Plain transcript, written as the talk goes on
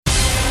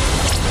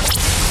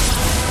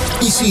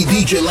Ici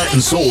DJ Latin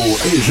Soul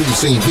et je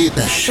vous invite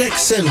à chaque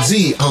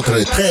samedi entre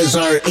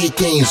 13h et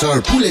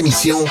 15h pour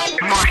l'émission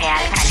Montréal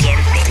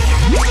Caliente.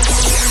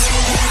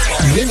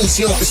 Une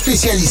émission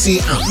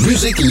spécialisée en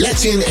musique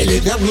latine et les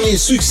derniers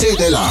succès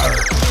de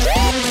l'heure.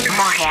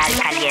 Montréal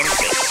Caliente.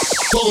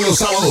 Todos los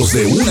sábados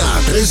de 1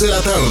 a 3 de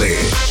la tarde.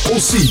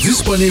 Aussi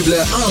disponible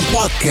en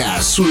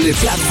podcast sur les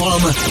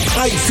plateformes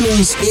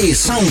iTunes et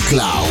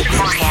SoundCloud.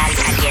 Montréal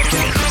Caliente.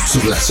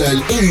 Sur la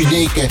seule et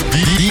unique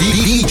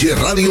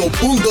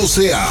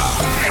DJRadio.ca.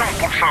 100%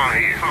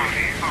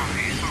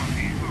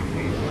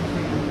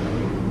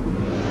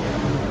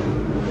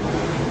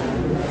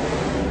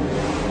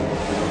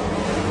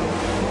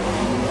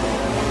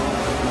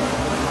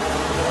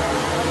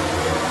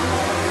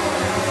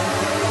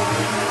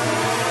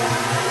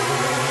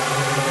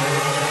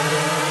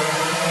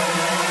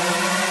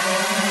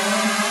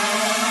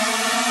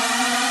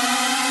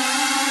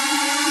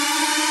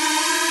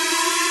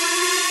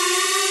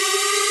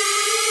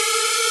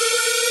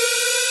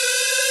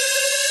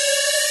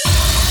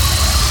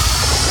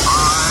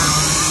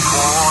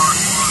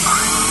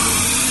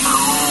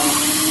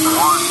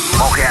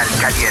 Montréal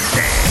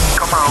Caliente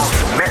commence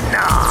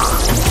maintenant.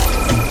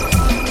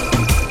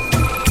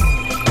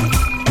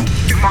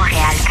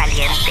 Montréal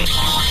Caliente.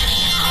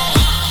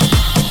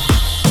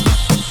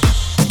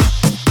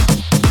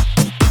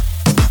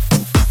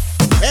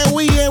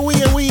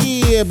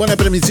 Bon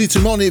après-midi tout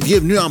le monde et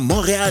bienvenue à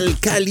Montréal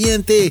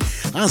Caliente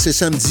en ce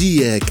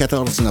samedi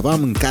 14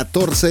 novembre,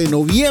 14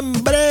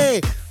 novembre.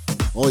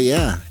 Oh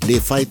yeah, les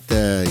fêtes,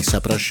 ils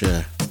s'approchent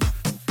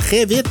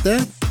très vite, hein?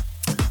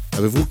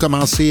 Avez-vous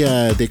commencé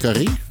a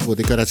décorer vos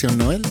décorations de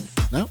Noel?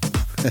 ¿No?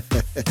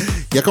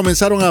 ¿Ya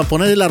comenzaron a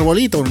poner el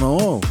arbolito?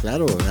 No,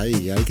 claro,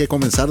 hay que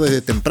comenzar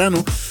desde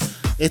temprano.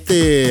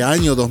 Este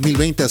año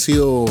 2020 ha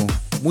sido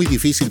muy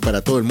difícil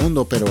para todo el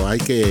mundo, pero hay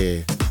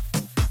que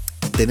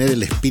tener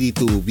el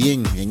espíritu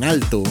bien en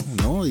alto,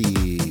 ¿no?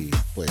 Y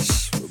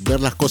pues ver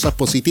las cosas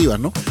positivas,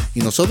 ¿no?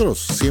 Y nosotros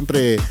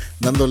siempre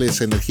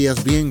dándoles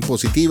energías bien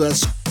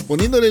positivas,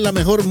 poniéndole la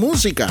mejor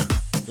música.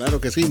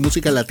 Claro que sí,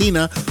 música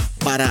latina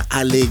para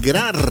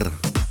alegrar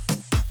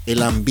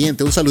el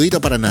ambiente. Un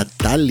saludito para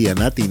Natalia,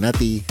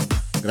 Nati,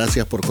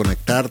 gracias por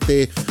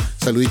conectarte.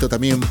 Saludito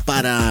también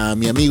para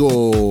mi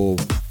amigo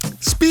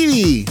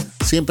Speedy.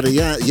 Siempre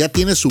ya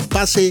tiene su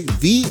pase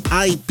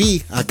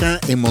VIP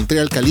acá en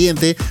Montreal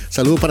Caliente.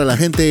 Saludo para la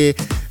gente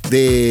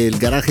del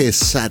garaje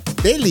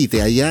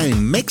Satélite allá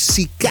en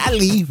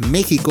Mexicali,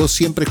 México,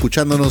 siempre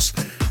escuchándonos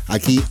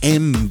aquí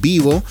en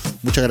vivo.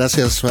 Muchas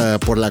gracias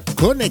por la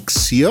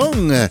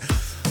conexión.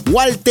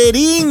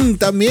 Walterín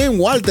también,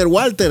 Walter,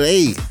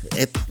 hey,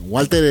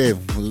 Walter,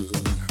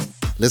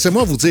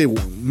 laissez-moi vous dire,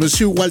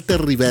 Monsieur Walter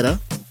Rivera,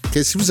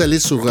 que si vous allez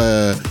sur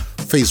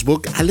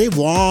Facebook, allez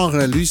voir,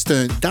 lui c'est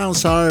un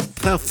danseur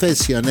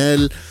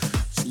professionnel.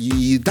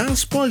 Il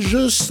danse pas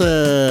juste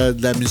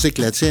de la musique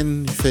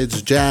latine, il fait du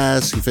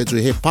jazz, il fait du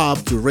hip-hop,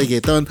 du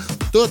reggaeton,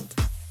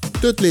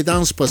 toutes les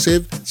danses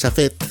possibles. Ça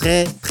fait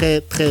très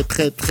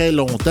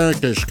longtemps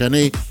que je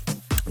connais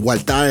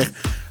Walter.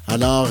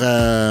 Alors,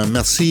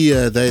 merci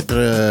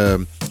d'être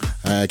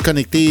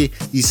connecté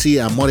ici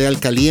à Montréal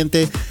Caliente.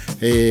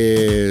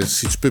 Et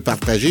si tu peux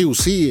partager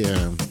aussi,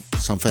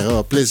 ça me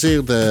fera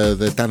plaisir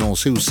de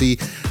t'annoncer aussi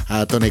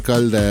à ton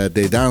école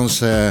de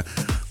danse.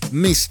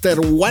 Mr.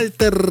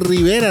 Walter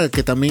Rivera,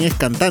 que también es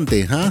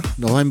cantante, ¿eh?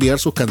 Nos va a enviar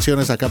sus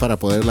canciones acá para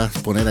poderlas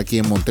poner aquí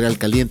en Montreal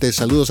Caliente.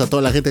 Saludos a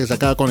toda la gente que se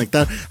acaba de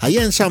conectar.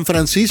 Allá en San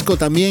Francisco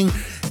también.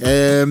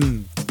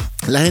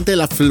 La gente de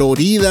la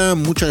Florida,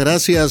 muchas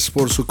gracias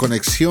por su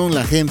conexión.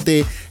 La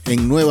gente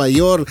en Nueva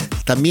York,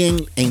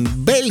 también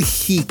en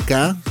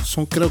Bélgica,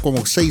 son creo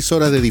como 6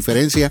 horas de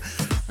diferencia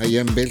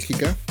allá en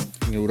Bélgica,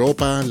 en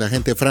Europa. La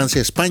gente de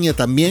Francia, España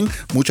también,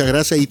 muchas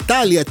gracias.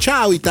 Italia,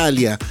 chao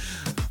Italia.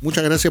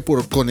 Muchas gracias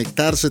por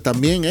conectarse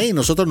también. Hey,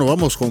 nosotros nos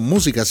vamos con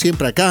música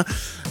siempre acá.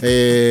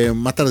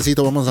 Más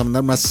tardecito vamos a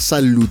mandar más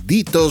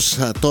saluditos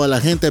a toda la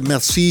gente.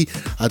 Merci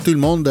a tout le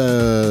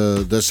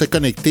monde de se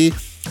connecter.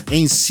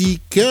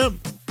 Ainsi que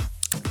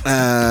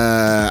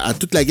à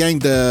toute la gang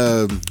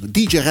de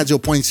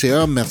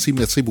DJRadio.ca. Merci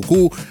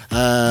beaucoup.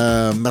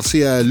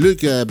 Merci à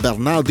Luc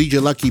Bernard, DJ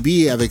Lucky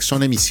B, avec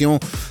son émission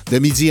de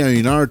midi à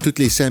 1h, tous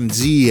les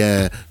samedis,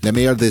 le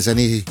meilleur des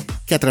années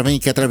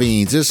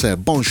 80-90.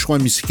 Bon choix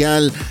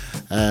musical.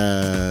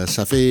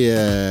 Ça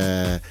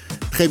fait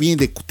très bien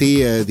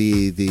d'écouter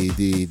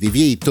des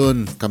vieilles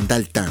tunes comme dans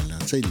le temps, là,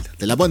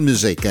 de la bonne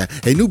musique.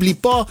 Et n'oublie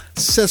pas,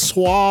 ce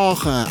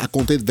soir, à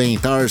compter de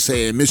 20h,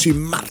 c'est M.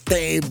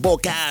 Martin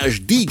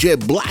Bocage, DJ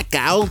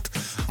Blackout,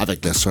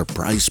 avec la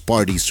Surprise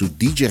Party sur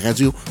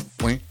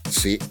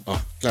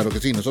DJRadio.ca. Claro que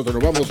sí, nosotros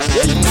nos vamos.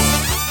 ¡Hey!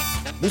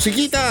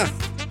 ¡Musiquita!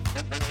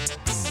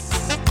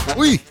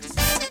 ¡Uy!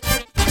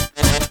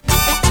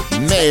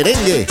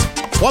 Merengue.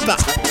 ¡Opa!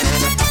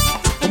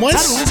 ¿Cómo es?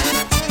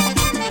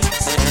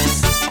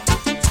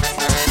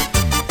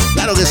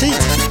 Claro que sí.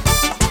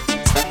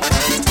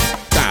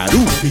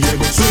 Tarú.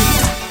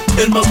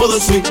 El mambo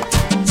del swing.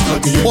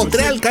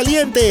 Montreal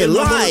Caliente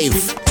live.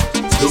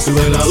 Lo que el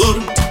velador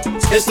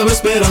estaba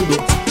esperando.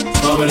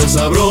 a ver el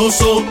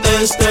sabroso,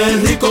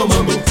 rico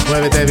mambo.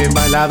 Muévete bien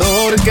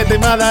bailador, que te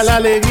manda la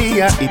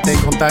alegría y te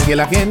contagie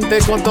la gente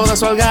con toda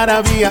su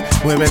algarabía.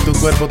 Mueve tu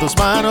cuerpo, tus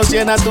manos,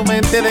 llena tu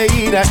mente de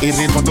ira y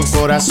ritmo tu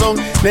corazón,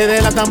 le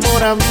dé la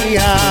tambora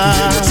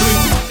mía.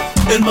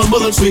 El mambo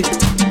del swing,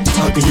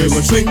 aquí llegó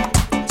el swing,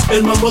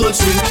 el mambo del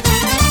swing.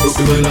 Lo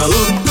que el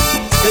bailador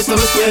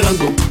estaba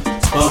esperando,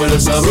 a ver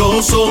el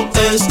sabroso,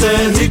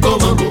 rico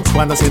mambo.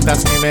 Cuando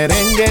sientas mi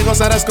merengue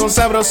gozarás con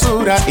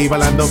sabrosura y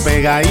bailando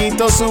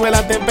pegadito sube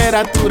la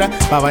temperatura.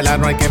 Para bailar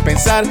no hay que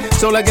pensar,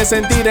 solo hay que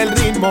sentir el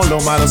ritmo. Lo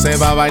malo se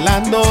va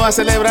bailando a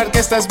celebrar que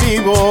estás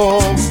vivo.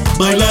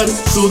 Bailar,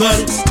 sudar,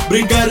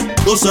 brincar,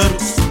 gozar.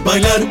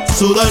 Bailar,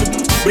 sudar,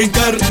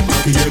 brincar.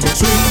 Aquí llegó el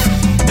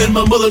swing, el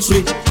mambo del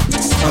swing.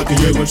 Aquí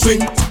llegó el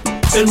swing,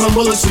 el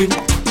mambo del swing.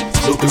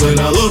 Lo que el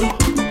bailador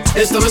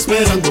estaba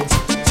esperando,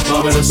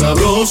 a ver el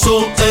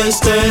sabroso,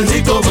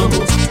 rico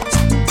mambo.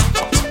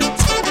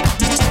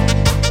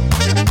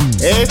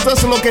 Esto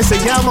es lo que se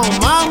llama un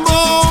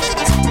mambo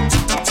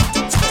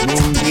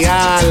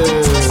mundial.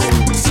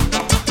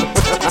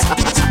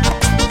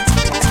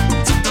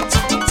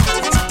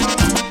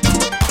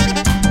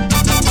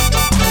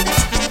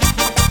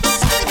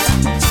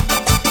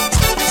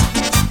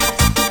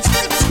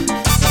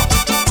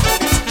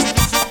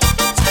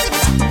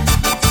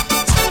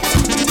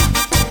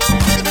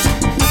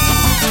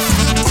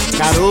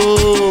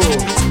 Carú.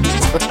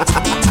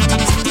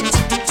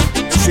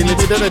 Sin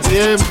límite de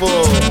tiempo.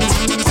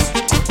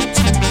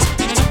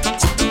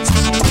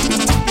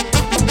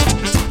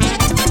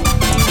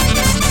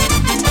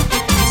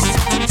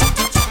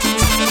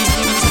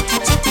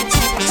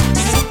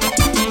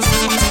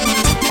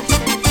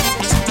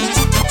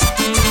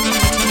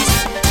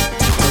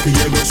 Aquí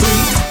llegó el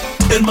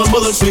swing, el mambo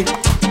del swing.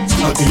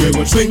 Aquí llegó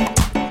el swing,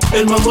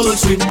 el mambo del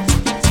swing.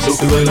 Lo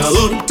que el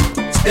bailador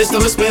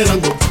estaba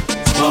esperando,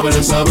 a ver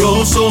el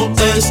sabroso,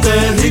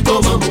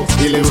 rico mambo.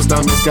 Y le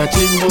gustan mis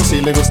cachimbos,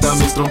 y le gustan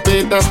mis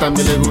trompetas,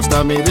 también le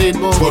gusta mi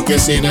ritmo, porque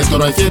sin esto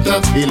no hay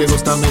fiesta. Y le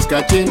gustan mis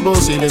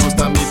cachimbos, y le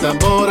gusta mi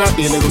tambora,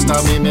 y le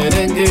gusta mi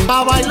merengue,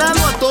 pa'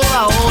 bailarlo a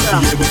toda hora.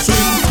 Aquí llegó el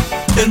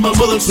swing, el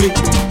mambo del swing.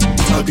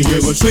 Aquí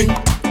llegó el swing,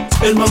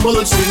 el mambo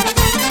del swing.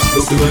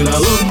 Lo que el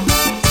bailador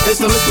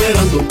estaba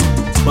esperando,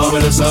 a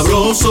ver el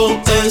sabroso,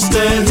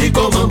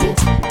 rico mambo.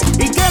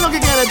 ¿Y qué es lo que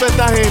quiere toda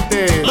esta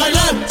gente?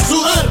 Bailar,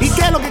 sudar. ¿Y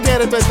qué es lo que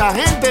quiere toda esta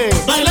gente?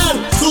 Bailar,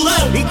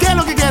 sudar. ¿Y qué es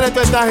lo que quiere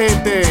toda esta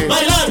gente?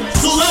 Bailar,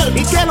 sudar.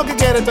 ¿Y qué es lo que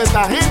quiere toda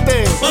esta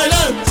gente?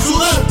 Bailar,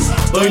 sudar.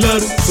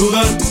 Bailar,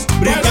 sudar,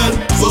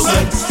 brincar,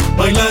 gozar.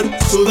 Bailar,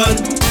 sudar,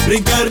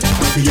 brincar.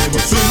 Aquí llegó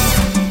el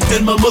swing,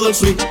 el mambo del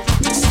swing.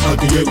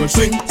 Aquí llegó el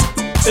swing,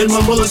 el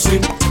mambo del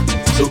swing.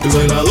 Lo que el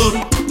bailador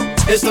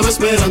estaba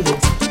esperando,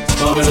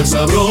 a ver el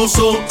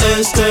sabroso,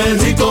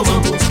 rico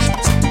mambo.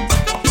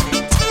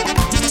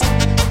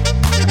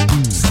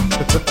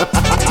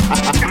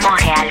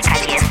 Montreal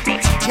Caliente.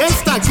 ¿Qué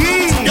está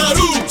aquí?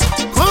 Garú,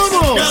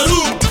 ¿Cómo?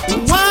 Garú,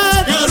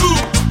 What? Garú.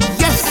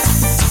 Yes.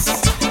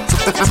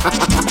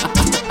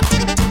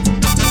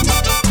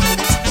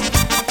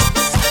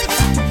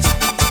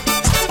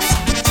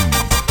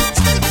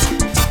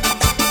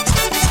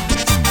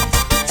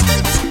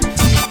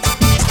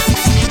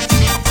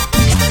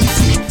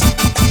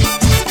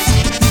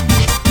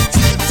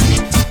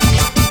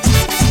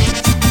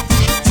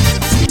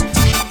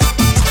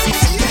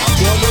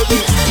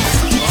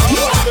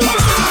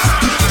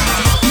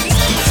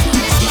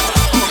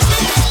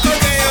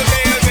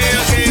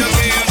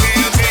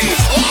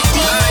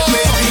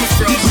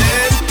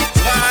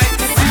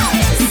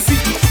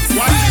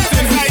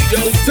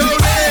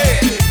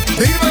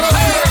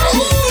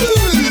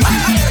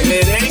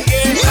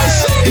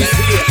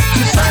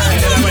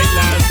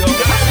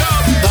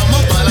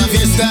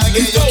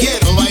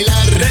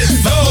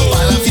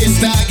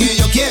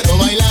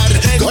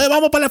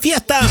 Vamos para la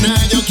fiesta.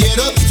 Yo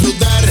quiero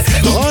disfrutar.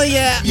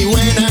 Oye. Y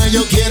buena,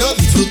 yo quiero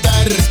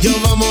disfrutar. Yo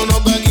vámonos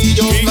pa' aquí,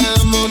 yo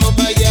vámonos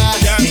pa' allá.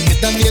 En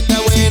esta fiesta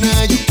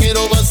buena, yo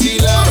quiero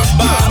vacilar.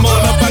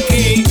 Vámonos pa'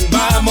 aquí,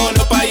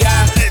 vámonos pa'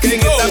 allá. Que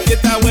en esta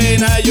fiesta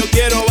buena yo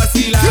quiero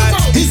vacilar.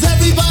 Is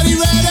everybody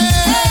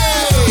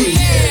ready?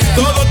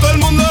 Todo el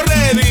mundo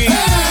ready.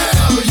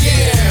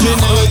 You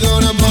know we're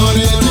gonna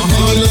party,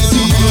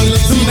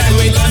 Tonight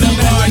we gonna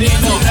party,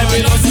 tonight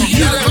we gonna see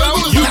you.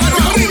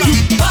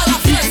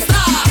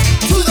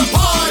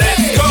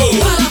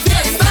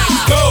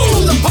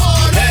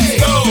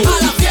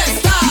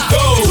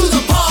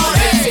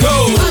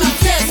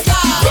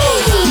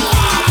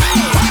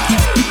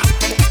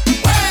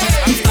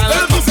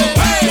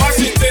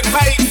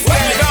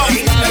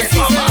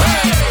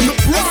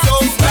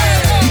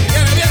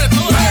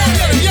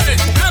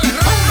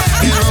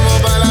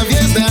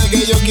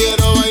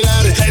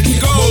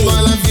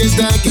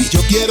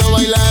 quiero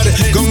bailar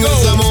con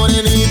esa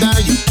morenita,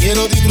 yo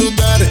quiero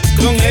disfrutar.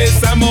 Con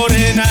esa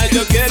morena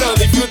yo quiero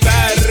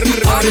disfrutar.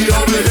 Party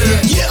over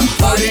here, yeah,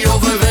 party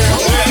over there.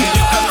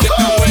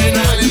 Esta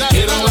buena,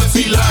 quiero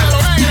vacilar.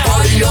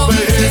 Party over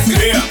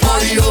here,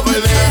 party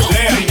over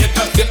there. En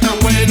esta fiesta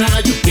buena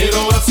yo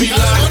quiero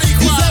vacilar.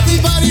 Is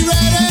everybody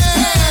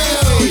ready?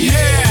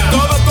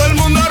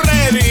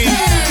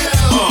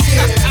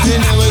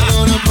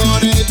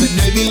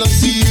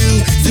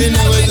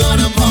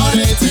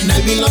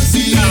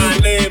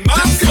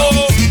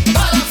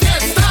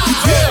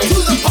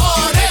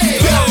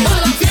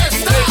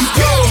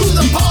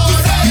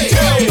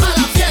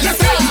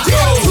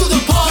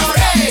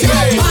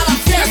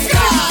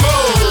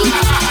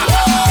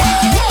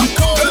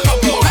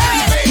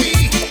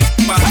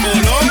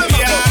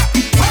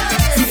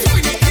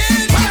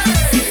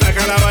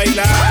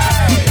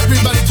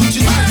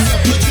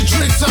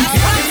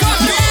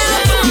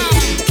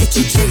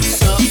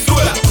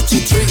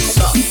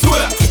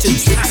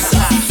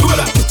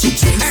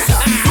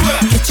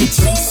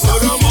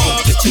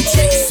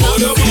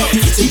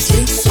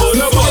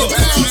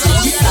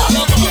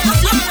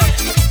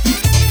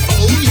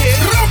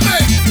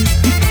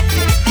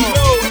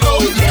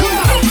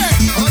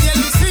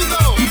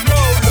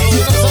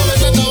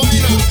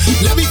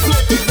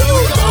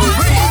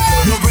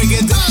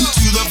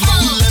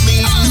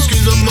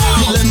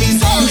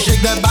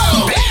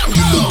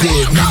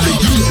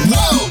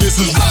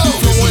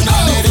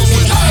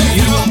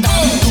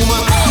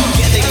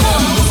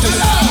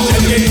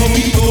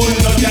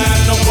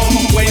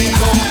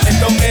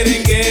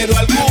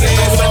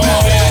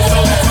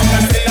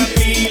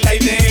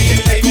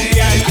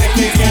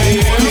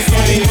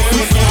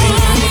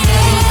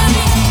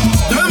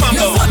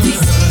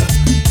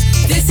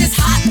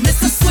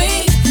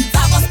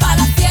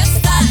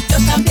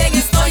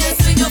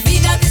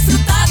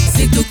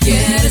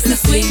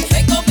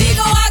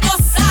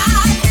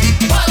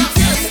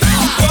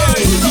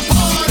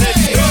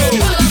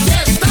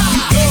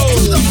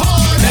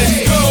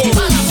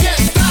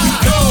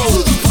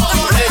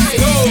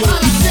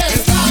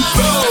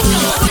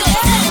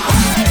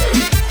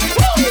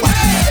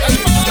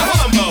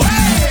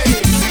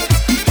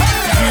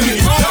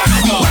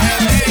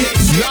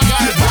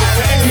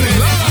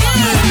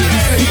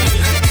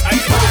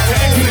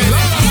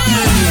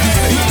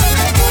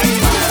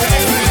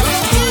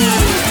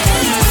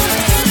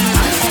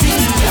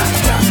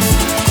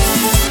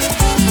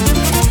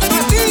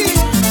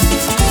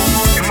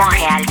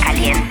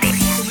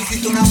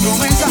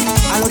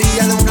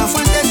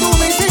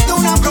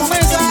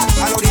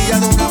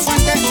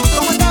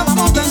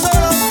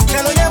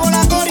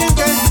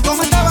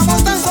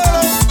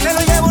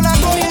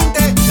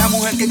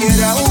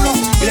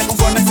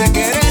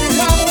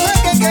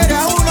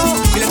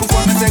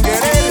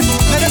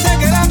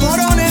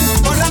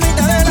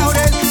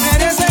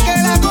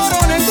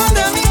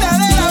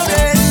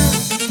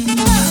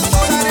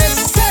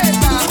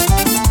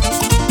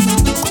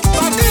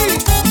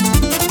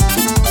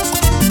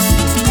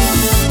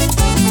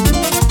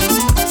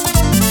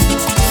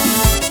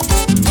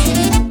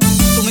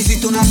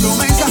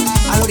 inmensa.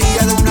 A la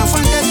orilla de una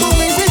fuente tú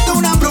me hiciste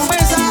una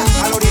promesa.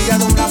 A la orilla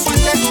de una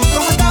fuente,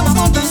 como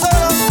estábamos tan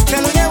solos,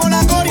 te lo llevo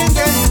la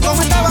corriente.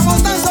 Como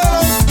estábamos tan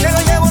solos, te lo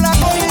llevo la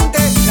corriente.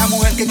 La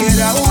mujer que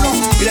quiere a uno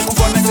y le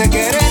conforme ese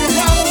querer.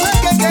 La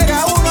mujer que quiere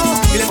a uno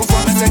y le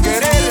conforme ese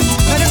querer.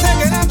 Merece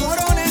que la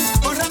coronen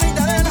con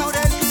ramita de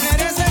laurel.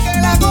 Merece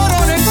que la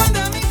coronen con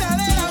ramita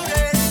de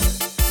laurel.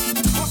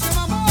 José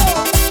Mamó,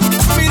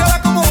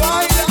 mírala como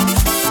baila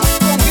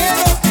con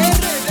Quiero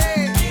RD.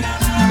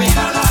 Mírala,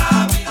 mírala,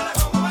 mírala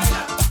cómo baila.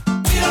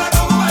 Mírala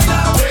cómo baila,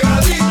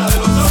 pegadita de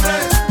los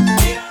hombres.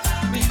 Mírala,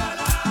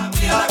 mírala,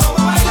 mírala cómo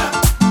baila.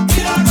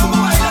 Mírala cómo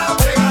baila,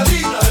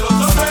 pegadita de los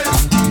hombres.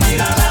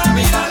 Mírala,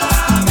 mírala,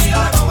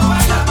 mírala cómo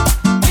baila.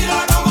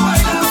 Mírala cómo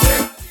baila,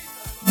 pegadita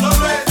de los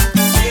hombres.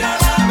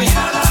 Mírala,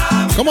 mírala.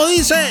 ¿Cómo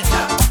dice?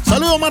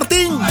 Saludos,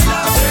 Martín.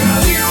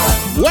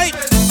 Wait.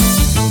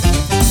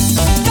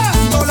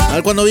 A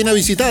ver, cuando vine a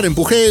visitar,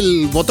 empujé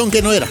el botón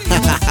que no era.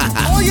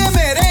 Oye,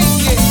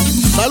 merengue.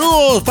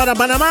 Saludos para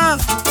Panamá.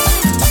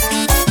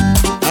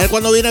 A ver,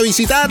 cuando vine a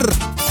visitar.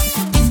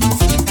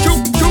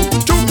 Chup,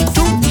 chup, chup,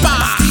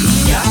 chupa.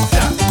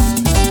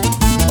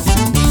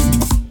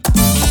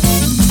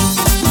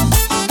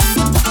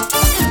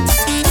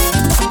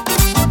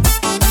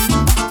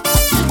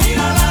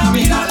 Mírala,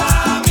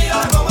 mírala,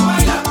 mírala cómo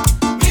baila.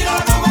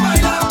 Mírala cómo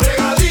baila,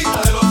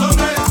 pegadita de los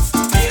hombres.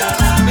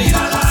 Mírala,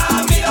 mírala,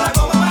 mírala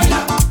cómo baila.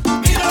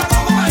 Mírala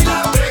cómo baila,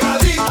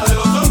 pegadita de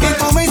los hombres. Que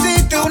tú me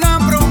hiciste una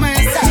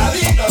promesa.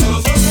 Pegadita de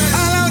los hombres. A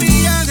la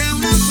orilla de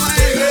una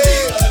fuente.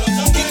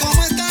 Y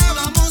como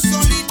estábamos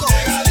solitos,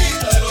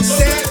 Pegadita de los se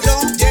hombres. lo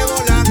llevo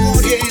la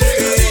corriente.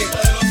 Pegadita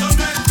de los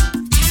hombres.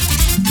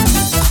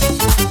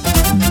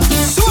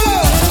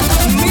 ¡Sube!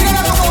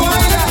 Mírala cómo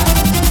baila.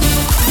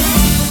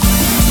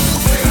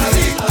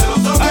 Pegadita de los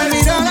hombres. Ay,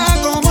 mírala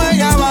cómo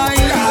ella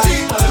baila.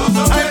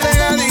 Ay,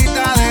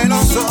 pegadita de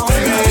los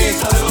hombres.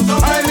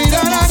 Ay,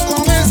 mírala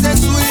con ese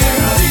swing.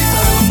 Pegadita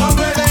de los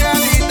hombres.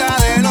 Pegadita.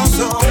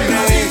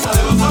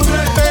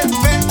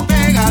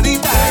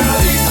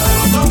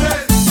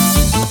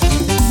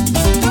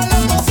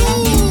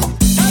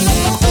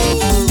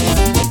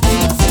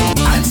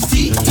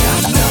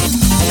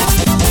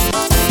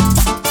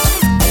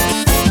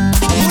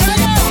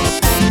 Muralla,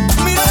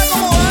 mírala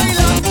cómo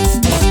baila.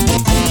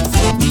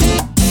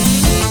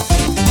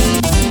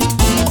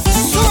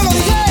 Súbelo,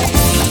 DJ.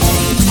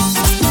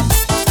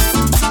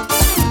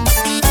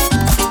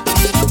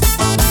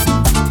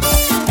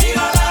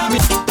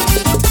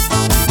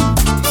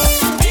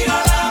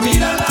 Mírala,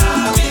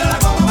 mírala, mírala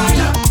cómo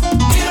baila.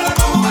 Mírala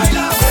cómo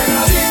baila,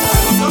 pegadita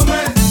de los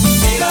hombres.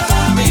 Mírala,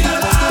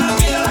 mírala,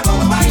 mírala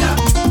cómo baila.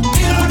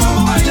 Mírala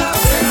cómo baila,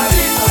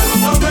 pegadita de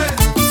los hombres.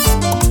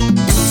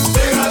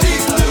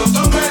 Pegadita de los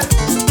hombres.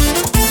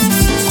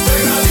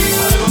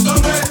 Pegadita de los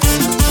hombres.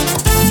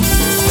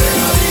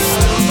 Pegadita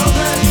de los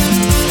hombres.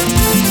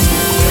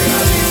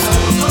 Pegadita de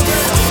los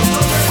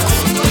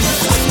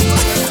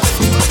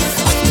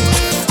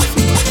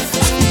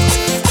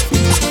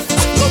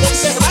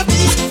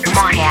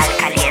Montreal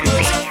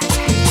Caliente.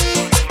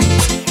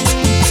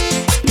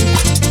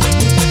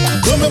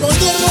 Yo me voy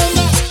de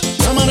ronda,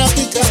 cámara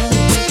pica.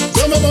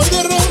 Yo me voy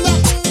de ronda,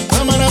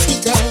 cámara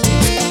pica.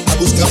 A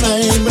buscar una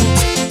hembra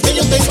que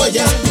yo tengo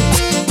allá.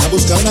 A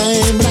buscar una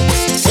hembra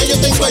que yo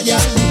tengo allá.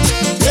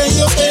 Que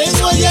yo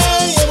tengo allá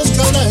y a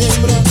buscar una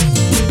hembra.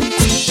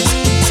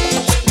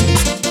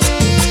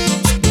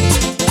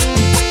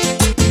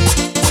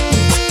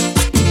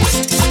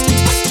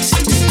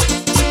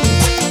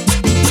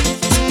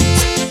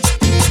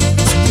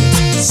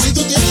 Si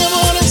tú tienes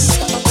amores,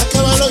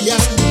 acábalo ya.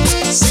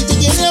 Si tú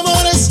tienes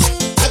amores,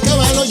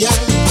 acábalo ya.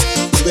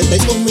 Y vete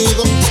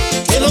conmigo,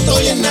 que no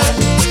estoy en nada.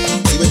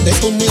 Y vete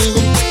conmigo,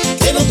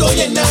 que no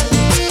estoy en nada.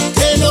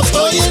 Que no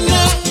estoy en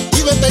nada.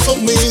 Y vete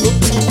conmigo.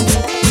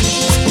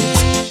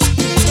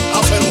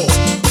 Ah, pero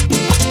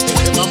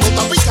este mambo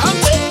está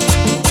picante.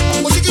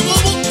 Oye, que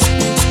mambo.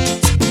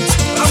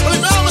 La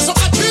primera me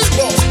soca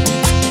chimbo.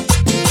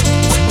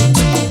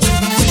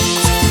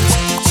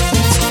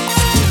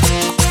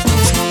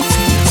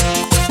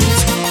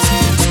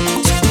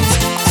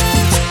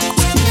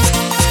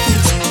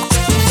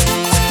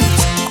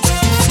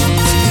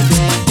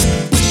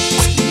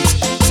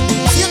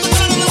 Siento que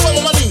no me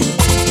huevo, maní.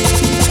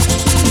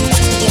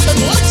 No te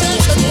moches, no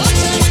te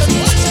moches, no te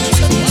moches.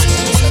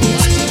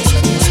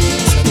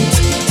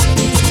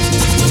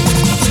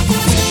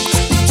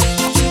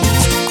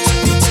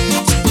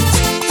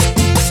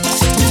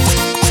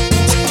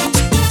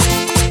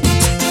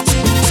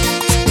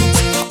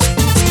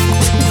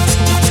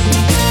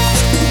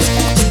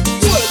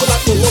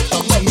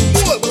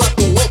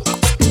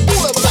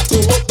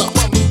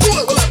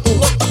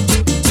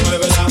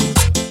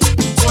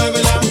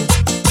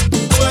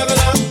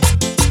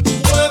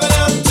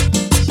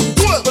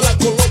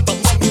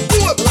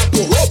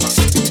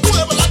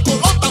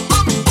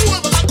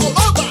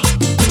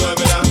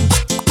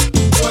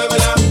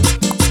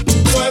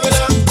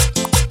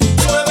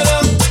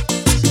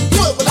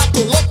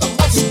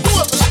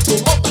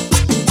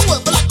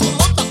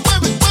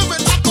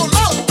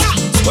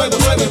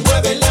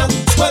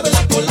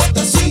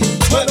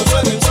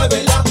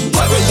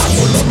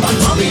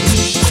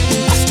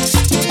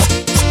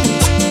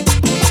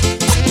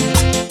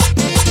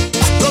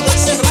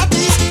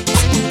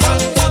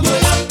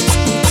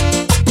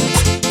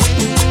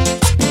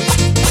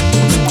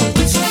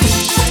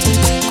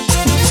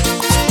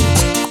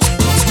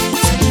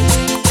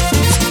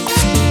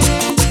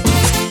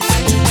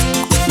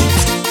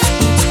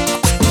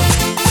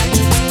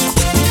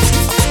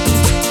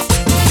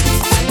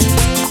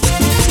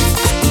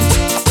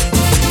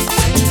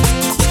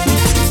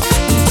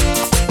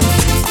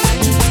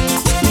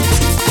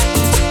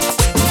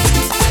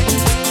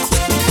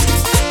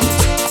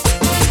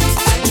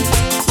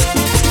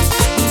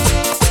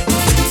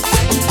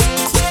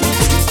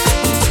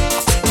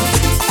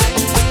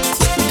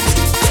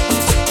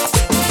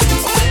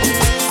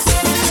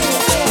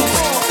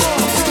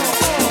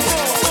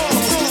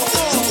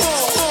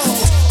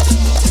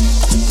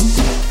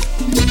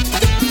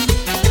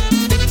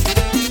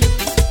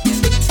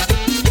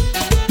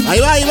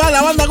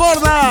 banda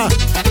gorda,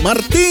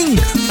 Martín.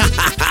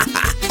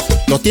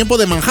 Los tiempos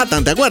de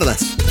Manhattan, ¿te acuerdas?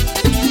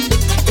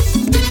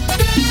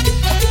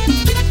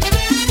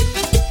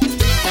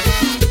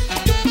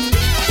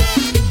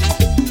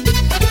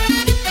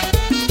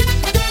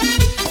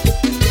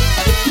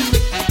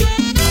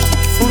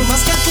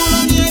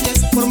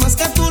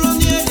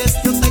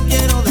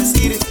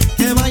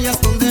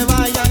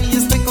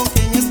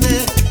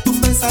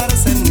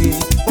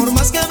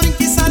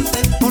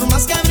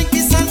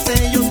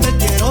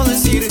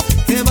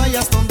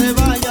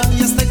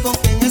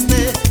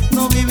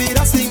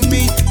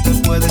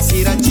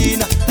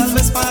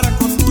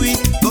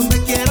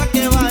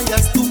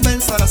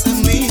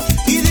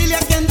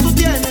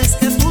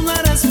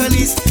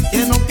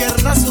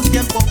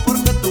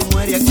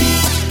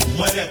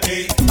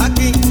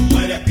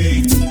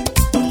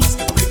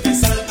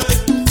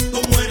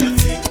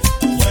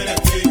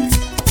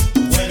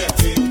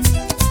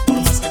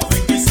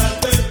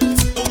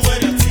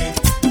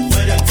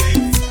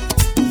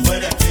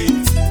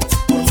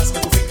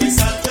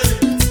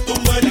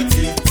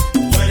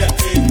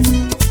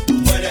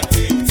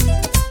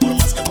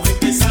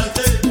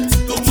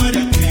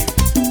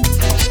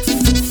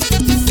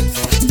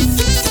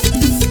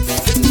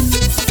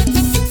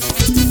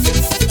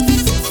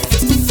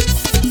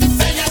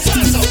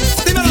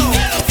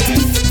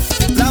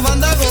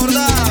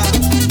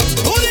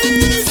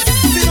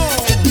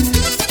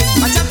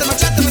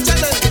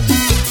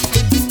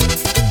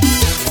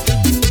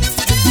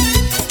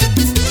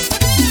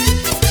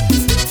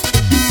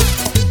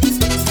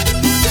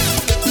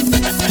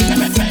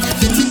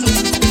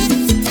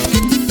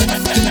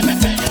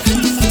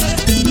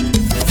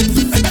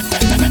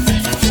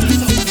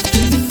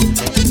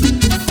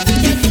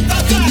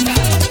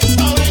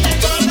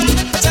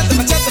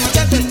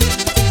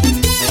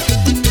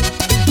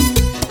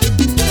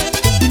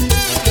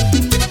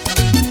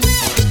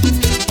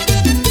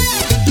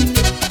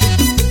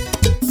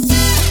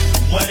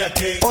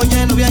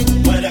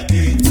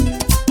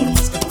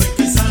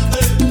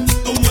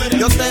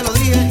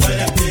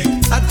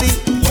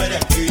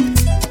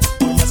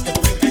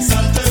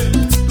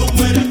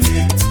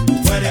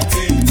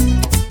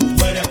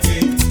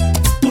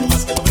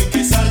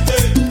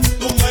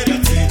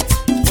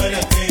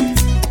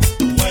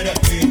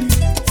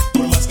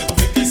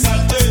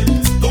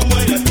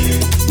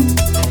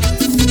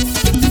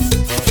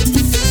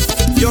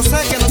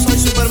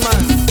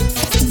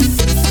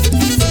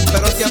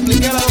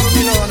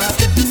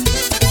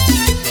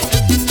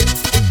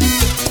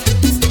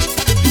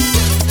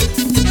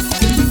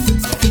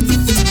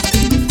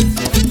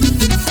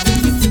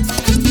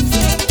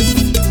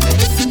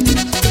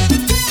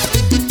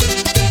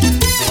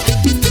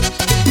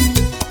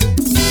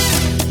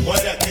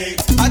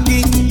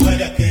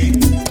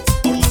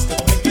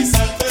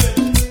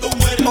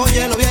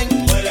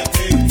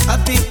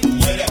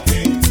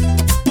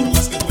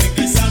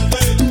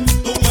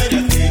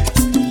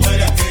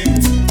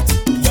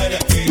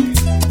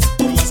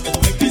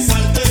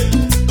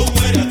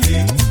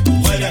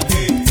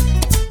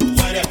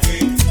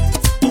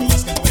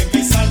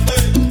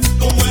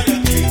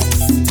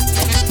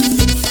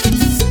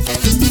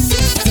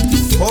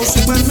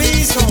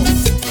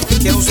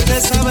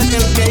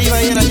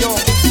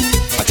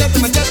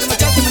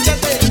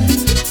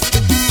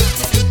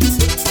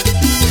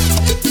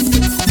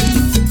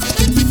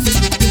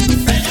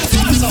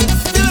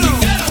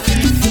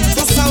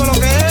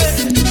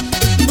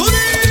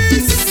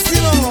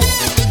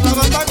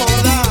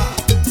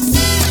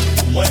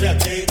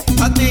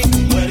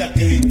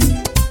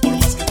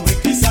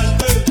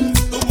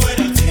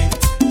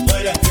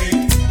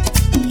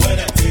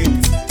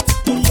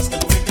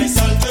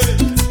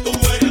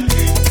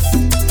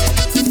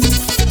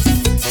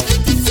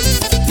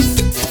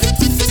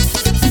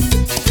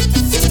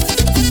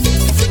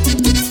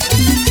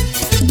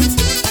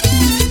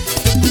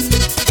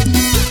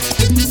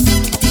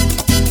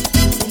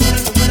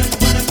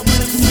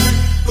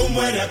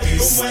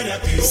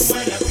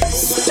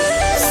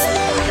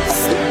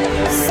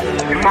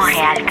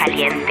 Montreal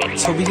Caliente.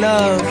 So we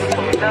love.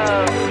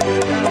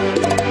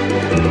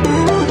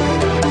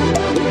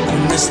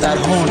 Con estar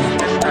juntos.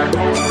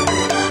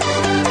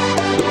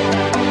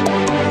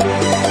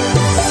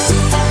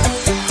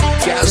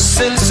 ¿Qué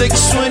hace el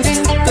sexo en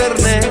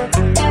internet?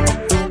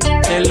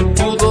 El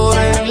pudor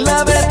en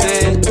la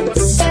BD.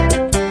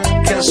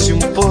 ¿Qué hace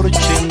un Porsche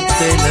en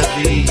Tel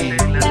Aviv?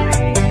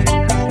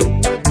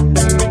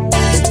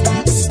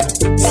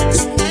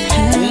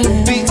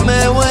 Un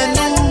pigmeo en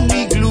un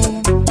iglú,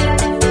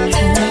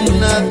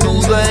 una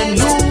duda en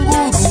un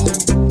gurú.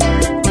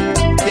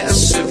 ¿Qué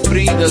hace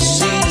Frida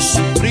sin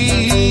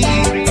sufrir?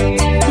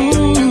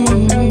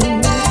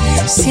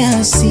 Si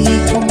así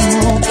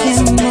como que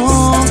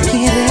no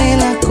quiere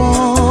la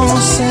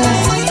cosa,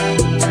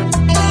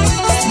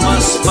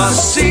 más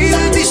fácil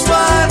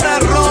dispara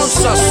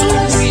rosas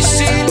un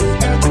misil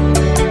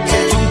que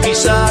un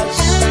quizás.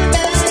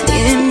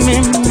 ¿Quién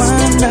me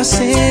manda a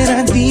ser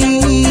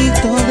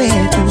adicto de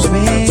tus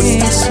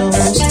besos?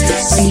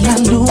 Si la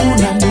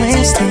luna no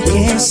es de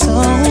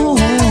queso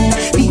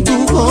y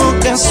tu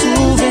boca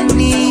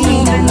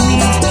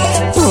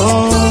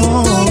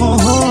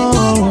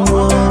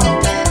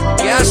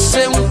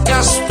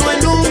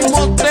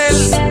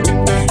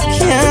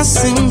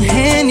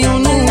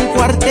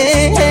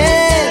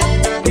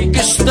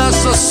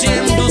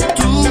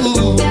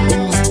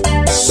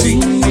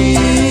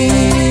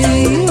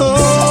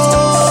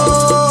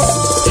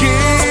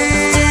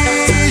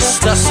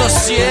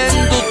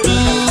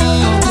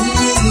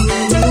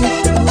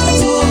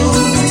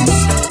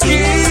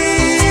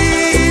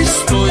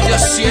estoy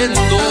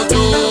haciendo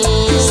yo?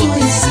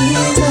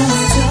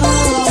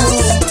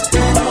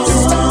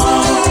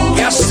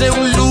 ¿Qué hace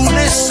un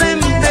lunes en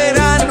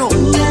verano?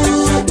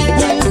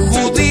 Un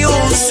judío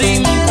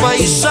sin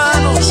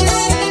paisanos.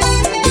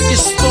 ¿Qué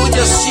estoy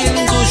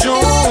haciendo yo?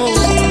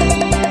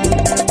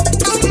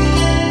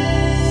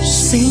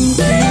 Sin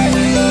ti.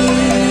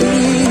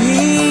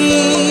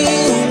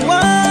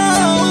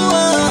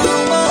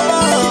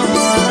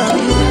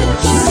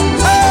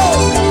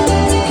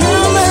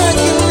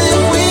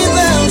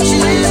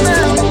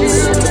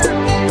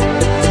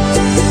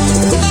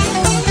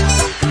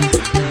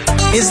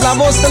 Es la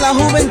voz de la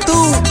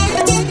juventud.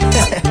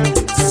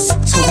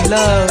 Soy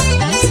Love,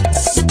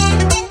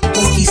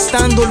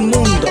 conquistando el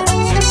mundo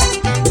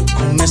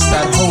con esta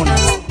Arjona.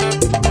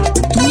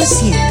 ¿Tú me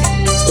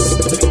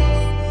sientes?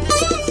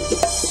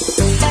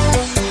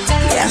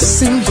 ¿Qué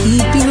hace un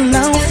hippie en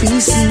la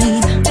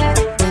oficina?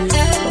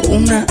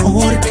 Una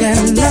orca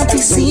en la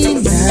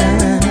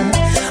piscina,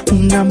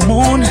 una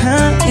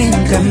monja en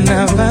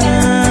carnaval.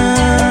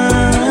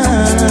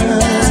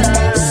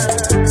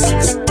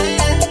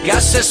 ¿Qué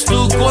haces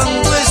tú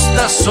cuando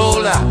estás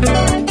sola?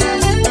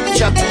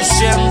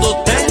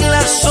 Chapuceándote en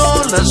las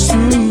olas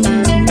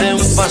de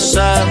un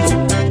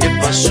pasado que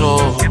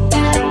pasó.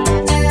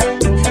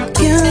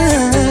 ¿Qué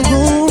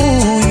hago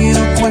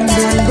yo cuando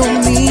el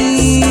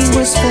domingo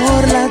es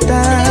por la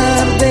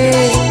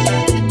tarde?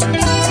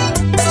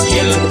 Y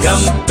el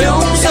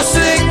campeón se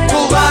hace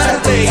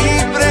cobarde y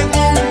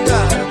pregunta: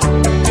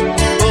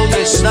 ¿dónde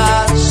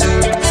estás?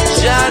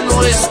 Ya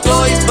no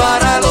estoy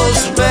para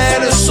los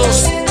versos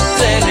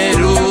de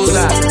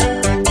Neruda.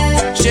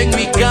 Si en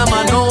mi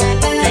cama no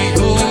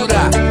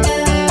figura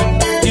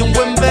ni un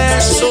buen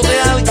beso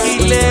de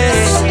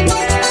alquiler.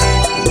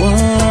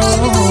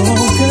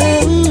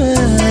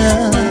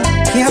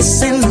 ¿Qué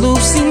hacen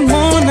Lucy y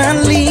Mona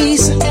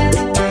Lisa?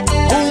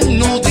 Un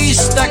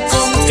nudista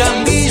con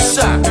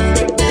camisa.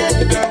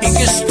 ¿Y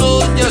qué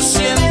estoy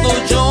haciendo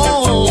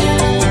yo?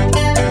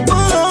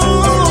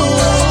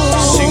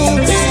 Sin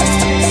ti.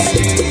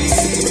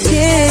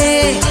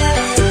 ¿Qué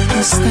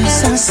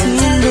estás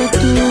haciendo tú?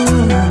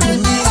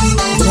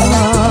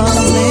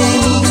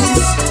 Darling,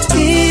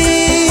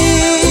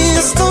 ¿qué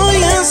estoy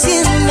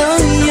haciendo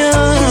yo?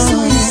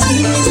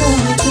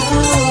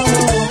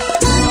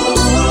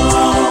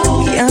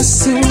 ¿Qué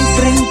hace un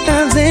 30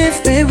 de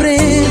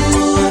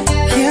febrero?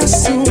 ¿Qué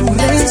hace un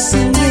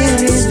recién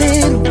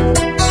heredero?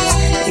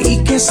 ¿Y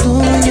qué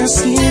estoy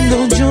haciendo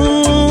yo?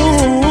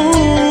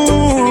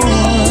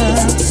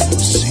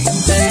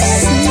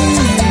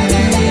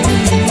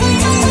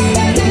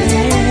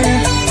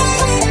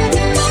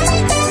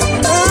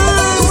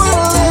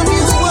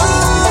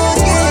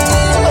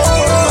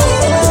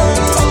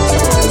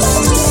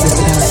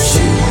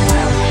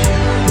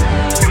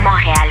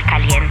 Montreal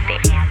Caliente.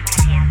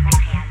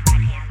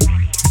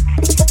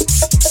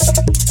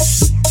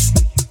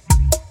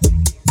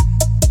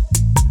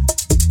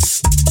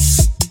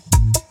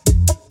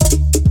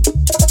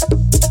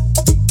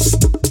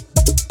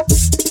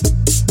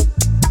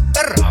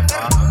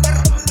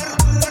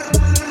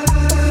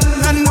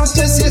 La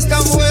noche sí está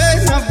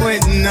buena,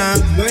 buena,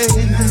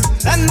 buena.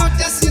 La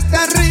noche sí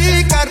está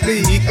rica,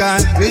 rica,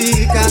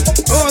 rica.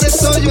 Por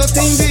eso yo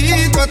te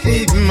invito a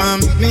ti,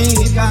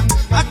 mamita,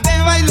 a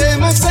que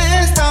bailemos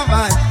esta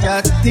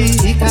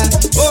bachatica.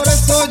 Por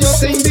eso yo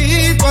te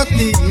invito a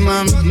ti,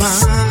 mamá,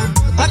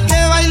 a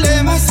que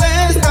bailemos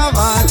esta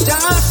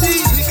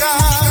bachatica.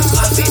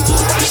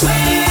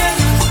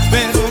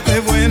 Pero qué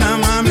buena,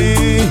 mami.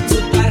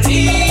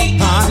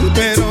 Ay,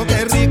 pero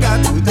qué rica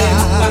tú estás.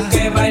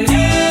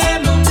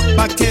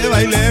 Pa' que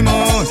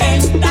bailemos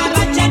esta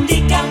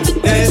bachatica,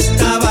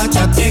 esta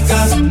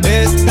bachatica,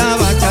 esta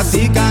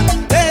bachatica,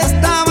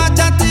 esta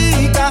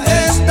bachatica,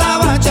 esta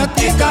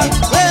bachatica.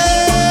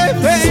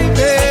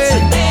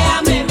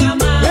 Bachateame,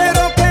 mamá.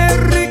 Pero qué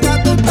rica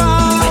tú estás.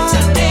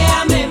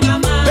 Bachateame,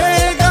 mamá.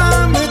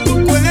 Pégame tu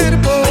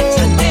cuerpo.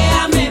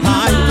 Bachateame,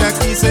 mamá. Ay, que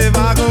aquí se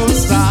va a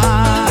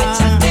gozar.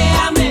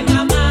 Bachateame,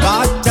 mamá.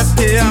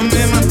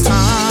 Bachateame, mamá.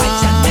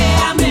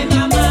 Bachateame,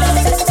 mamá.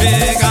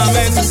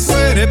 Pégame tu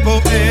cuerpo,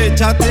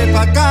 échate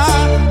pa' acá.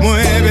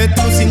 Mueve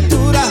tu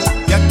cintura,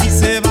 que aquí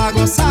se va a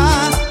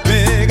gozar.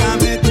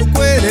 Pégame tu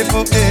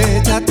cuerpo,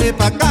 échate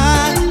pa'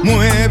 acá.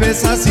 Mueve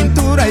esa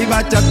cintura y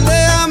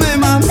bachateame,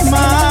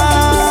 mamá.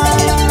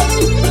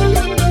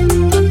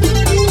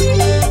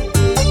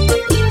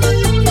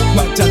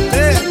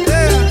 Bachatea.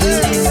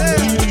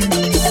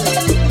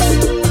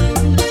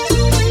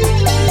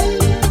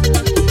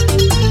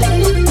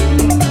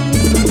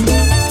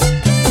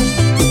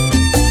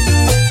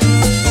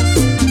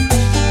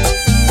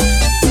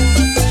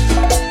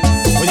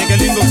 Oye, qué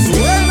lindo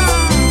suena.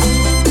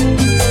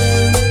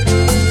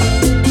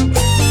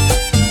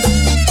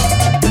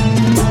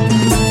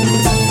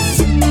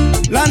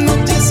 La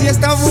noche sí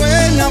está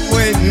buena,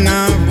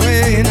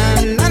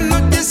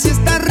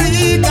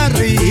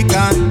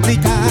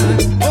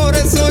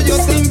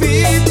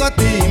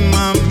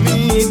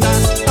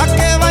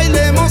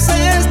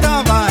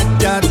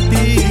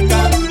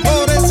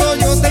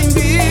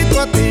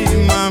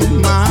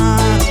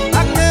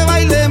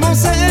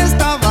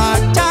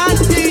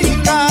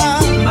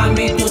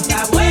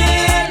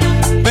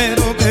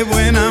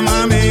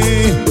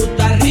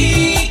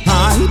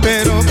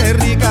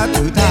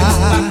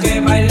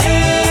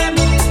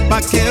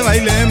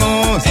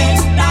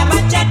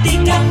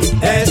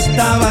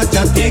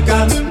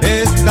 bachatica,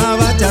 esta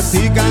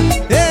bachatica,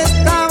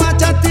 esta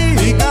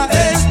bachatica,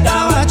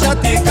 esta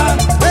bachatica.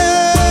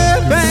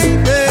 Baby,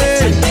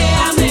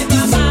 bachateame,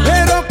 mamá.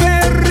 Pero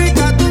qué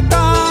rica tú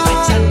estás.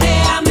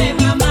 Bachateame,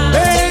 mamá.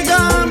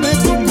 Pégame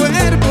tu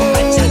cuerpo.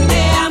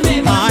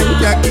 Bachateame, mamá. Ay,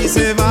 que aquí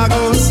se va a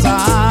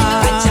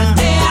gozar.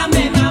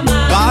 Bachateame, mamá.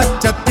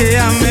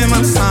 Bachateame, mamá.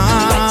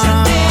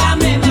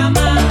 Bachateame,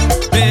 mamá.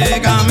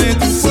 Pégame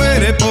tu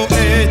cuerpo,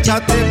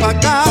 échate pa'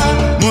 acá.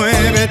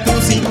 Mueve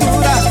tu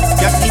cintura,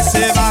 que aquí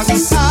se va a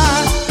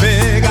gozar.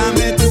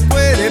 Pégame tu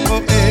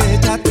cuerpo,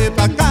 échate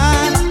pa' acá.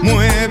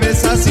 Mueve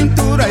esa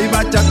cintura y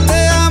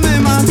bachateame,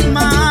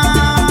 mamá.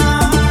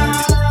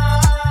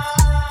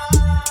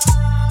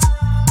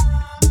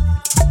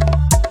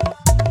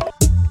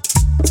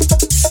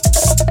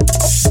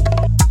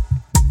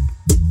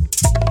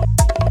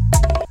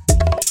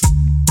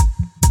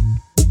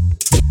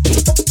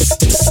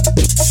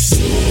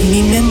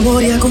 Mi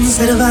memoria ha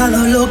conservado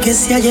lo que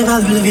se ha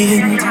llevado el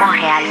viento.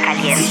 Montreal Y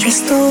Caliente. yo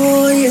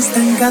estoy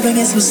estancado en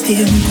esos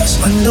tiempos,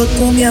 cuando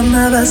tú me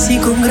amabas y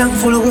con gran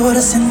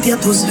fulgor sentía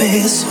tus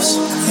besos.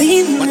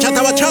 Dime,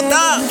 Bachata,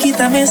 bachata.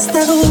 quítame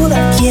esta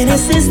duda. ¿Quién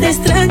es esta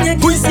extraña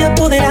que se ha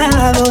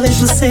apoderado de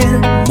tu ser?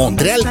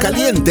 Montreal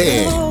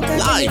Caliente.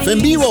 Live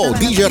en vivo.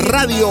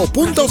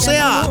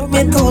 DJRadio.ca.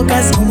 Me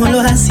tocas como lo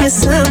hace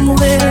esa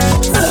mujer.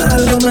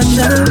 Algo no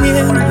anda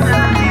bien.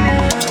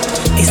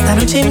 Esta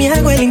noche me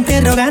hago el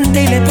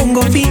interrogante y le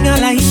pongo fin a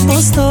la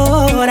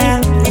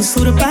impostora,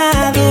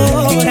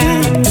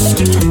 usurpadora.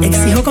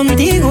 Exijo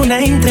contigo una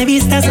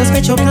entrevista,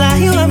 sospecho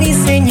plagio a mi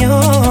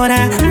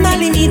señora,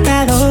 mal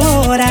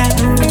imitadora.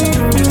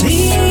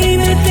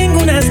 Dime, tengo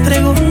unas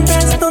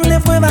preguntas, ¿dónde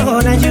fue bajo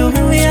la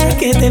lluvia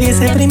que te di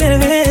ese primer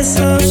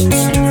beso?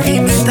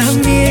 Dime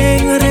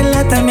también,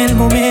 relátame el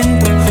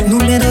momento,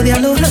 número de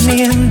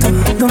alojamiento,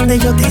 donde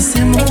yo te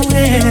hice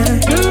mujer.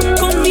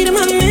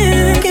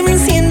 Confírmame que me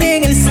enciende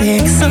en el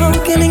sexo,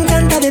 que me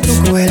encanta de tu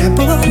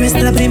cuerpo,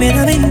 nuestra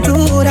primera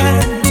aventura.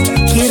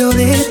 Quiero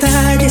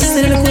detalles,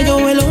 el cuello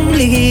o el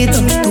ombliguito,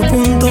 tu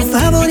punto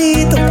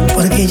favorito,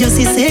 porque yo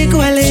sí sé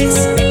cuál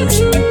es.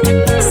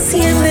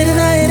 Si en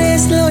verdad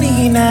eres lo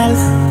original,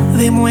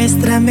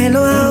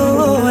 demuéstramelo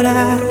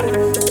ahora.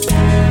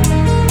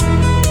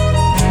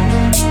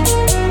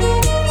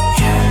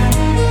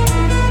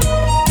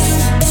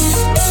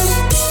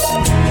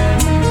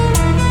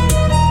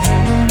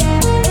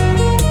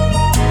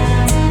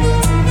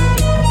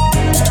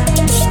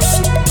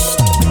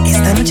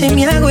 Esta noche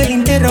me hago el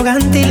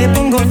interrogante y le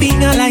pongo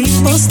fin a la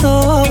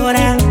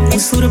impostora,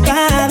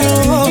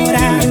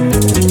 usurpadora.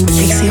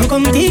 Exijo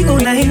contigo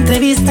una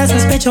entrevista,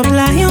 sospecho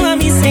plagio a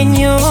mi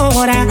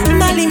señora,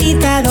 mal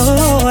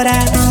imitadora.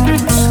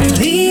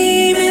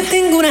 Dime,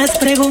 tengo unas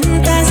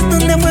preguntas,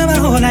 ¿dónde fue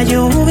bajo la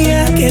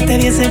lluvia que te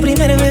di ese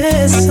primer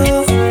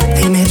beso?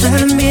 Dime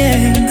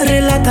también,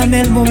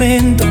 relátame el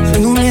momento,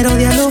 número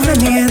de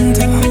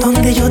alojamiento,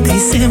 donde yo te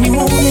hice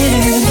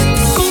mujer.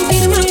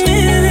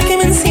 Confírmame que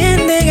me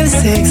enciende en el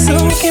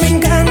sexo, que me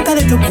encanta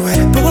de tu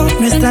cuerpo,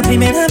 nuestra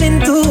primera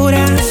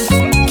aventura.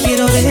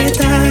 Quiero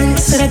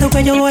detalles, será tu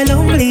cuello o el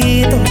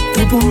ombliguito,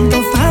 tu punto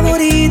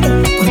favorito,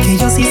 porque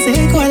yo sí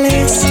sé cuál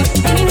es.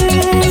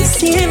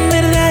 Si en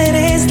verdad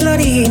eres lo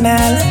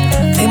original,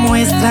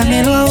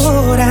 demuéstramelo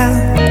ahora.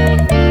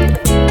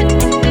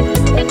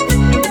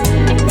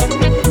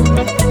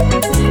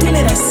 Tú no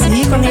eras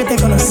así cuando yo te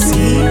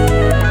conocí.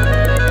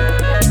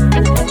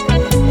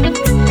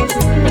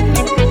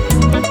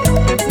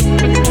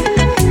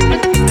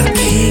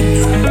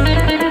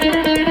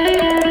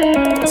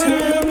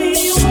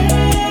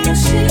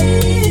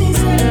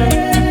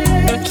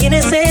 ¿Quién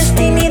es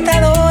esta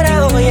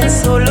imitadora hoy en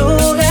su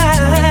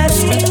lugar?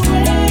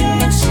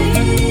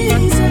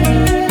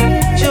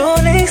 Yo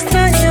le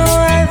extraño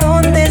a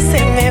donde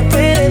se me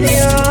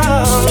perdió.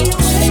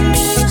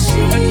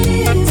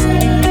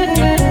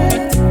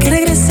 Que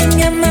regrese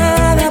mi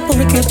amada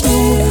porque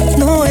tú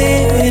no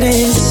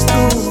eres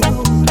tú.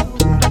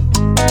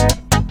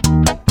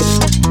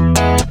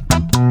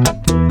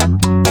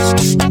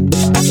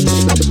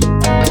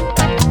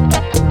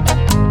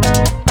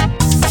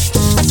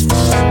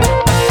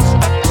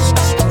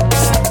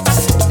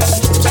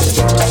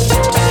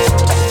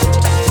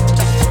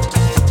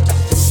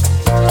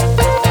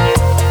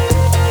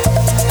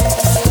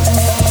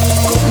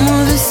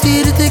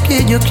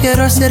 Yo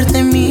quiero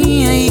hacerte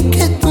mía y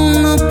que tú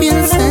no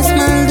pienses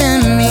mal de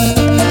mí.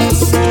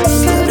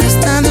 Te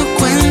habrás dado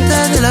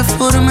cuenta de la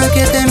forma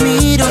que te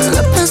miro,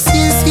 la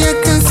paciencia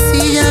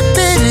casi ya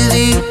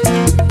perdí.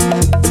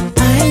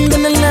 I ain't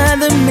gonna lie,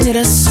 the minute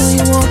I saw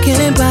you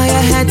walking by,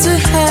 I had to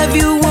have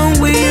you one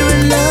way or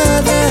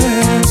another.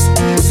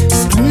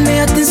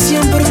 Ponme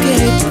atención porque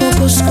hay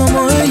pocos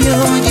como yo.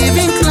 Oye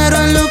bien claro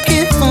a lo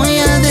que voy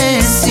a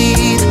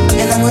decir.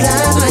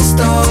 Enamorado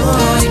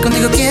estoy,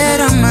 contigo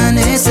quiero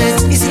amanecer.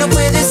 Y si no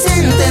puedes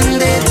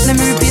entender, let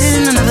me repeat it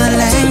in another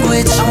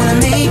language. I wanna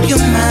make you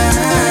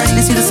mine.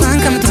 And see the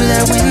sun coming through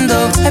that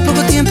window. Hay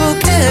poco tiempo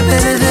que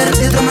perder,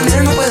 de otra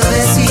manera no puedo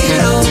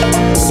decirlo.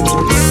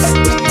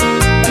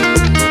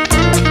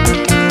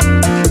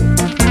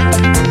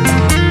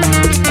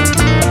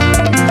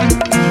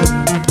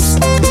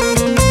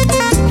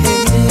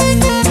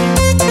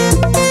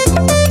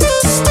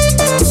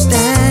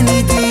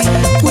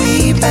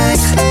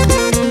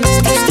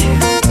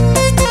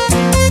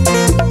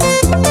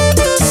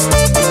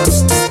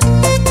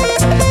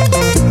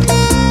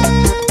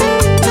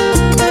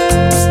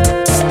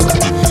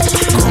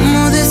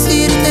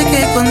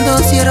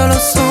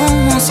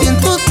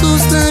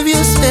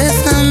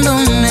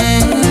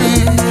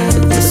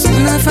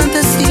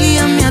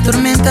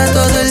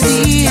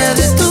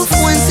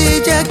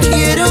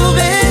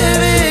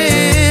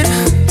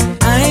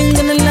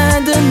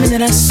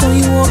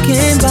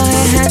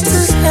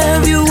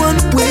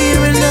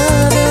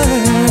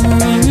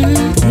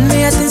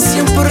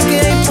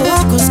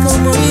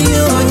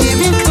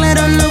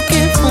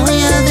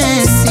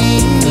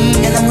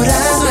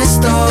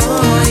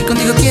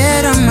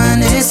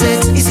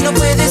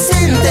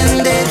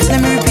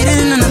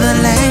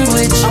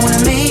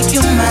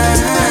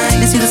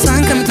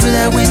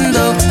 that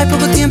window. Hay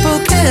poco tiempo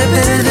que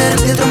perder,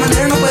 de otra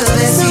manera no puedo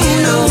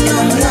decirlo.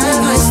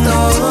 Enamorado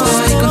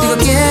estoy, contigo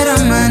quiero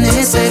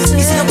amanecer.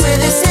 Y si no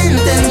puedes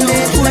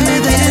entender, let me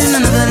get in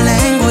another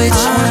language. I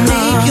wanna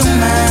make you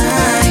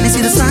mine. I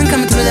see the sun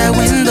coming through that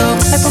window.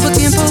 Hay poco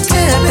tiempo que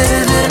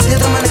perder, de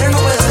otra manera no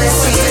puedo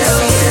decirlo.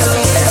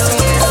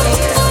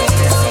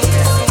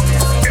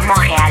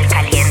 Montreal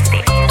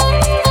Caliente.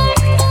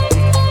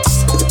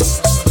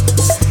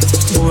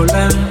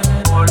 Hola,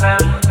 hola,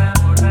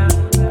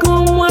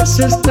 ¿cómo has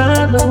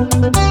estado?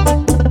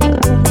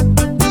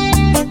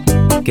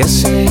 ¿Qué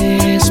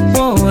haces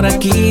por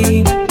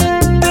aquí?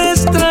 Te he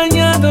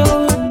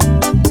extrañado.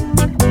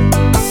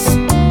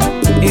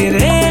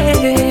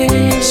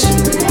 Eres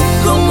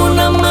como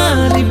una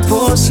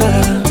mariposa,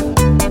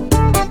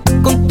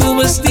 con tu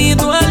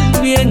vestido al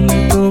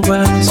viento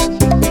vas,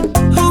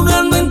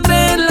 jugando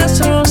entre las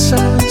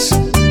rosas.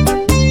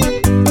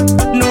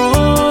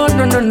 No,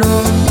 no, no,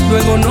 no.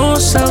 Luego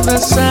nos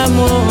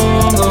abrazamos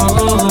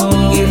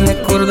y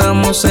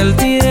recordamos el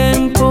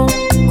tiempo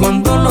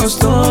cuando los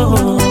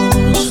dos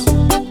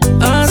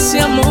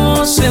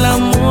hacíamos el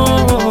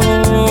amor.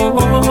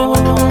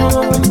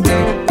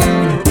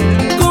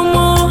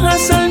 Como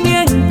hojas al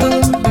viento,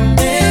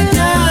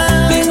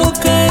 ella dejó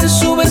caer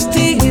su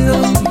vestido,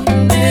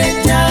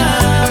 ella,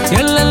 y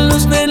a la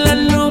luz de la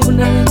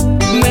luna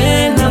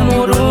me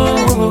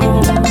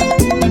enamoró.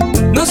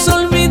 Nos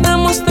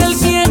olvidamos del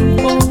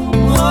tiempo,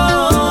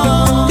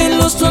 de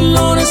los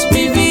dolores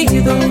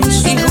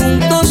vividos, y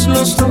juntos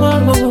los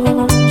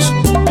dos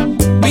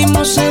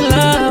vimos el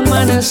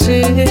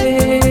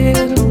amanecer.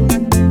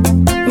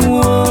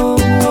 Oh,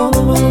 oh,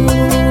 oh.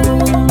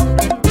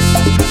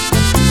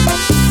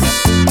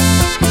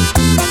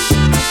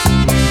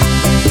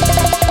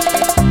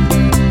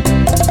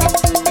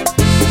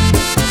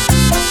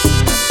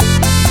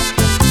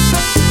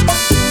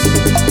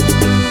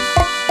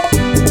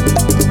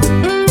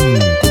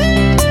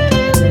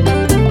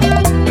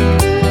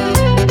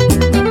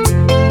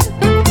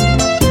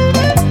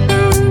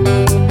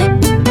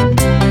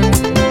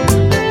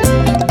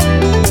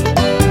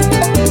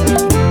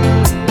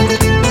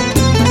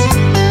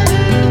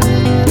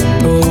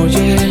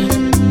 Oye,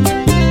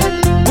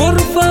 por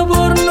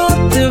favor no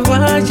te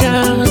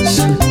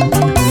vayas.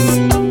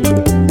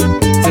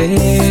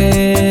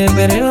 Te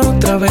veré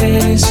otra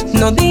vez.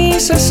 No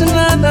dices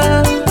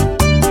nada.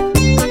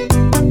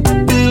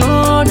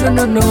 No, no,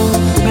 no, no.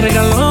 Me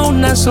regaló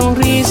una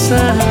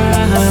sonrisa.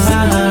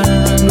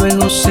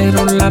 Luego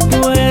cerró la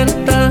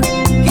puerta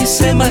y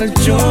se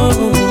marchó.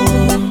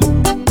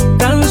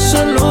 Tan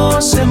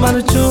solo se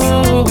marchó.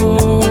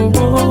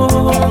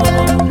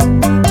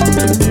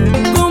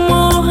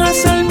 Como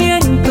hojas al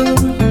viento,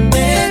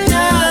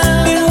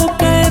 ella dejó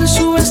caer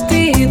su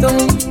vestido,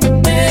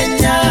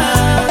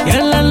 ella, y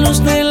a la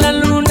luz de la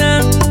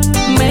luna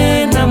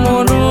me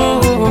enamoró.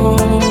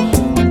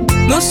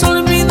 Nos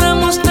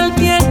olvidamos del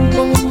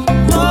tiempo,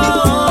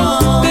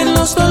 de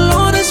los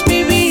dolores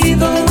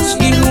vividos,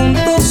 y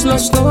juntos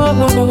los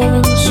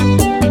dos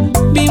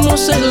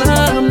vimos el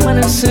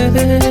amanecer.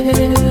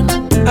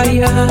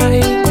 Ay,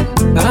 ay,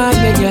 ay,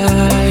 ay,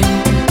 ay.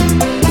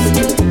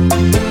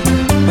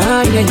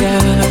 Ay, ay, ay.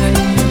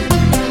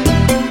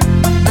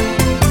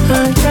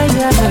 Ay, ay,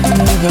 ay.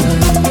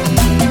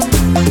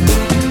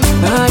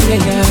 Ay, ay,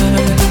 ay.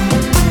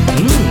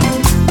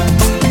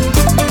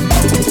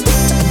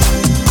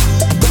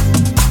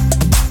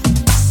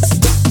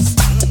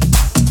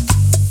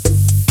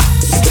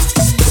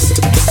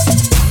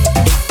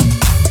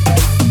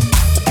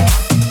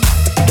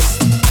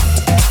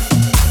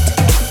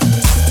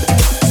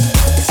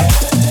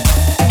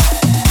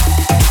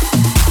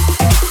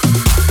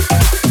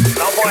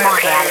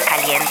 Montreal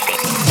Caliente.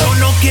 Yo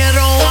no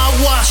quiero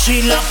agua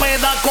si la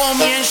peda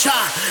comienza.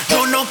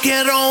 Yo no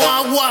quiero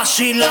agua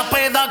si la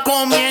peda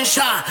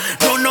comienza.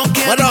 Yo no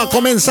quiero. Bueno, a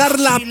comenzar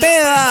la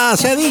peda,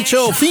 se ha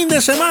dicho, fin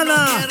de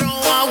semana.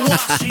 Agua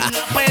si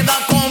la peda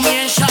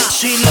comienza.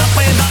 Si la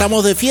peda.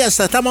 Estamos de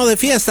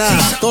fiesta,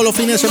 todos los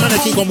fines de semana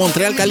aquí con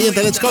Montreal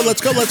Caliente. Let's go,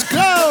 let's go, let's go.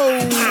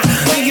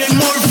 DJ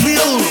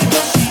Morfield.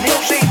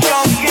 Music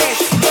Junkies.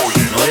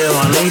 Oye,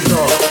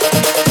 manito.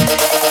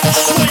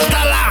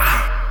 Suéltala.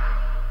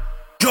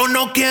 Yo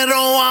no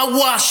quiero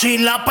agua si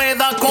la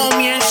peda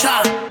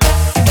comienza.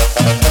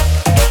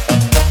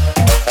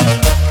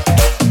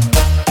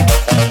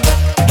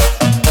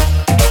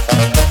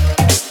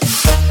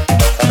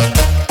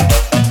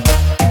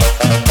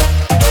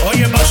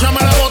 Oye, pásame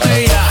la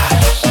botella,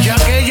 ya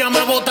que ya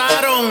me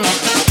botaron.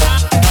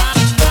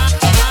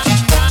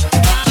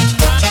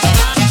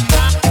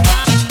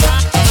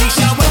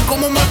 Si saben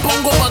cómo me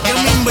pongo, ¿pa' qué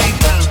me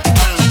invitan?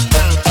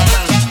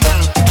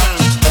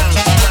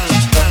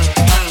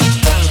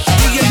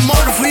 DJ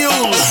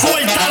Morfield,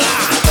 suéltala.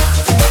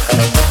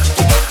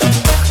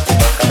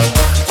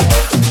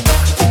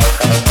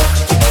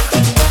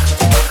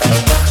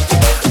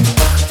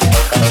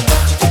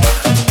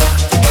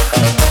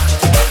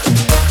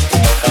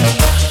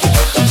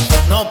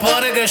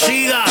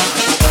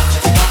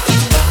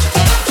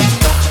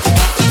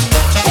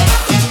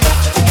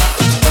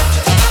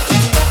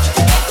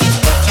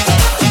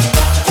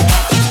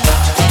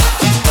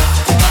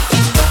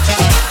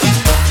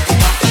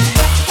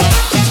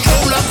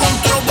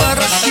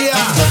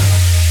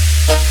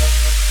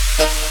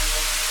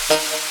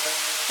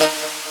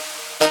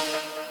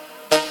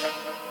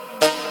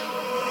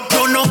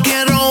 no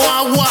quiero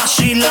agua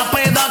si la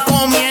peda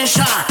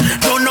comienza.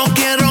 Yo no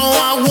quiero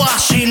agua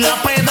si la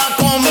peda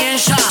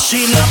comienza.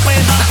 Si la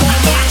peda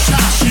comienza,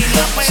 si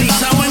la peda. Si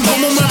saben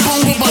cómo me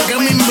pongo, ¿para qué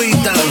me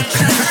invitan?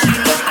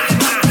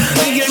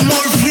 DJ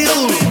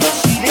Morfield,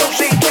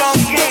 Music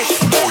Junkies.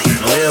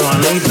 Oye,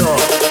 manito,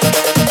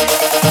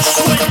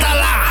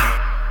 suéltala.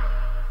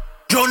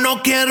 Yo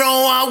no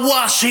quiero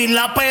agua si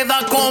la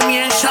peda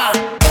comienza.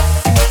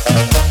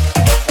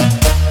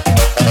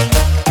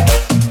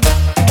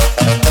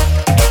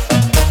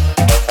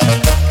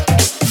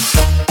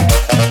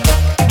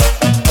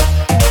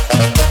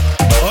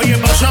 Oye,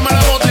 pásame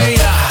la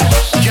botella,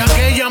 ya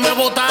que ya me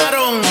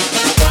botaron.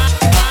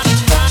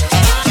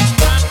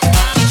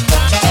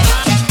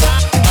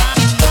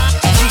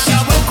 Si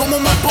saben cómo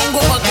me pongo,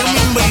 ¿para qué me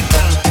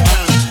invitan?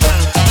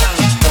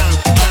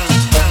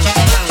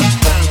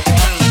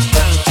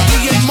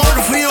 DJ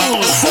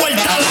Morfield,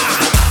 suéltala.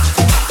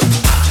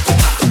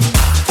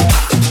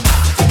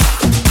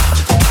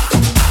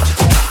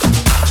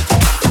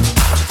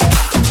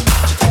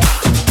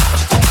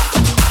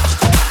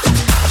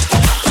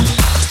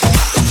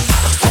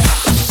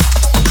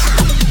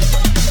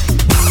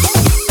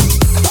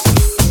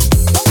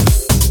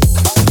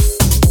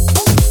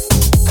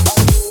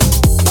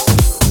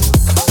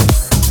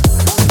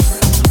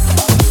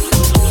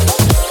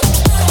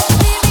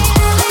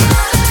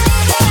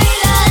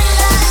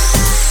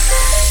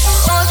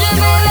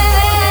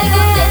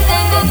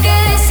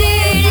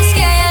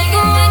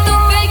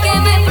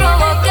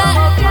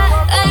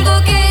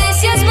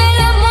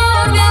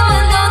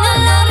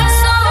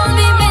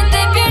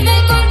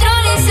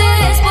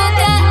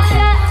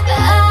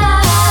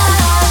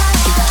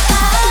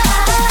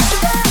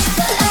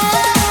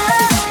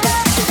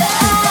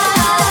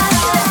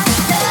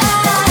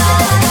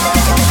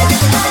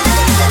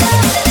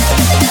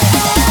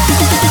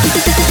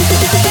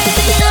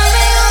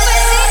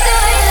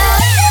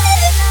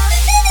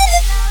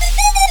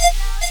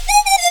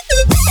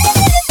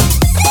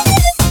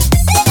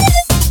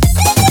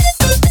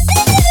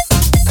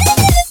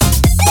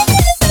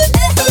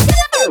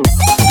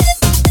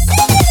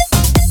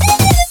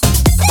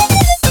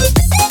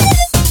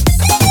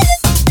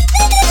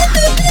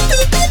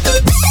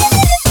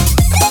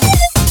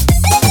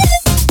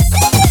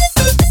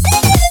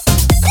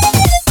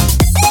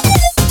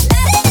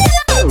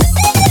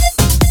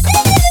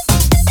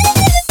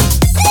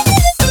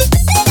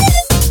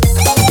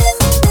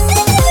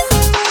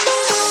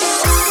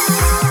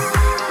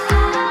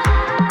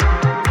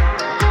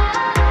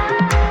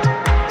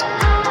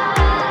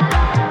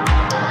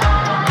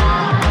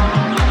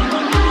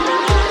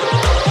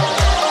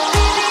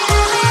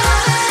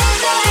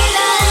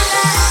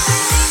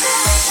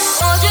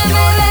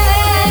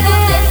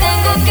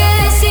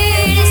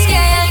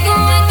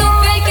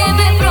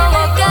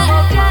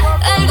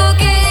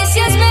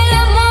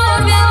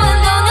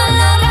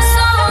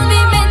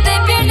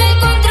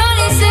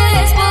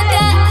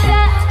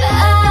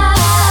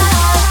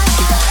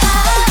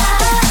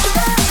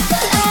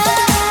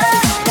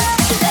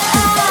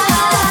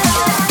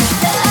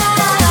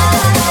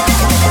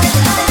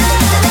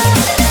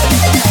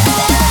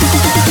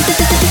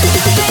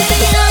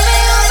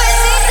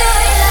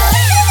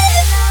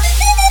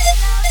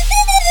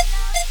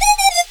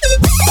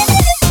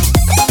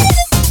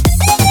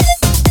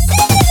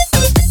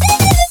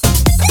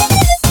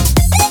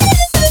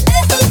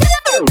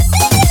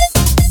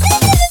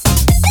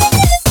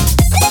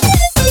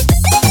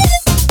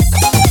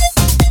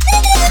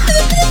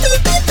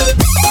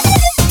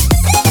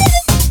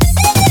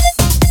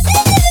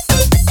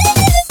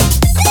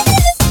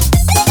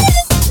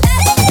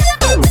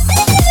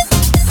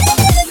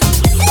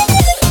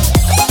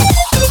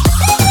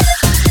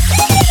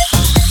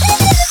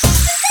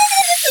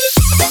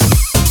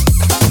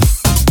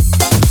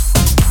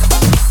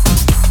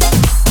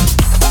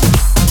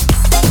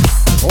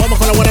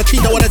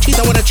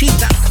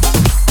 Guarachita.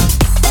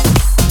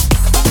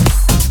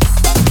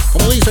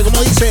 Como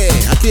dice,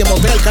 aquí en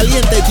Montreal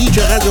Caliente,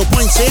 DJ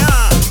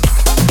Radio.ca.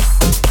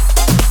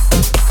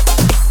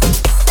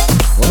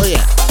 Oh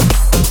yeah.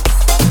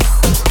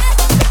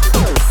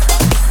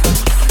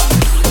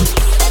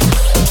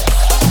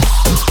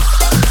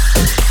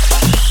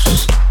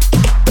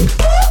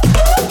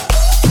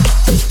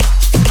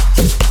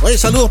 Oye,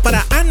 saludos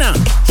para Ana.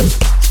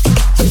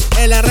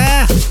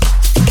 LR.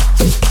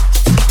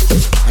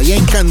 Allá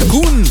en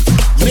Cancún,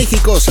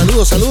 México.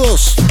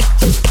 Saludos.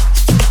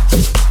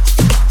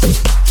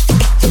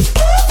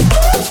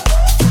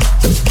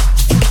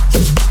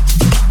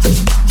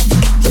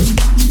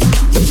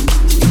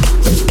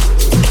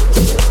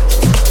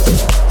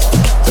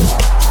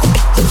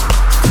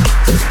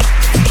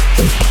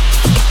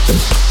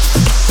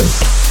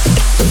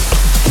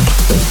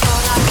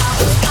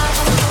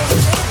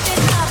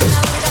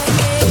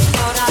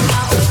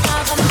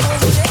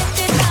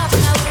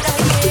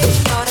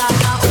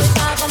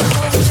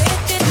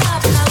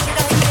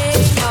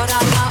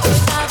 Ahora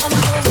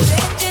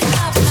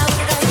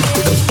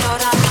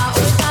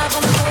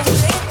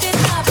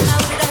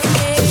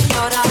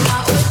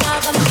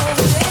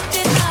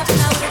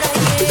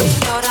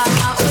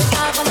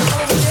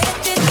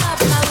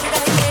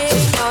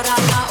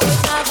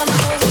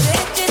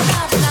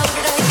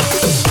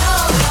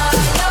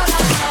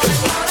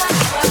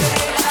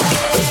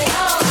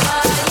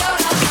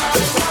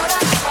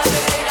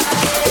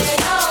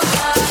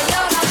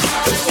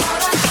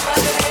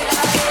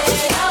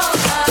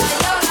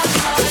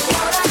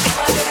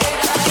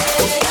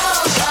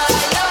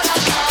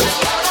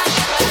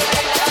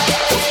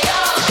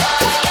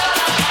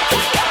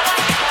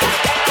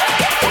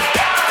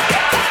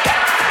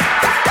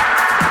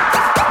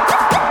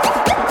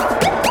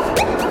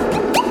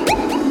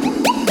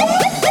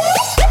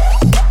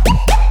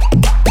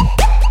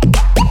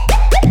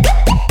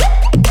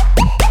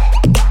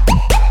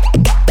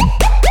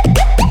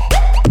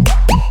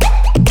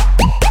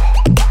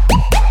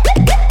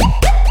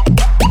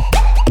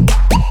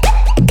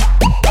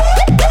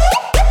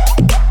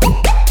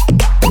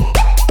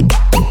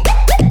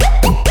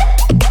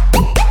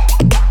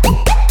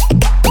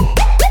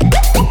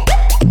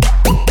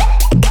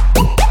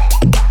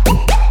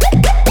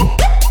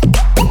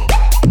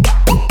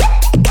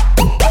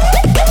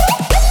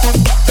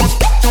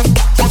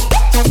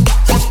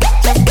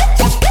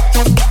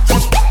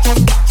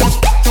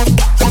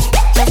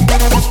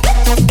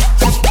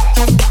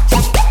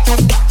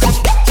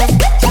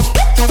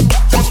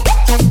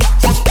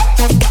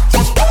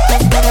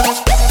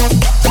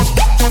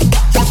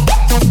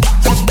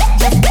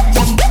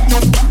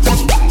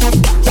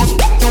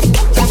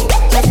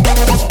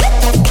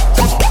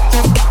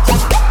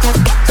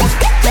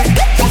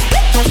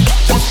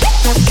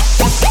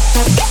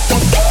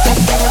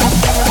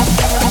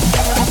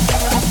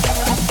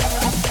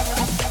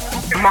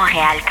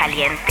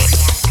Caliente.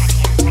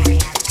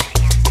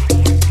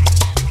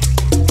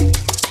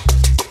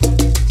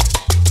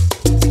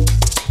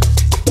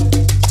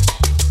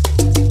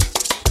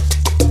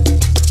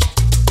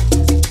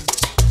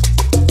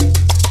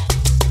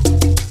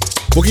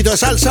 Poquito de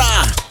salsa.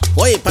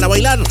 Oye, para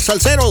bailar,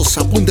 salseros,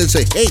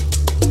 apúntense. Hey,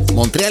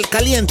 Montreal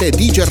Caliente,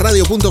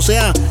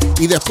 djradio.ca.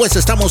 Y después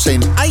estamos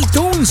en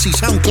iTunes y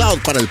SoundCloud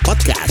para el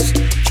podcast.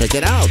 Check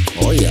it out.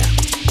 Oh yeah.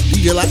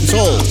 DJ Latin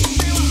Soul.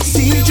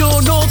 Si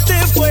yo no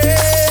te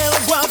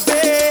vuelvo a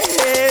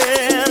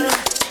ver,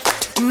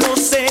 no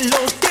sé lo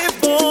que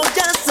voy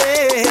a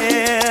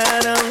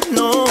hacer.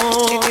 No,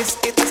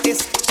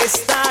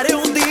 estaré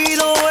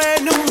hundido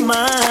en un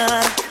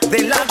mar de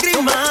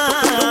lágrimas.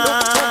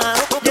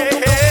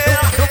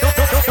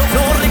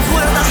 No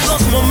recuerdas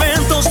los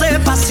momentos de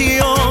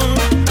pasión,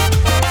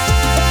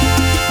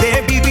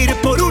 de vivir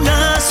por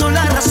una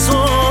sola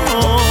razón.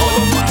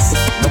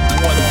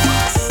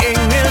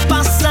 En el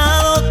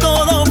pasado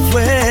todo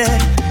fue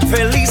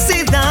felicidad.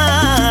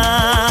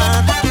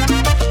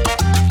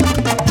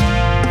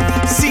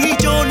 Si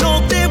yo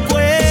no te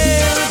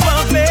vuelvo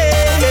a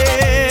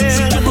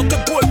ver,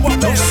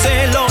 no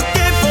sé lo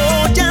que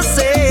voy a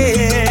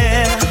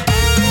hacer.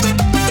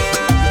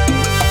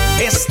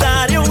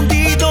 Estaré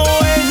hundido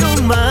en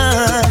un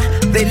mar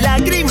de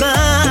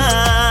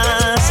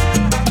lágrimas.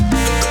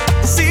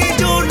 Si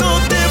yo no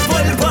te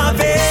vuelvo a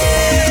ver,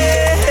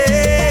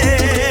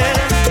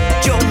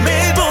 yo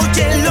me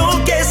voy a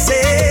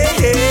enloquecer.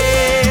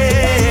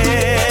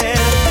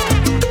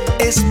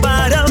 Es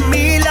para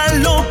mí la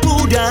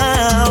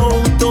locura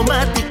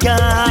automática.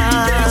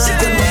 Si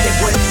yo no te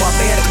vuelvo a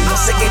ver, no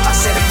sé qué va a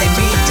ser de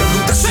mí. Yo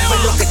nunca supe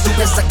lo que tú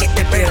piensas que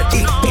te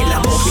perdí en la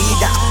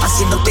movida,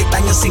 haciéndote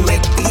daño sin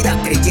mentira,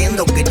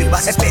 creyendo que tú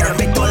ibas a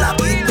esperarme toda la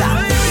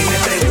vida. Y me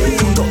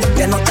pregunto,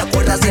 ya no te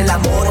acuerdas del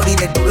amor y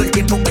de todo el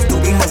tiempo que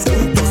estuvimos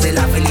juntos, de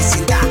la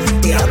felicidad.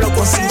 Te hablo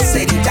con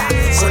sinceridad,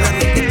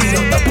 solamente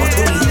pido otra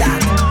oportunidad.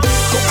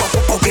 Poco a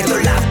poco pierdo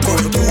la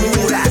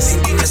cordura,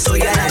 sin ti no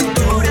estoy a la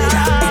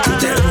altura. Y tu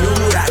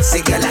ternura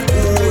sigue a la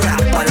cura,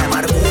 para la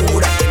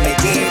amargura que me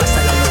llevas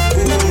a la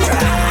locura.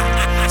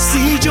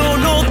 Si yo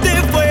no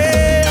te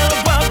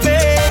vuelvo a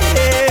ver,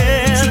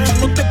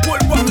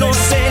 no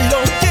sé lo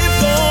que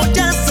voy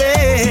a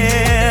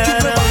hacer.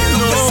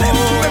 No.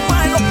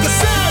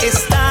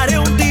 Estaré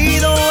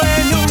hundido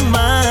en un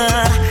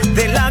mar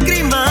de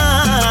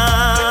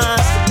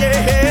lágrimas.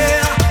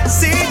 Yeah.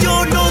 Si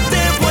yo no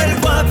te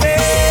vuelvo a ver,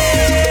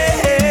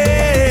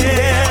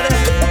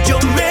 yo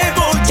me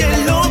voy a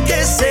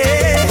enloquecer.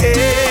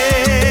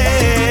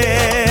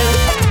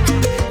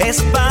 Es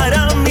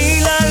para mí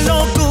la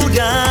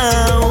locura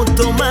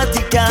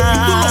automática.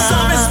 Tú lo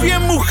sabes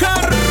bien, mujer.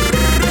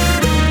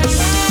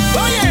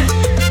 Oye,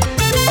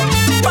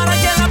 para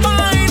que la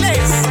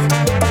bailes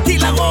y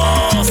la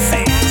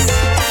goces,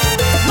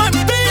 my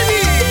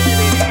baby.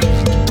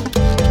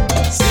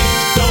 Si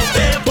no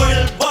te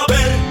vuelvo a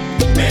ver,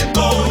 me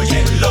voy a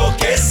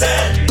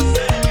enloquecer.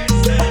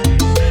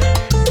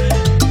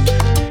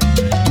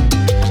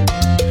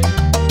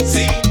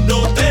 Si no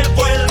te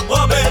vuelvo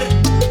a ver,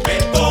 me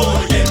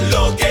voy a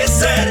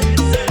enloquecer.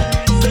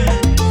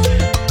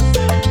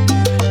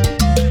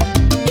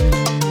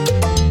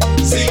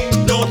 Si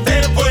no te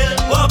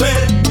vuelvo a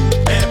ver,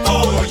 me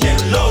voy a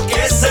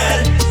enloquecer.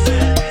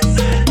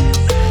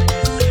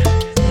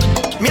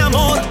 Mi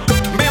amor,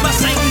 me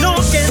vas a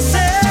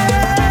enloquecer.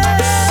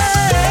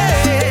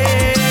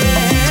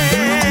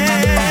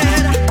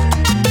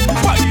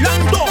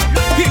 Bailando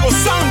y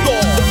gozando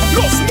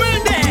los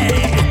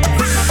Méndez.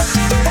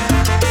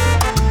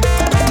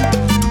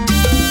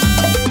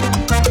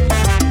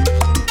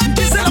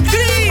 Díselo,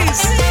 Chris.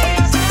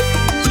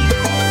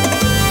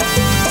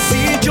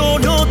 Si yo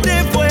no te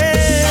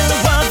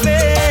vuelvo a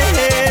ver,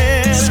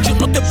 Yo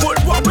no te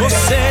vuelvo a no ver.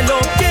 sé lo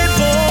que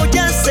voy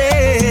a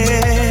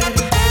hacer.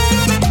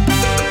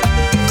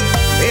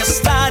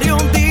 Estaré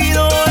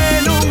hundido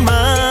en un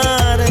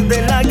mar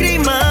de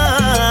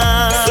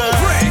lágrimas.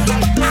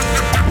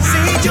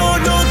 Si yo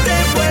no te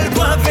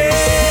vuelvo a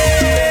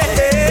ver,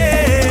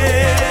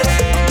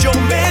 yo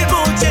me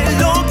voy a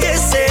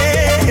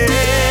enloquecer.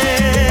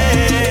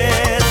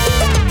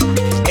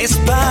 Es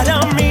para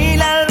mí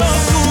la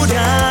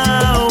locura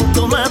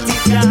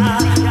automática.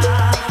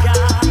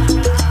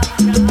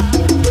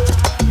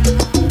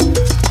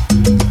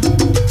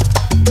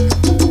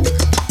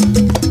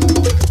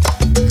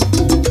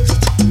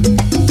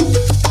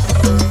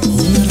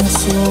 Una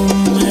razón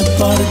me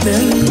parte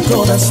el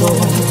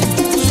corazón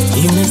y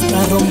me está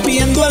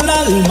rompiendo el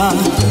alma,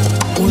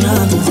 una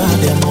duda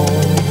de amor.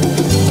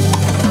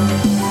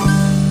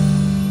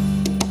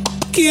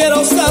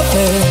 Quiero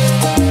saber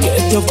qué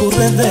te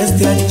ocurre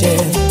desde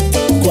ayer,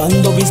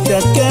 cuando viste a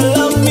aquel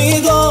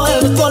amigo,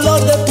 el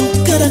color de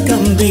tu cara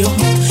cambió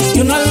y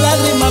una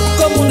lágrima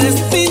como una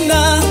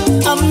espina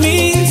a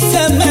mí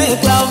se me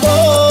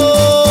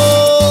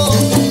clavó.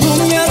 Tú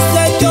me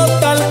has hecho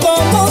tal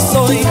como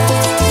soy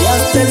y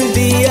hasta el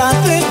día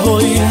de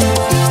hoy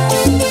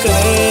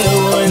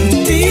creo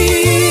en ti.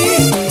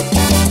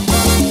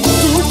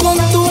 Tú con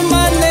tu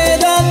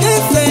manera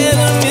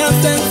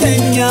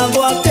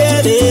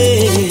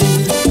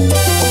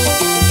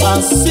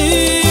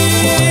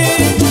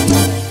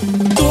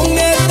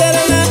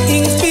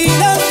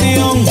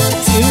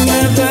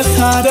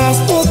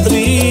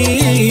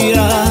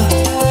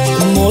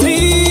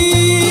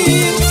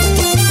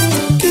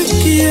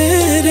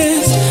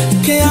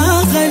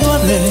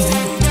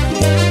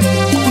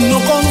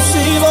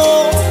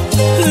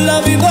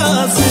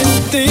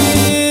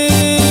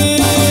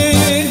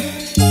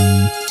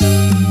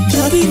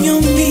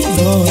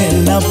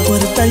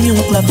y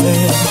un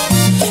placer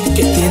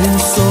que tienen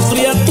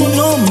sobre a tu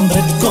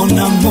nombre con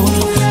amor,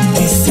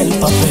 dice el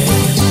papel.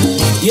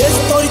 Y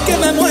estoy que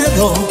me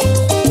muero,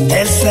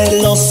 el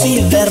celos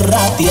y de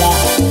rabia,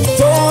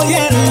 voy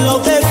a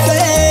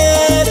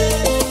enloquecer.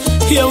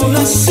 Y aún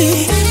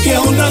así, y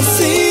aún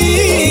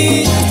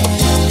así,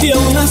 y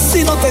aún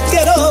así no te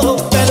quiero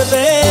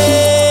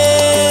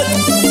perder.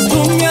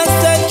 Tú me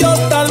has hecho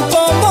tal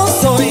como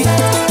soy,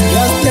 y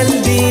hasta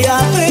el día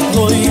de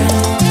hoy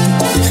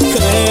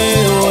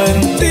creo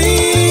en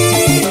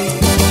ti.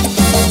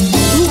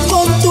 Tú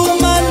con tu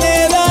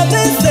manera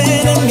de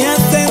ser me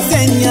has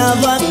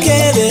enseñado a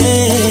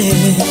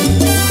querer.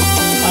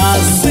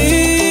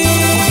 Así,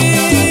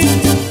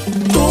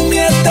 tú mi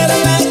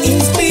eterna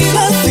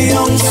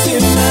inspiración, si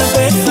me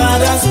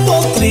dejaras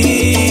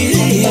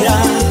podría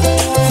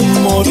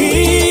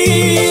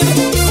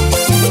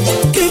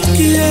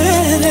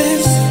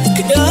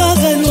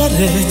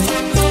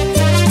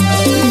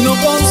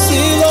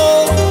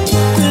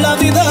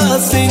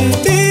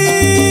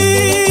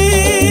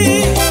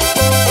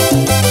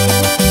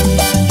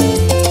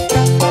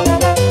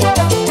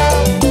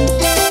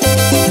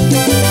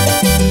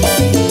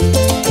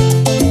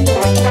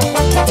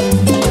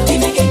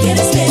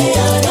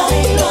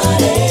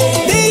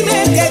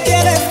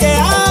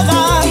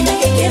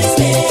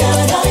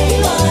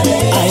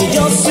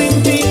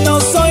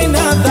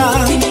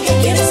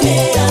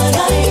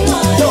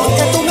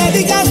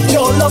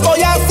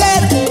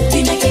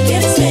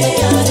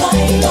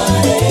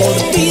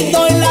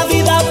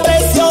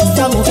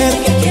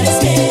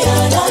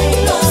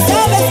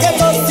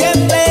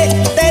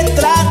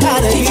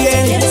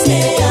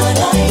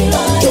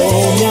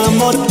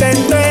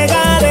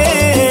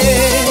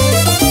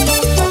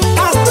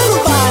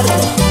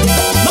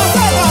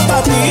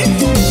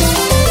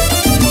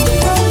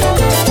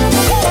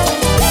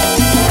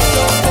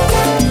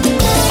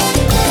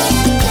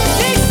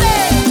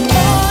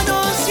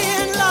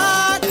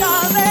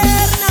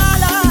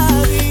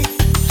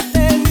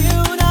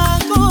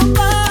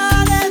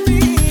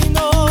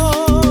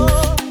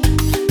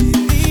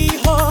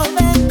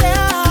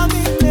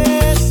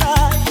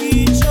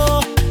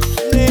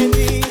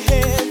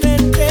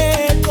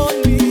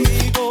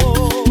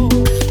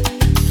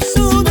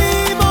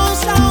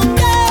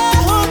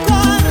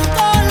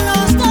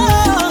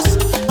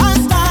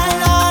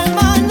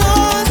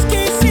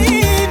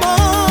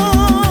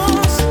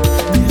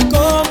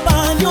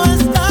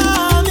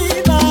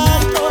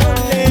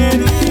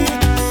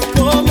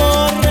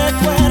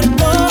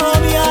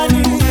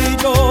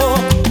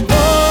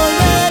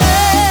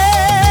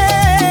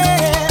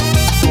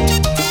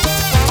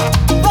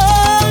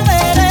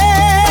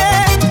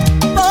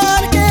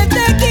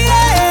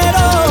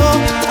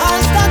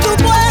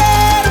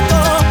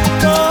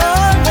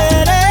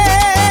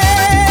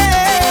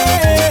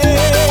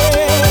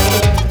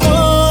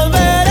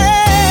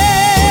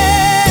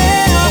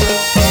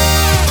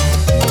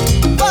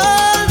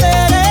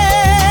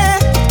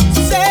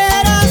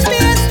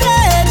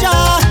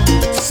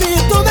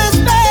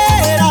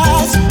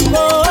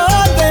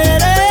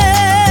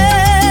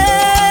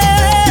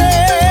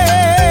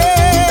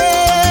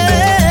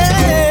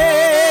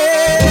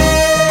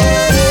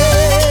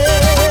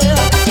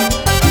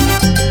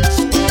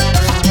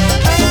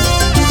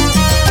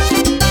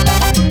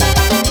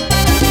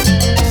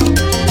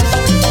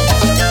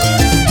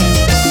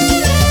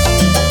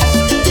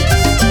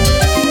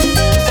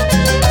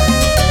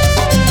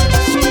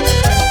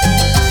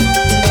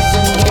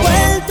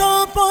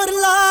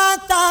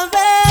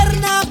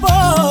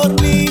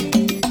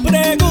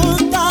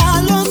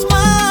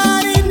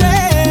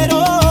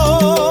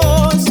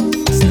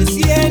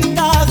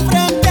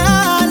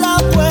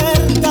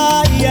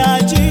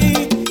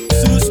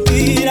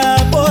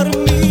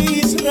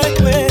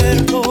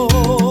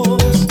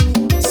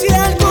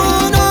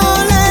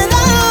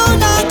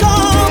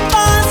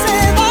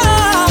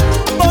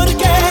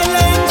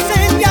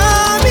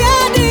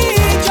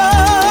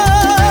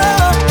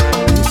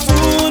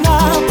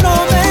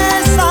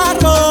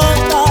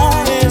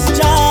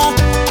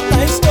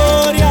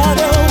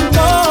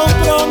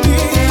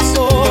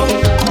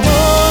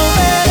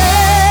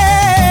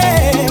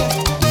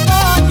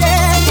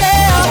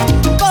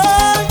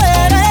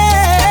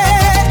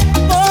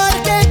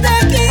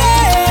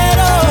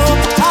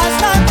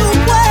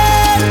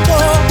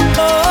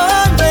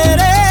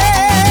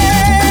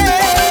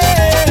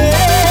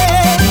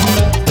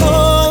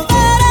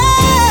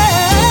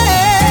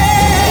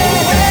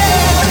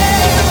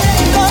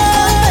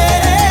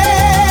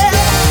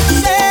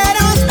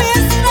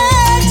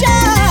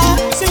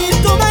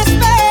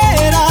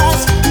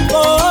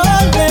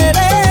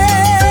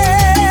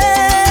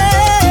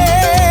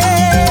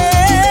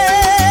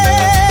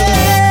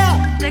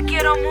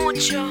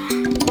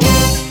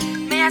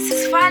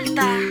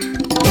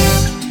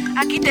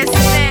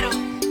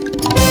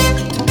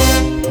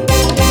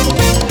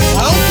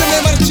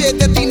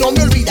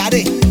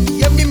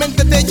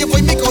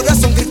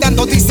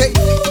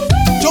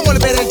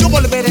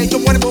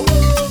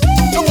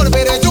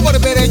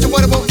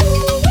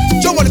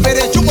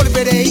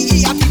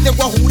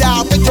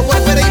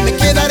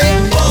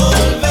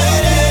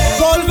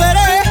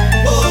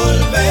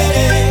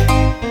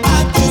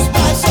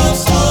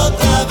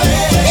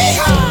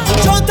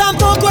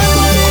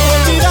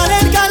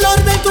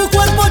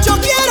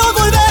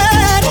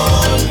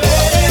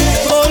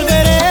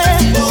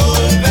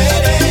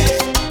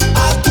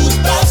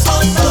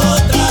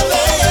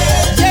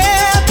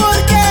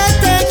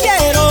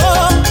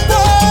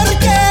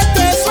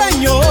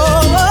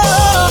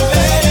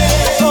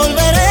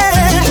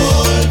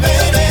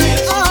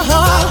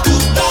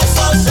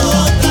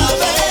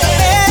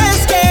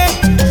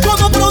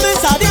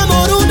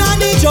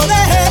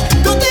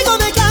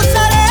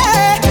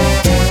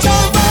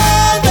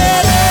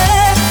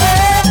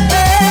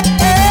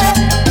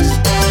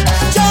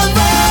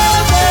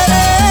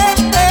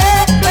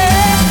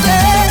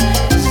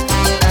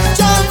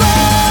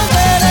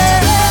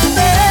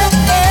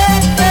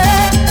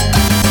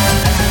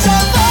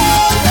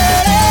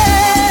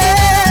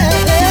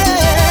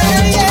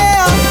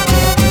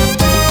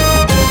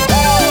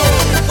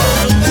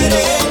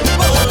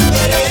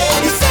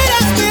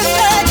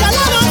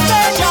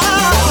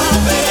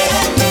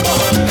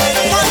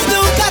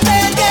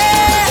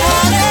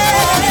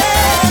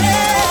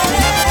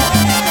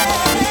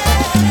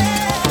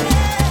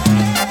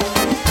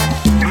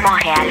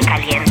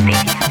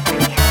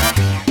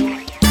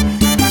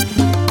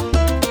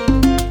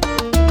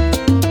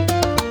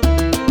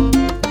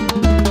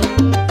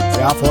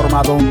se ha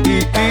formado un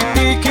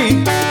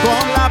tiki-tiki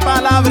con la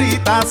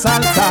palabrita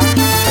salsa.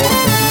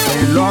 Porque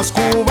dicen los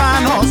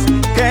cubanos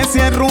que si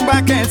es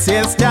rumba, que si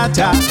es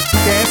chacha,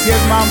 que si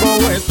es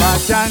mambo o es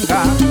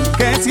pachanga,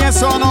 que si es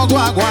sono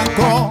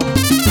guaguancó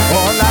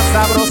o la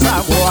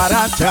sabrosa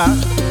guaracha,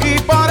 y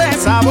por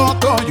esa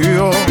voto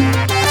yo.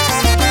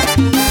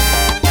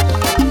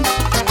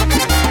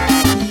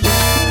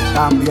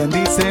 También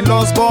dicen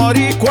los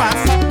boricuas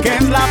que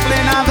es la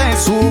plena de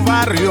su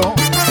barrio,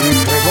 y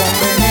pregón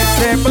en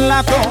ese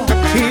plato,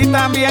 y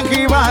también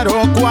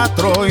jíbaro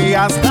 4, y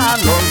hasta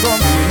los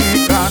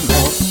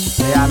dominicanos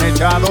se han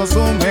echado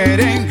su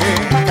merengue.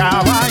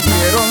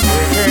 Caballeros,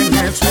 dejen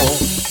eso,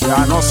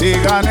 ya no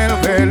sigan el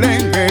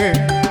belengue.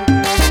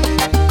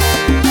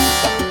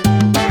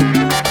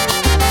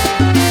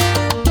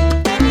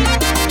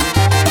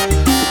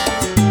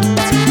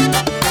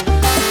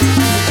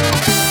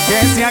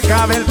 Que se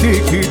acabe el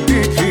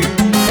tiki-tiki,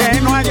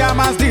 que no haya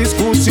más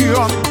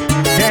discusión,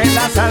 que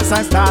la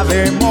salsa está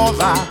de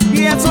moda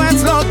y eso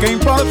es lo que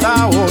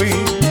importa hoy.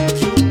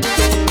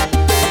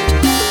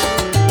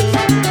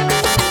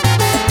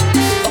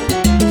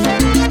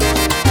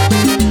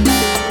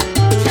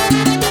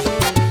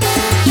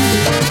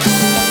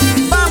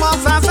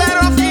 Vamos a hacer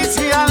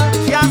oficial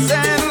y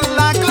hacer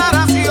la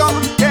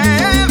aclaración que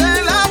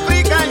del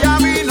África ya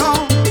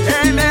vino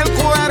en el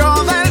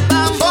cuero del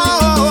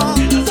tambor.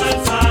 Que la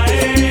salsa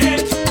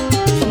es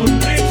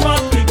un ritmo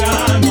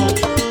africano,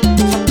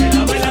 que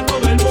la baila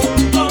todo el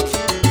mundo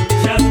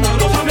y hasta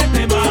Europa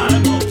mete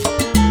mano.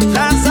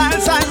 La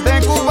salsa es de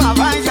Cuba,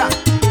 vaya,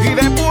 y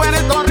de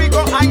Puerto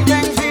Rico, ay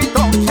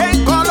bendito.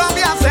 En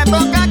Colombia se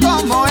toca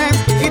como es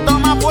y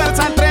toma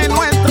fuerza entre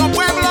nuestro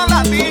pueblo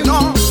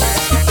latino.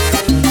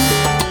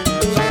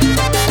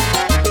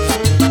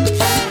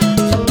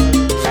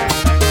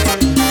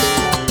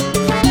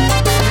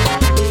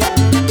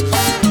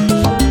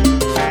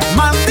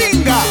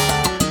 Mandinga.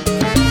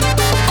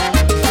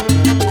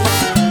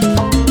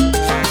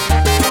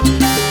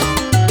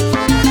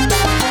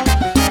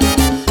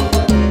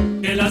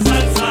 Que la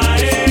salsa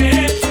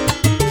es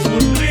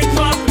un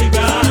ritmo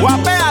africano.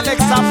 Guapé Alex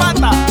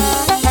Zapata.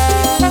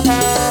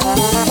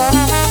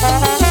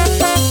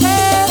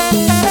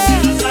 Que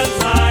la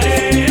salsa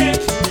es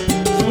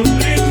un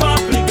ritmo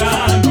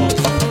africano.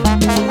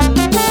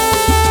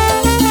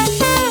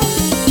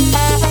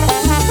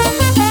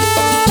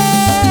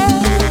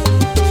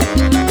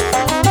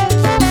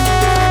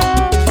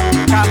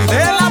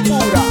 Candela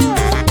pura.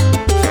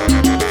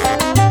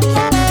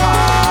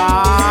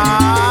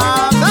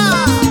 Anda.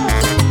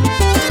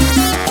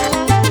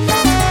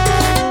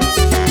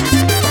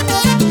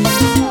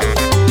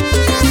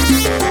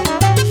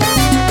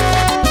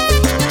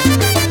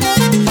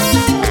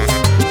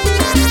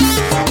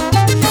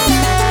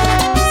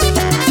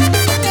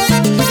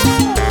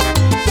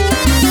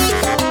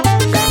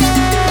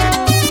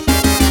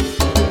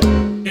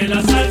 Que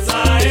la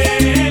salsa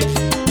es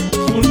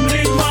un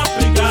ritmo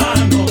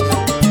africano,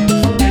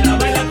 que la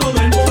baila todo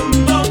el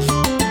mundo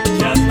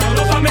y hasta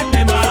Europa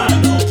mete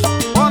mano.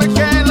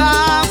 Porque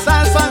la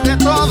salsa es de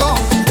todo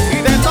y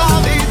de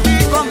toditi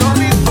con los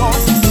ritmos.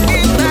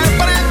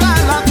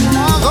 Interprétala a tu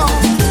modo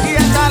y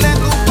échale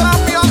tu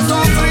propio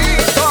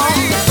sofrito.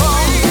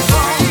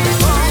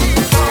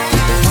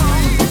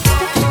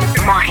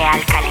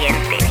 Montréal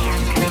Caliente.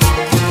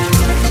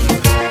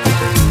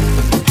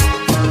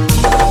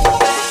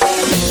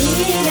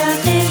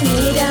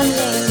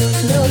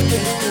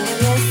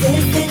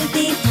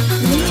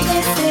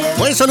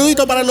 Buen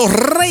saludito para los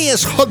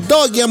Reyes Hot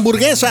Dog y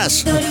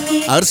hamburguesas.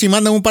 A ver si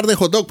mandan un par de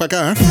hot dog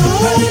para acá.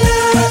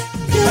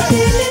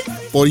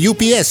 Por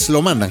UPS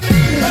lo mandan.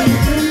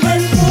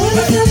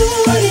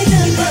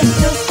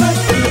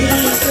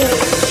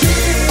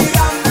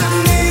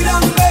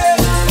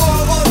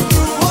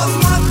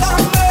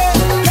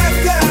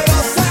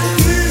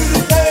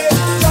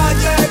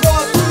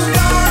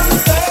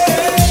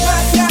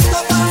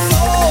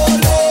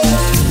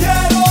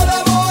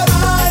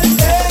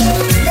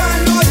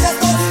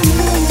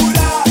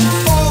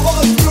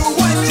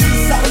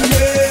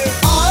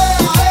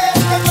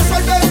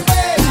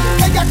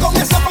 Ella con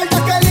esa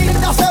falda que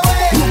linda se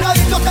ve,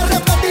 nadito te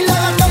repetir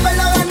la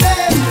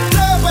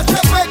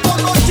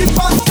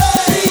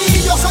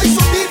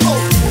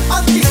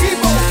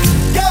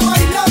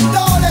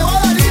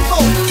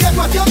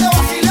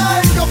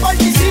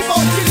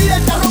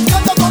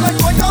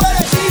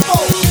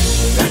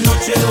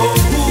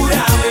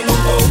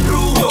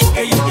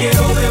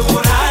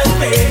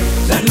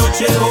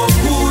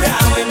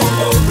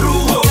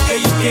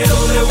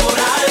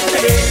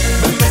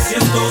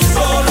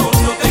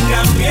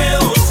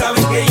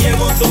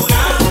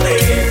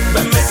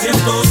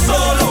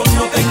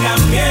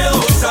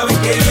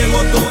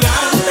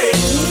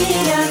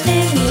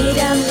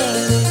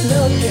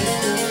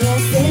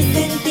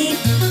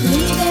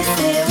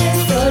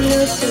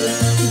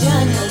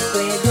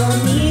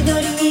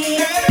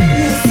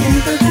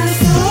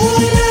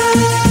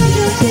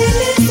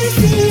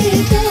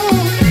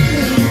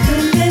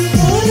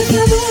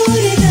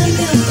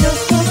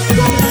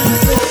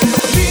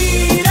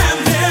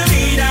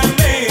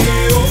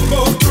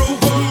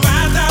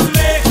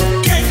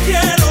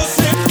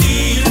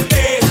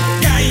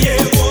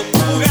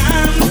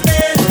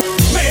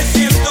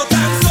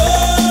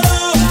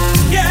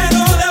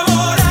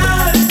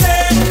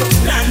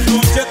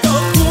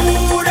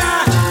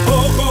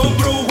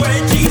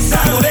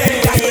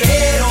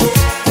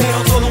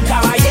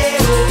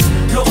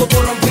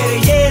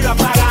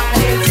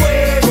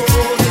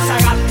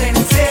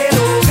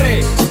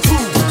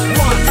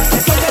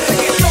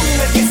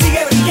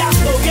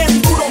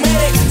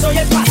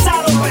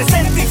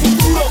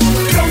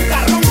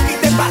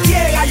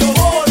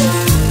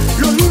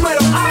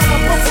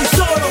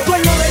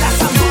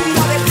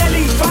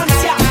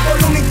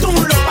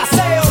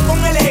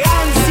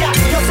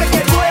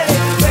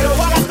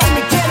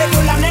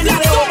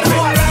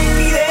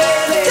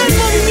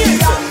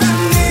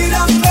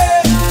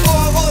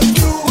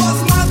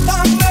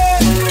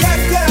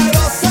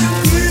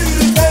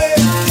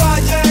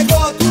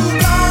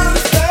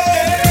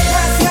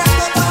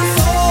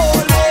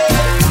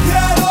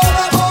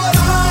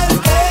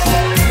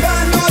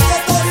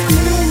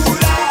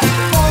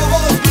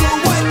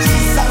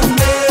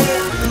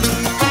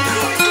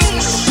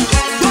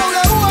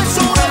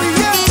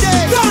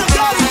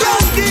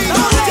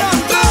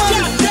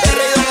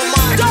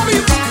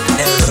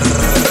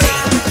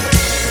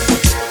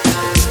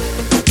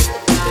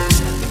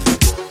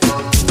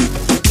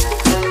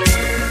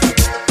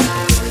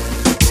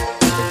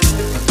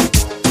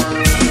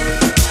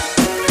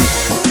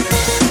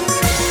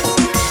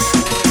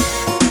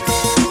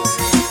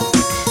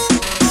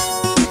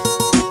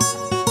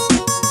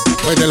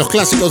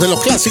clásicos de los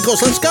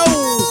clásicos. Let's go.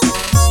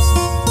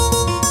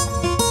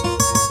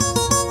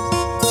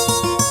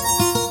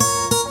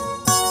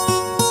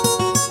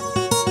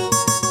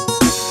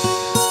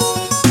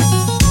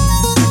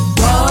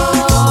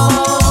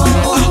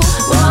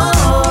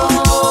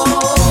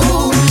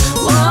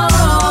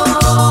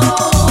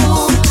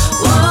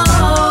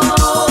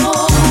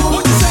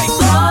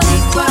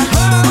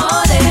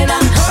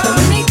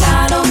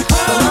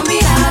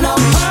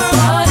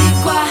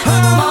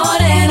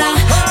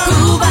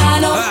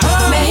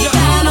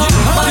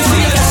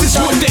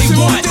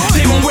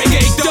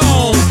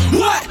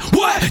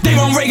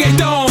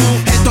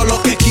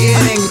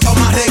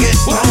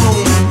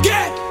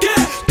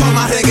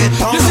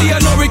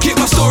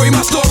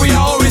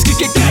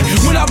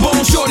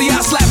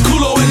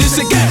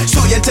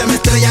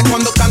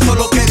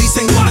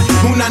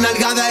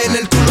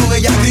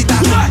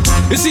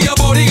 You see your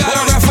body got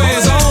a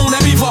reference on,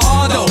 that be for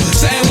Aldo,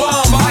 San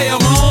Juan,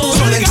 Bayamón.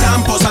 Sol del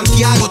Campo,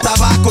 Santiago,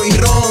 tabaco y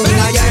ron.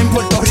 Allá en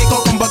Puerto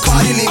Rico con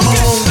Bacardi y limón.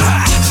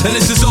 And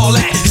this is all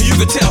that, and you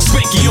can tell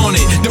Spanky on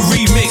it. The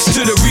remix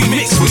to the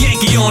remix with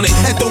Yankee on it.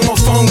 Esto es un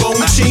mofongo,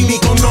 un chimi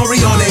con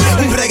Nori on it.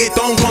 Un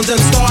reggaetón con Zen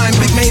Star and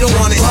Big Mato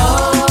on it.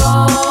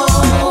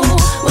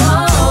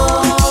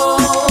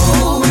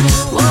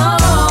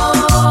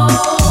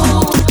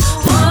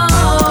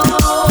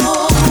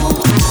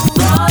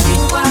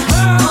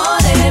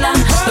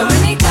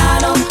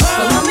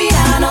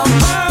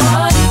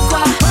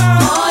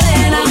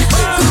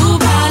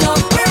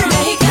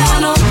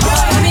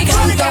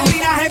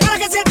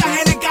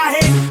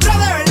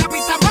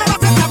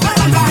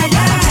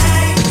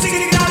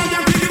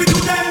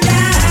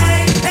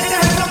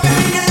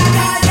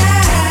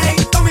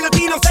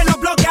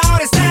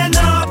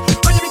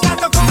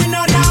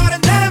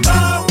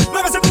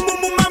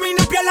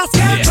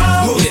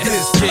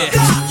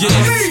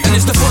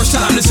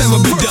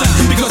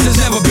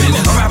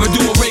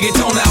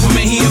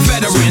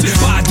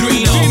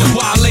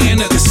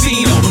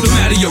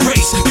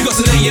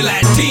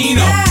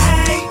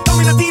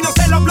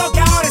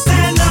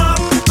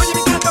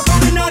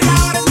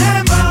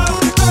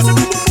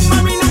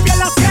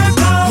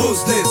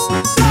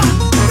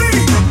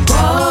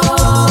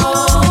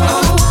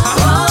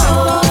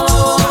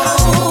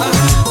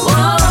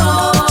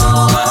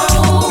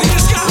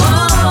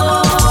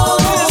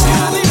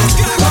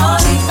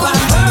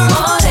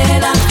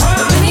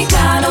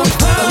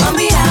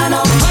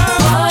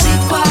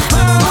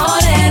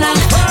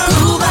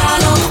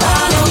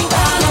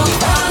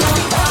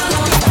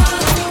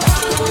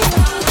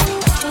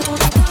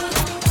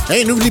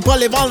 Hey, n'oublie pas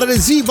les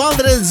vendredis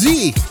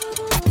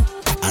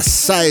à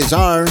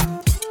 16h,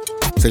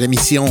 c'est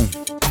l'émission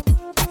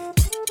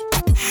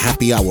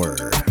Happy Hour.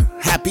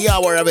 Happy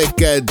Hour avec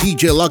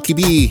DJ Lucky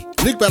B,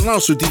 Luc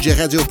Bernard sur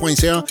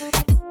djradio.ca.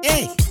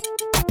 Hey,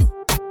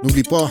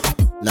 n'oublie pas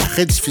la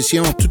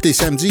rediffusion tous les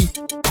samedis,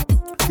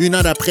 1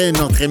 heure après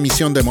notre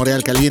émission de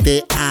Montréal Caliente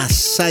à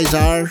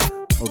 16h,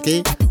 OK?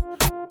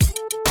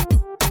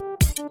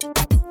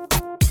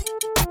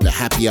 Le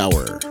Happy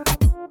Hour.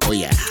 Oh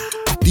yeah.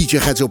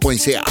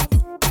 djradio.ca.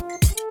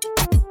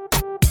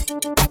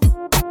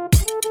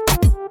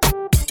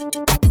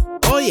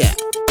 Oh yeah.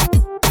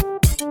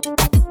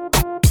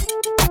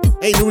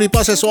 Hey, n'oublie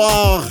pas ce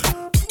soir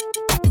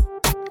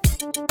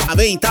à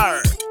 20h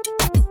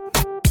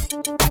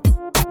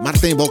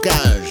Martin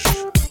Bocage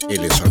et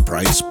les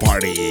Surprise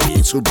Party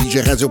sur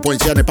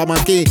djradio.ca. Ne pas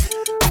manquer.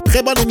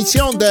 Très bonne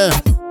émission de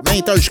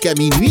 20h jusqu'à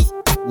minuit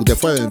ou des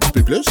fois un petit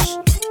peu plus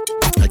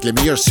avec les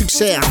meilleurs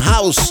succès en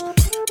house,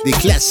 des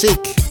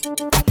classiques.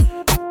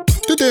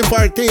 Tout un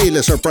party,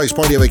 le Surprise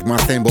Party avec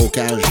Martin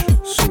Bocage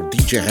sur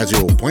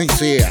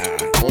djradio.ca.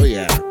 Oh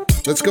yeah.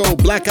 Let's go,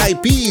 Black Eyed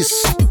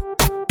Peas.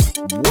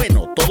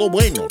 Bueno,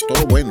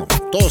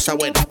 todo está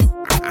bueno.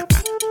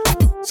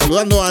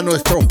 Saludando a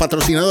nuestros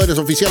patrocinadores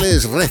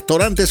oficiales,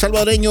 Restaurante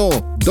Salvadoreño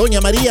Doña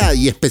María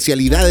y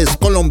especialidades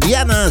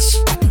colombianas,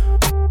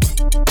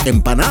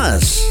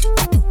 empanadas,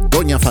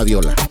 Doña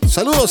Fabiola.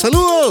 Saludos.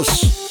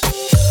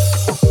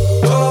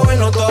 Todo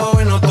bueno, todo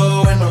bueno,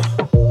 todo bueno.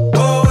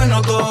 Todo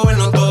bueno, todo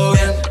bueno, todo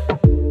bien.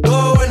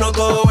 Todo bueno,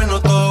 todo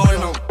bueno, todo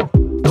bueno.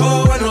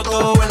 Todo bueno,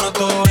 todo bueno,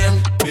 todo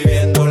bien.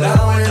 Viviendo la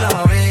buena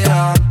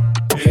vida.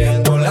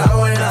 Viviendo la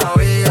buena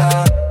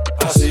vida.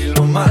 Así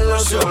lo malo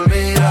se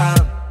olvida.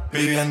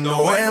 Viviendo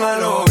bueno,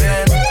 lo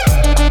bien.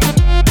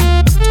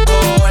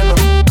 Todo bueno.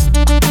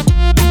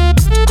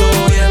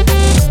 Todo bien.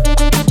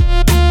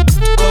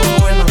 Todo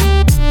bueno.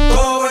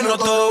 Todo bueno,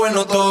 todo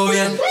bueno, todo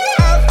bien.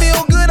 I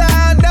feel good,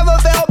 I never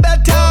felt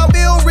better.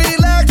 Feel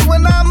relaxed.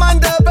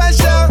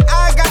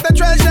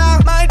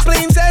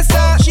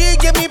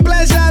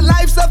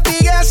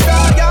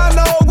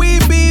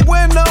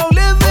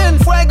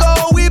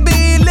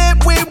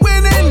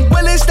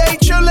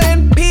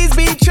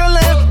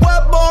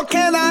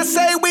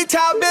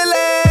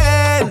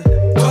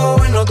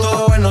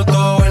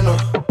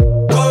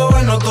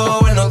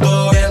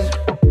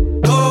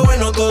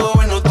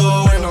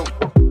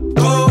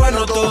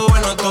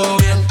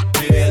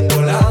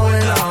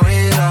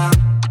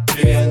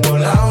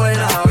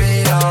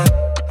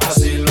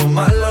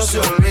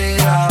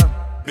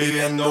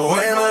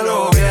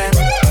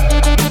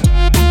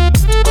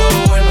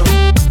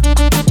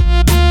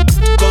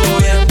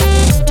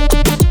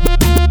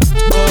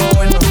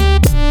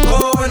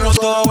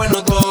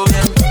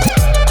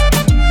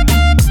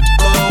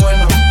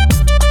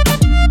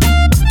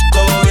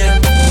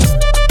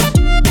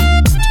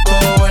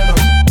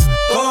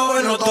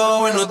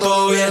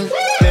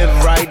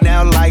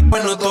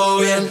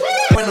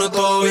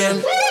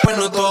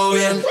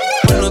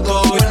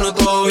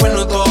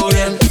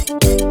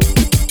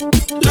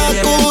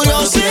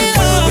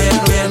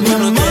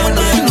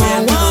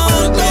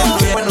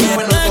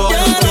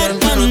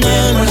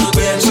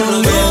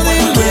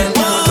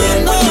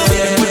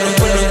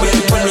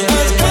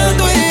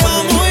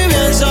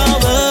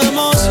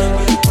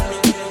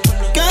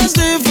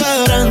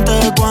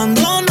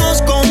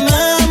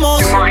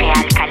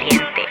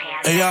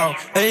 guayao.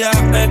 Ella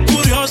es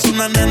curiosa,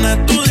 una nena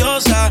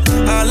estudiosa.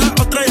 A la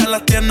otra ya la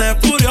tiene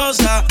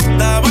furiosa.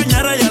 La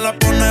bañera ya la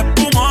pone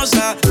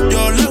espumosa.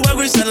 Yo le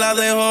juego y se la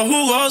dejo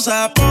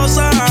jugosa.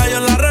 Posa, yo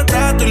la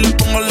retrato y le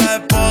pongo la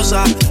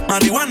esposa.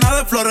 Marihuana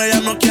de flores,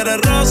 ella no quiere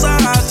rosa.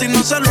 Si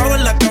no se lo hago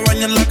en la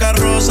cabaña, en la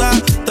carroza.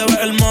 Te ves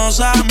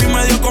hermosa, a mí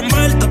me dio con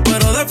verte,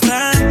 pero de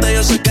frente.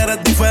 Yo sé que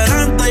eres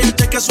diferente. Yo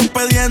chequeé su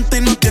expediente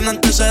y no tiene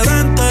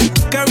antecedentes.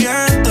 Qué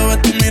bien, te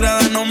ves tu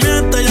mirada, no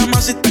miente.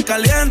 Llama si te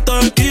caliento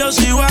y yo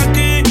sigo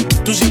aquí.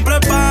 Tú siempre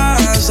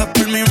pasas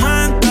por mi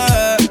mente.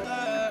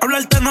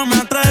 Hablarte no me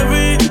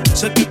atreví.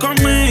 Sé que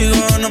conmigo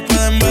no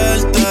pueden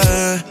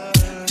verte.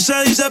 Y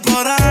se dice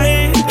por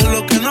ahí que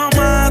lo que no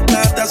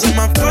mata te hace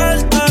más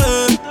fuerte.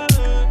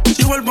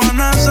 Si vuelvo a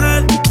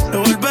nacer, te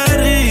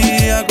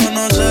volvería a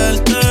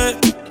conocerte.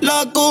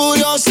 La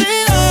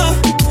curiosidad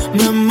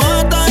me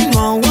mata y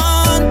no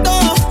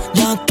aguanto.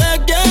 Ya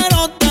te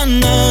quiero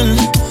tener,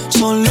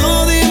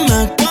 solo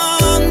dime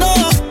cuándo.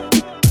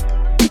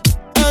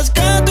 Es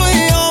que tú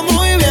y yo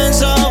muy bien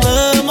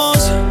sabemos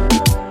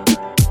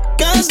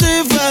que es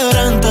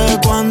diferente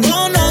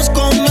cuando nos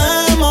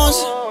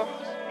comemos.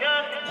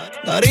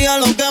 Daría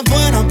lo que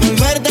fuera por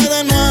verte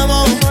de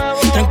nuevo.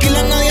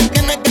 Tranquila, nadie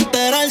tiene que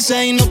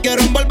enterarse. Y no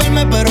quiero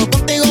envolverme, pero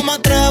contigo me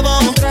atrevo.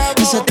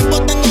 Hace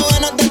tiempo tengo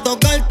ganas de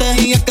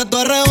tocarte. Y es que tu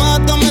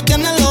arrebato me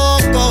tiene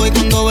loco. Y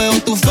cuando veo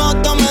tu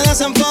foto me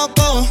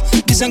desenfoco.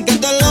 Dicen que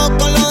es de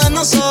loco lo de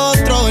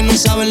nosotros. Y no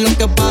saben lo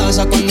que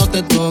pasa cuando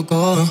te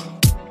toco.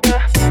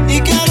 Y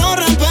quiero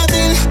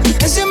repetir,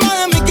 encima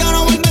de mí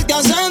quiero volverte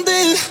a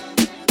sentir.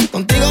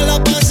 Contigo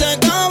la pasé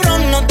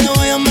cabrón, no te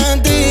voy a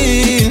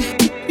mentir.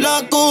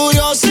 La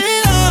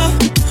curiosidad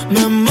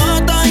me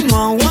mata y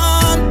no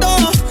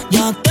aguanto.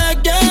 Ya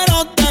te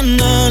quiero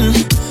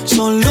tener,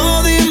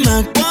 solo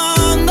dime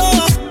cuándo.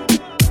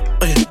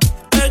 Oye,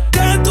 es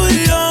que tú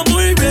y yo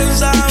muy bien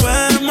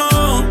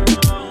sabemos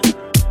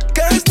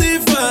que es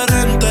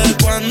diferente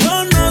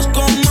cuando nos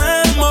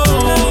comemos.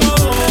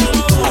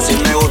 Así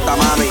me gusta,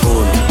 mami.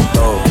 1,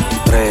 2,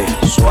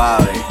 3,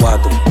 suave.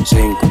 4,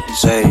 5,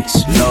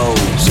 6, low.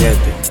 7,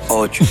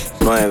 8,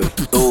 9,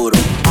 duro.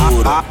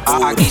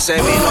 Aquí se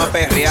vino a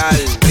perrear,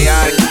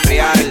 real.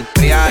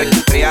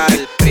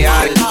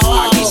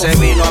 Aquí se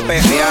vino a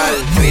perrear,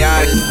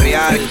 real.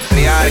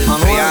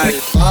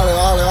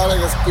 Dale,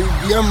 que estoy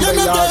bien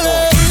bellaco. Yo no te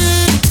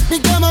leí, mi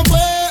cama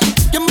fue,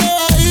 ¿quién me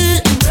va a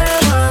ir?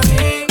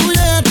 Tú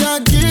llegaste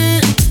aquí,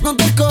 no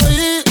te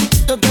escogí,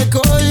 yo te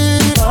escogí.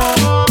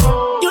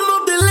 Yo no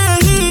te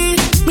elegí,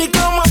 mi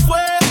cama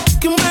fue,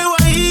 ¿quién me va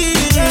a ir?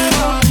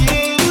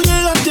 Tú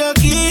llegaste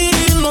aquí,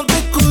 no te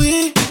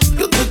escogí,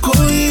 yo te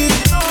escogí.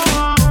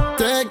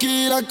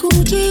 Tequila,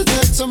 cuchi,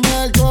 sexo en mi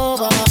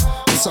alcoba.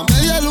 Esa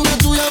media luna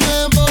tuya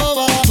me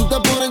emboba. Tú te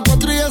pones en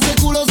cuatro y ese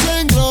culo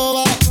se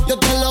engloba. Yo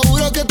te lo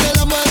juro que te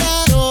la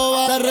muera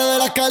roba. Las redes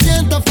las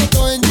calientas,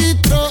 fotos en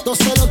gistro. No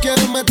se lo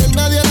quieren meter,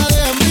 nadie la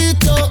dejan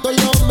visto. Todos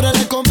los hombres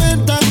le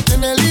comentan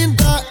en el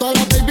Insta. Todas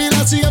las baby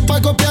la siguen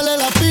pa' copiarle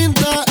la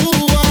pinta.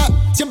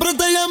 Siempre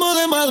te llamo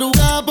de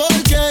madrugada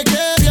porque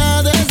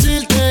quería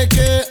decirte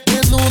que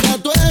desnuda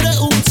tú eres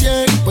un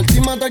 100. Por ti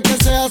mata que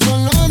sea,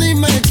 solo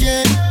dime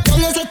quién.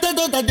 Con esas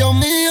tetotas, Dios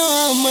mío,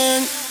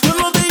 amén. Yo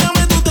no te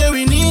llamé, tú te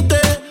viniste,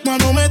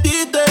 mano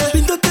metiste.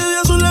 Pintaste de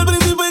azul al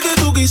príncipe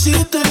que tú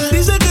quisiste.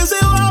 Dice que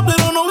se va,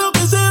 pero no veo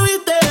que se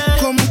viste.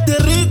 Comiste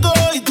rico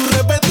y tú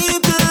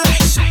repetiste.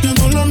 Yo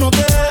no lo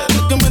noté,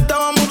 que me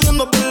estaba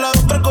muriendo por la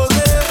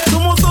precocé.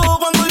 Somos todos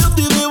cuando yo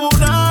estoy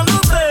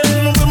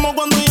devorándote. Nos vemos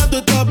cuando ya tú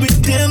estás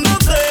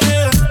vistiéndote.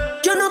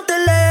 Yo no te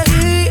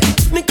elegí,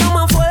 mi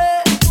cama fue,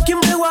 ¿quién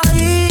me va a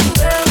ir?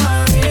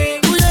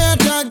 Tú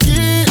llegaste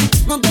aquí,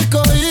 no te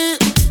escogí,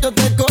 yo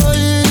te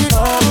escogí.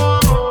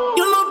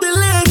 Yo no te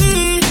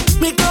elegí,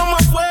 mi cama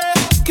fue,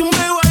 ¿quién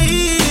me va a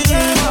ir?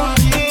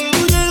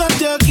 Tú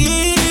llegaste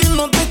aquí,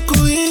 no te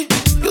escogí,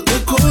 yo te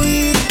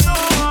escogí.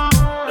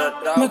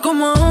 Me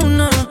como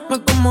una,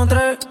 me como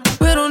tres,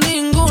 pero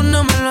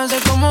ninguna me lo hace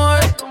como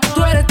él.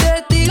 Tú eres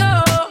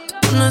testigo,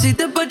 tú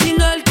naciste pa'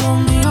 chingar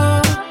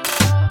conmigo.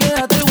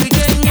 Quédate el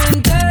weekend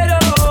entero,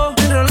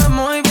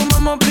 enrolamos y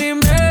fumamos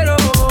primero.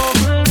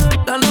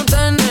 La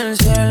nota en el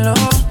cielo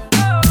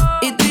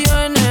y tú y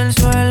yo en el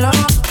suelo.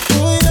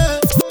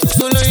 Tú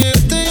solo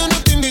llegaste, yo no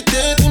te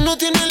invité. Tú no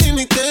tienes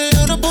límite,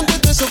 ahora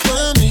ponte eso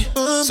pa' mí.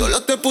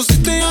 Solo te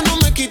pusiste, yo no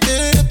me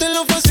quité. Yo te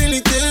lo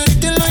facilité y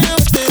te lo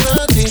llevaste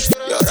gratis.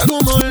 Y ahora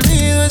como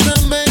olvido esa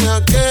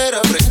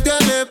bellaquera, frente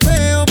al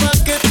espejo pa'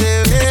 que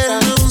te viera.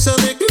 Una onza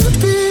de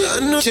creepy la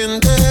noche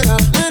entera.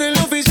 No eres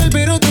la oficial,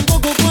 pero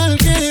tampoco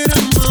cualquiera,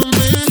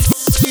 mami.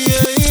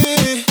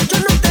 Yeah. Yo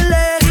no te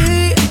elegí,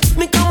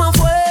 mi cama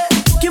fue,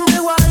 ¿quién me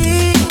va a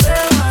ir?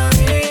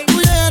 Tú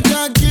llegaste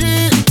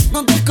aquí,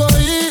 no te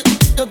escogí,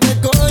 yo te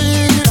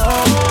escogí.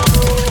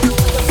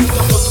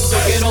 Yo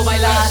quiero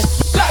bailar,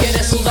 tú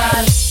quieres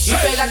sudar y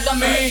pegarte a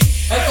mí,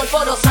 el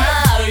cuerpo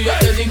rosado. Yo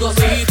te digo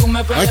si tú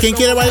me puedes. ¿Quién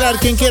quiere bailar?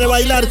 ¿Quién quiere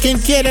bailar? ¿Quién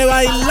quiere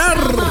bailar?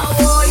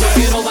 Yo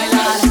quiero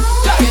bailar, tú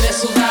quieres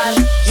sudar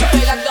y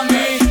pegarte a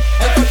mí,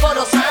 el cuerpo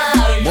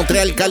rosado.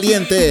 Montreal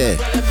Caliente.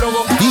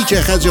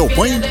 DJ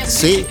Radio.ca.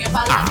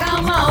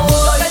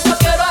 Yo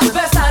quiero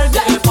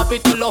besarte, papi,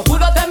 te lo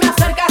juro, te me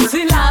acercas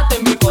y late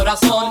mi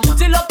corazón.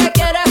 Si lo que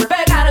quieres es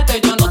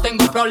pegarte, yo no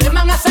tengo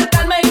problema en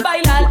acercarme y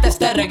bailarte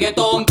este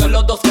reggaetón. Que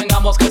los dos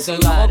tengamos que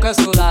sudar,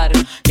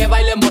 que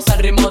bailemos al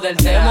ritmo del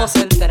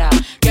tra,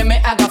 que me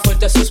haga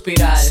fuerte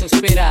suspirar.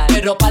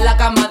 Pero pa' la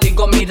cama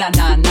digo mira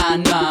na na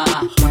na,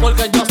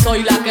 porque yo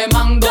soy la que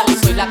mando,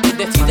 soy la que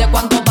decide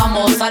cuando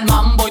vamos al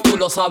mambo y tú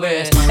lo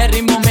sabes. El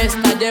ritmo me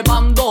está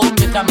llevando,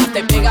 mientras más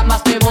te pegas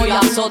más te voy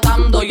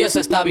azotando y eso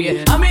está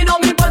bien. A mí no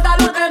me importa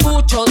lo que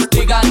muchos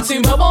digan, si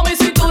muevo mi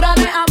cintura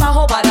de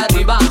abajo para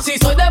arriba, si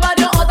soy de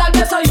barrio o tal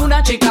vez soy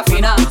una chica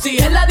fina. Si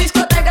en la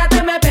discoteca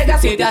te me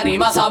pegas y te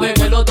animas, sabes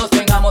que los dos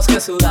tengamos que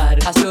sudar,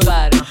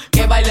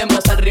 que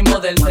bailemos al ritmo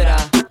del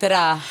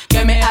tra,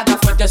 que me haga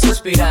fuerte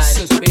suspirar.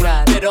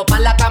 Pero pa'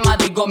 la cama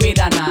digo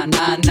mira na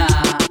na na.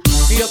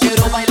 Yo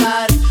quiero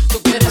bailar, tú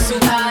quieres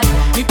sudar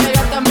y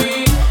pegarte a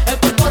mí, el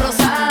cuerpo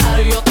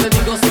rosar. Yo te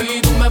digo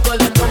si tú me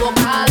puedes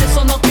provocar,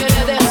 eso no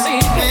quiere decir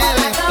que me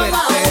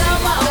desperté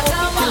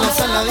en la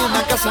sala de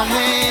una casa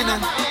ajena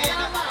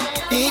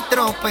y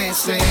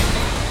tropecé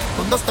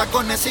con 2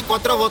 tacones y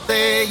 4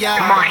 botellas.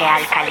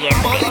 Montreal Caliente.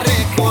 Voy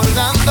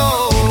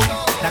recordando,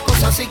 la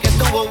cosa sí que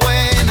estuvo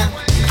buena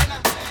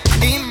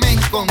y me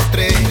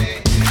encontré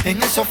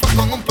en el sofá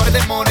con un par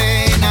de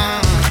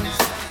morenas.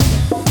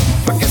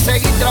 Pa' que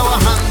seguir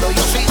trabajando,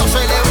 yo sigo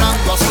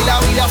celebrando, así la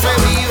vida se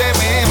vive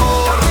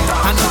mejor.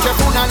 Anoche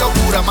fue una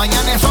locura,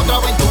 mañana es otra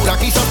aventura,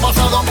 quizás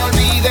pasado me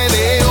olvide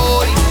de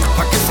hoy.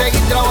 Pa' que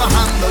seguir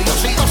trabajando, yo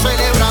sigo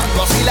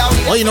celebrando, así la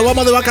vida. Hoy nos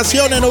vamos de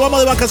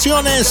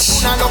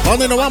vacaciones, ¿A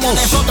dónde nos vamos?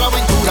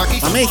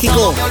 A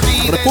México,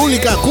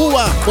 República,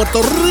 Cuba,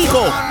 Puerto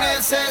Rico.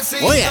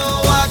 Oye.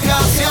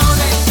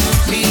 Vacaciones,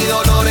 ni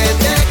dolores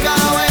de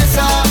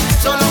cabeza,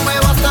 solo me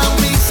bastan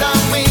mis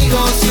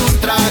amigos y un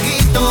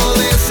traguito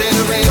de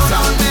cerveza.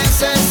 No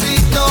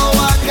necesito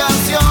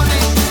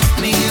vacaciones,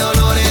 ni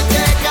dolores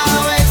de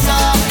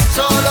cabeza,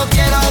 solo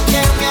quiero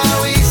que me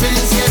avisen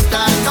si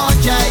esta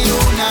noche hay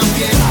una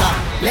fiesta.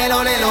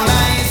 Lelo, lelo,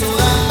 lai,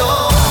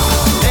 sudando,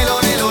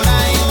 lelo, lelo,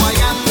 lai,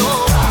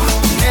 guayando,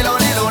 lelo,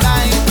 lelo,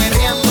 lai,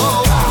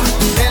 perreando,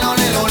 lelo,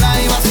 lelo,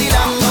 lai,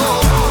 vacilando,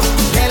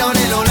 lelo,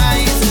 lelo,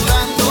 lai,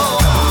 sudando,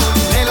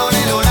 lelo,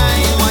 lelo,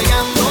 lai,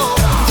 guayando,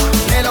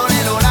 lelo,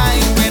 lelo, lai,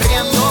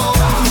 perreando,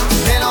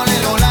 lelo,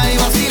 lelo, lai,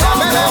 vacilando.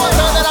 Me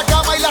levanté de la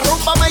cama y la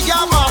rumba me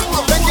llama,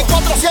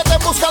 24/7 en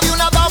busca de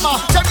una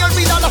dama. Se me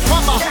olvida la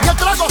fama y el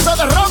trago se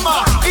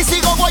derrama, y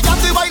sigo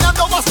guayando y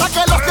bailando hasta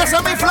que los pies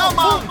se me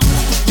inflaman.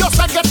 Yo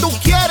sé que tú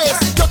quieres,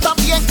 yo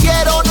también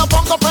quiero, no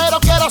pongo pero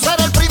quiero ser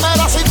el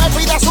primero. Si me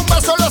pides un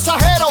beso lo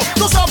exagero,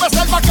 tú sabes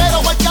el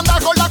vaquero, el que anda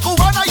con la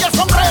cubana y el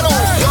sombrero.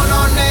 Yo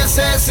no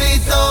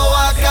necesito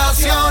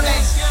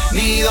vacaciones,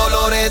 ni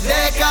dolores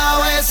de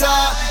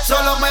cabeza,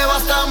 solo me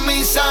bastan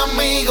mis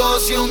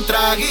amigos y un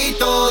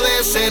traguito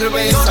de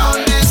cerveza. Yo no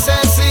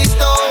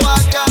necesito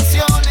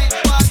vacaciones,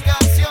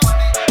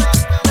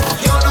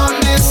 yo no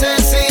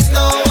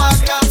necesito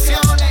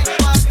vacaciones,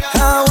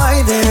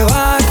 Hawaii de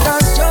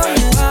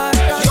vacaciones.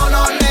 yo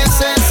no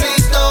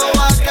necesito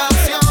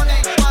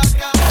vacaciones,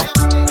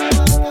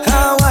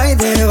 Hawaii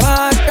de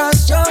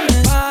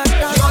vacaciones.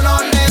 yo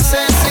no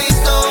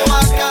necesito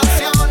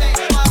vacaciones.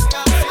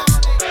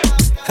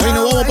 Hoy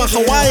nos vamos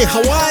para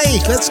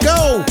Hawái, let's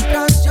go.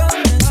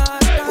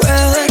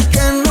 Puede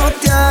que no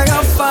te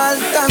haga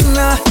falta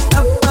nada,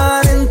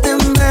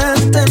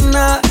 aparentemente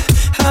nada.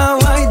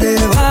 Hawaii de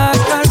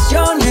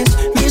vacaciones,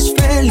 mis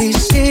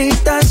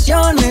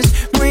felicitaciones.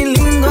 Muy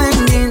lindo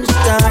en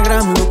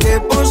Instagram lo que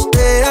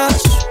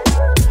posteas,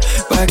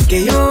 pa'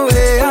 que yo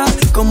vea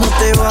cómo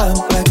te va,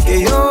 pa'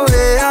 que yo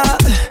vea.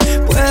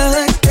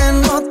 Puede que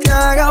no te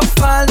haga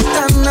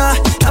falta nada,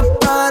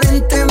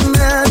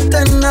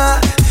 aparentemente nada.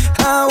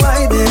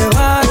 Hawaii de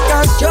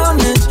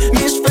vacaciones,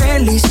 mis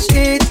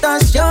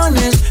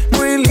felicitaciones.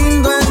 Muy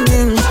lindo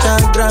en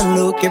Instagram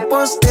lo que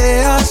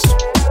posteas,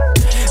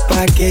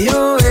 pa' que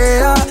yo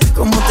vea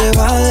cómo te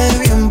va de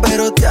bien,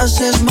 pero te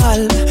haces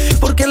mal,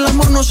 porque el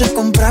amor no se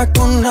compra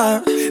con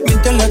nada.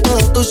 Míntele a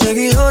todos tus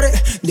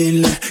seguidores,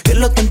 dile que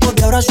los tiempos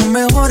de ahora son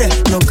mejores.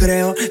 No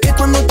creo que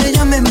cuando te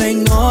llame me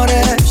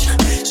ignores,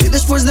 si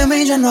después de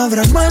mí ya no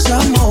habrá más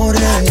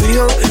amores. Tú y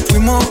yo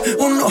fuimos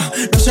uno,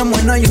 no se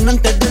muera y uno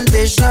antes del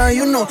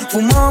desayuno.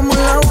 Fumábamos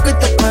la agua que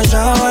te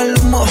pasaba el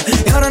humo,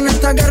 y ahora en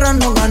esta guerra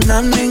no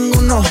gana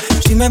ninguno.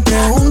 Si me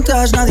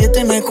preguntas, nadie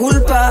tiene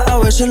culpa, a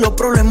veces los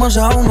problemas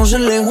a uno se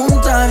le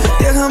juntan.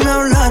 Déjame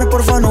hablar,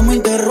 porfa, no me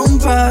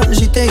interrumpas.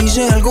 Si te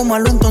hice algo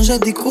malo, entonces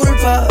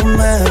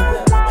discúlpame.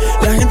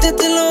 La gente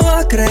te lo va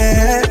a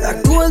creer,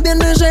 actúas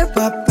bien ese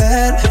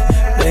papel,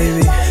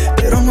 baby,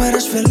 pero no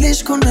eres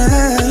feliz con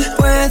él.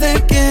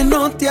 Puede que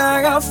no te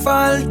haga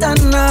falta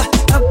nada,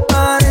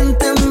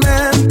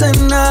 aparentemente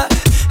nada.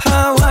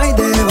 Hawaii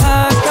de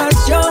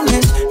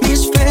vacaciones,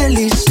 mis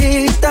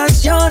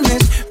felicitaciones.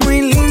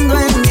 Muy lindo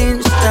en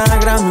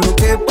Instagram lo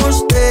que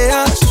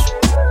posteas,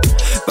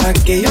 pa'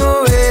 que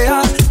yo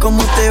vea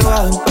cómo te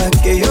va, pa'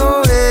 que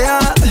yo vea.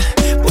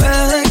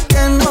 Puede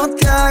que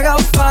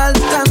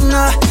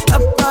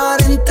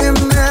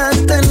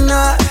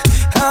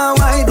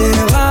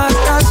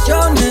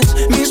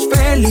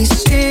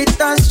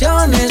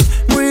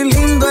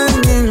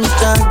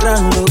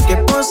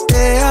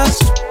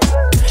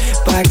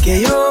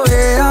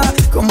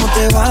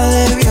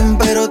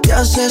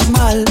haces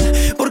mal,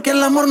 porque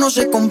el amor no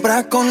se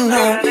compra con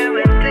nada.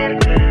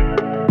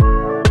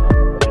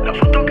 La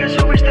foto que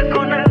subiste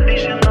con él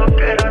diciendo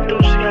que era tu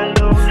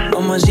cielo.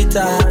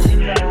 Mamacita,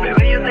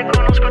 Bebé, yo te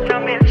conozco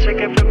también, sé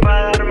que fue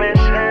para darme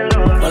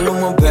celos.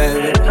 Maluma,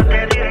 baby. No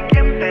te diré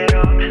quién,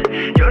 pero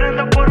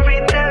llorando por mí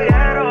te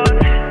vieron.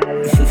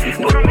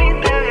 Por mí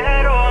te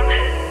vieron.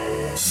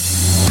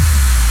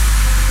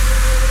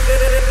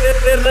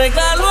 Te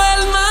regalo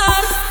el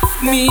mar,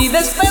 mi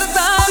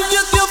despertar, yo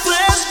te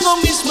ofrezco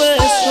mis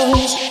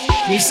besos,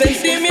 mis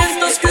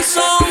sentimientos que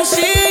son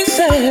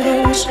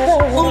sinceros,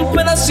 un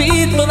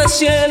pedacito de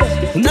cielo,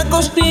 una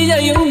costilla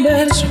y un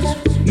verso,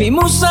 mi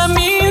musa,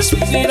 mi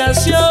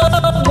inspiración.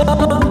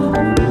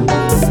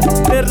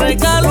 Te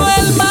regalo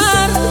el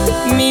mar,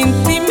 mi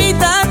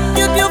intimidad,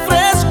 yo te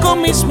ofrezco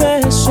mis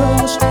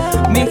besos,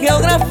 mi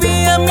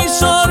geografía, mi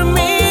sol,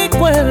 mi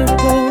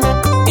cuerpo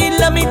y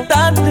la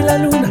mitad de la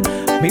luna.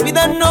 Mi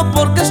vida no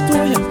porque es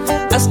tuya,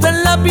 hasta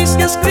el lápiz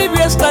que escribí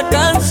esta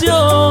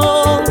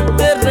canción.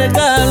 Te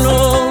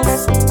regalo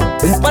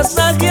un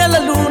pasaje a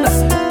la luna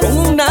con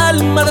un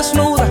alma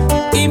desnuda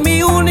y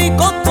mi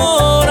único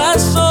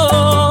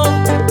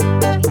corazón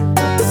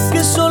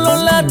que solo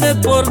late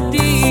por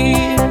ti.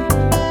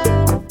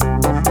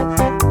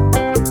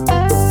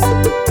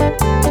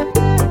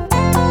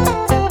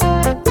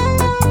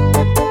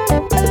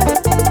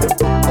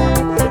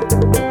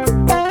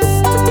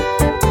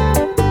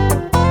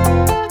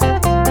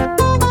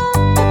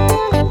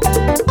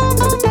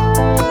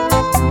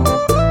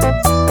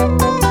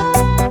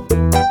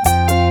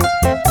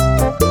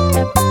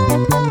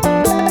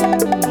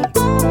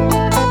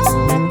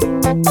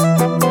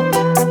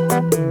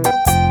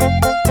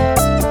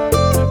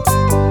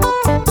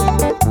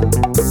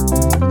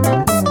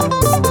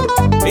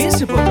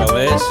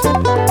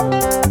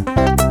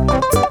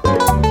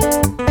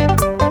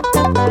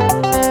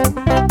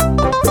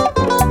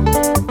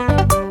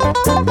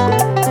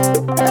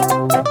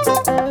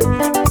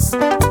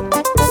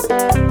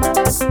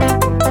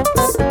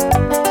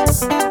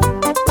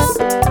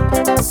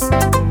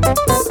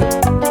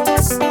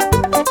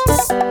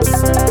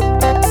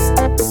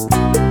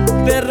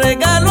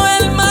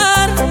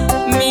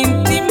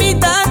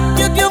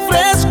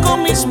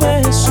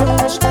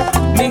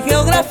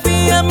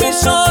 Mi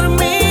sol,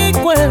 mi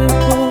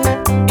cuerpo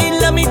y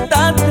la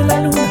mitad de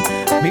la luna.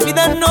 Mi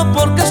vida no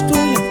porque es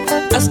tuya,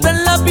 hasta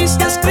el lápiz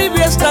que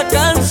escribí esta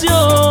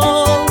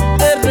canción.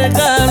 Te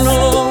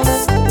regalo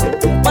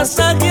un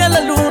pasaje a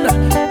la luna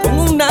con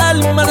un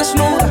alma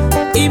desnuda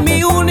y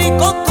mi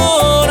único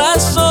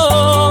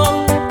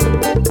corazón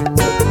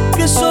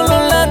que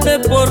solo late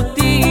por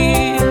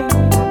ti.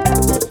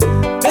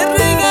 Te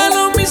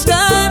regalo mis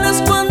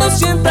ganas cuando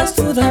sientas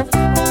duda.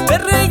 Te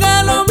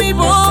regalo mi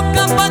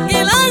boca pa'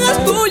 que la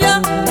hagas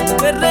tuya.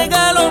 Te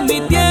regalo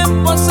mi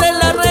tiempo, sé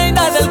la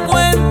reina del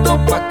cuento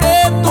pa'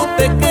 que tú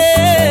te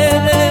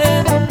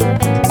quedes.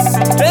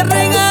 Te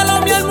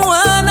regalo mi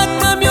almohada a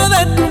cambio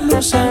de tu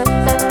blusa.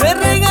 Te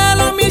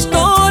regalo mi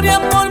historia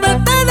por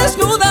verte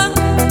desnuda.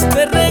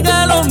 Te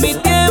regalo mi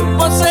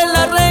tiempo, sé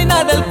la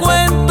reina del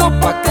cuento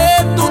pa'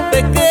 que tú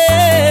te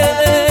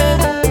quedes.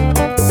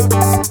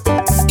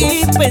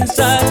 Y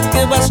pensar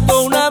que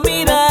bastó una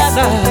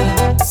mirada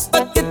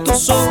pa' que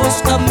tus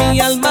ojos a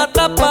mi alma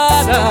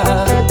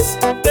taparan.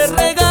 Te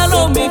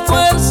regalo mi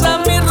fuerza,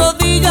 mi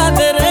rodilla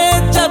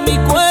derecha, mi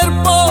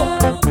cuerpo,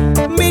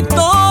 mi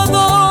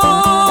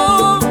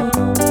todo.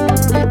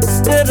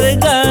 Te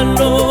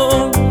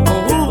regalo,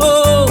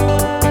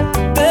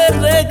 te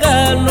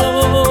regalo,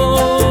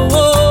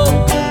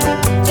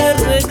 te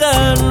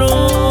regalo.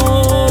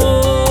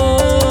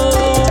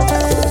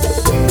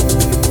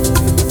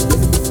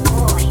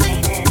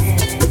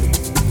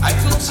 Hay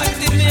un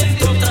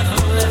sentimiento otra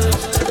vez,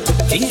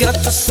 que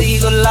ingrata ha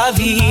sido la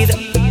vida,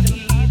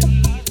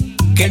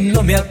 que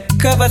no me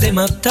acaba de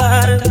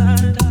matar.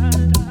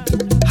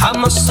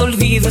 Jamás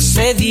olvido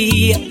ese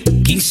día,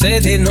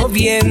 15 de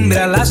noviembre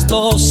a las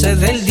 12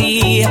 del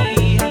día.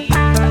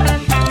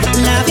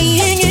 La vi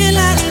en el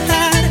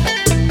altar,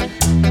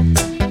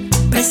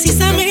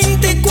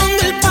 precisamente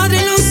cuando el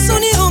Padre los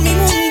unió, mi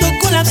mundo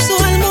colapsó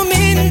al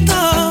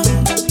momento.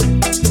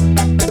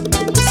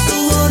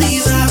 Todo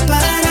iba a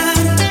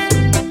parar,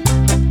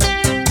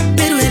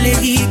 pero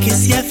elegí que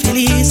sea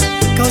feliz,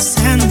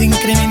 causando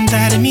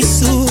incrementar mi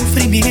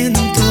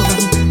sufrimiento.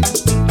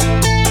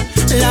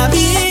 La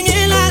vi en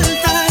el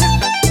altar,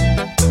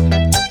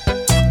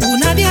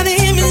 una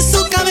diadema en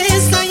su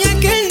cabeza, y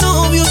aquel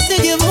novio se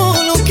llevó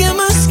lo que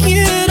más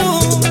quiero.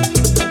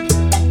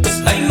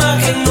 La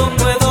imagen no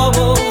puedo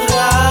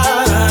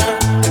borrar,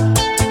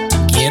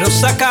 quiero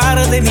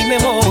sacar de mi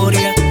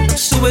memoria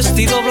su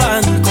vestido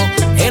blanco,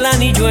 el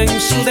anillo en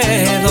su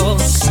dedo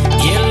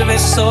y el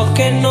beso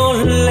que no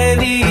le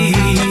di.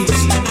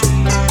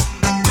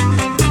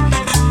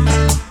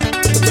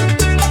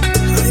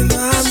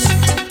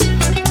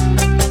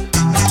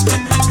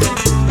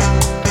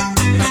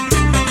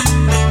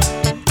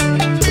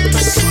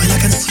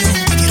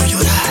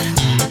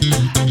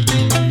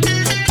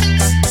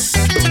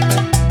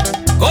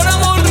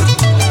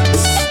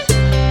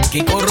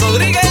 Kiko Rodríguez.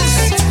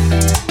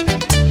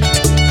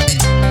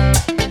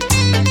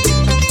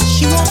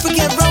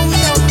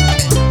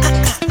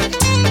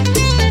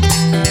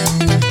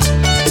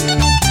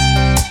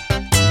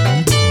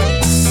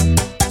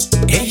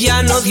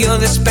 ella no dio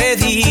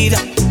despedida,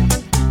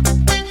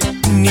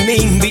 ni me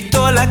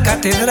invitó a la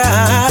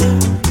catedral.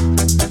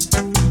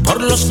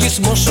 Por los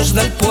chismosos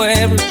del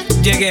pueblo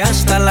llegué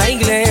hasta la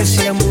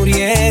iglesia,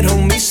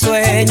 murieron mis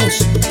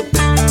sueños.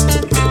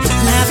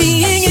 La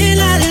vi en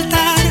el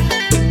altar,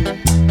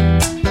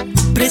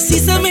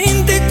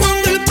 precisamente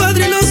cuando el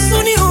Padre los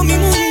unió, mi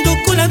mundo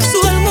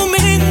colapsó al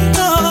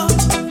momento.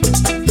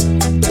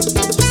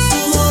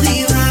 Todo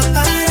iba a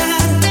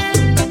parar,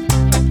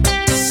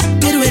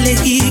 pero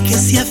elegí que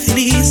sea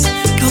feliz,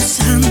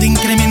 causando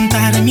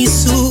incrementar mi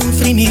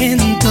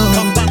sufrimiento.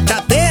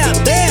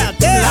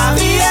 La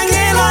vi en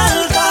el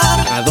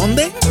altar. ¿A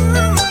dónde?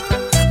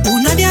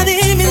 Una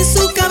diadema en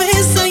su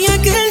cabeza y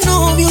aquel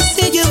novio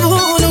se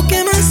llevó lo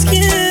que más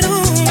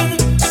quiero.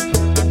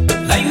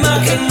 La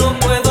imagen no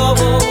puedo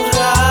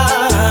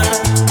borrar,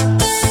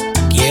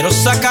 quiero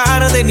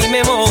sacar de mi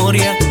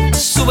memoria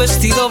su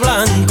vestido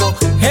blanco,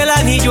 el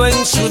anillo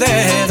en su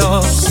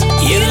dedo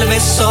y el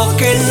beso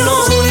que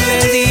no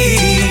le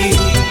di.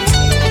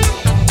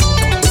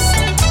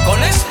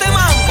 Con este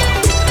mambo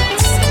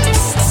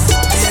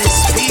me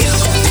despido.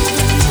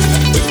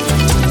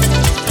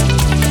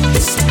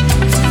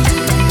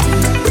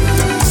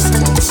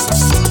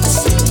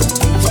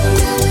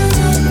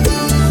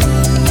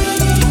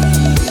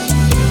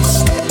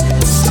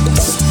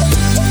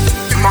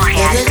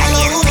 Moreal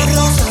Caliente.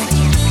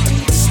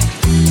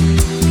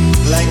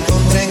 La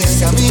encontré en el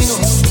camino.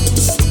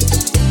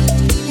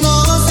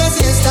 No sé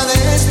si está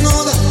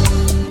desnuda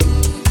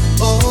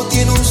o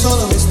tiene un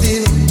solo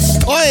vestido.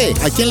 Oye,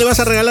 ¿a quién le vas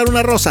a regalar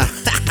una rosa?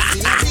 Si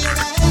le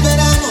llega el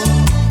verano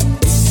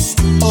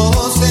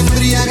o se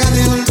embriaga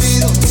de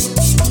olvido.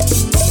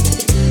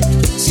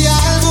 Si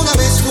alguna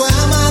vez fue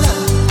amada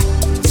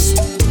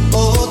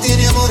o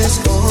tiene amor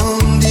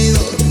escondido.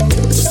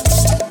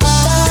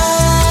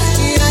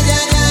 Ay, ay,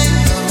 ay, ay,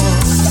 amor.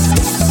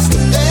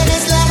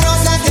 Eres la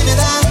rosa que me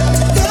da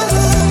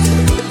calor.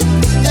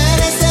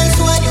 Eres el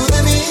sueño de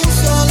mi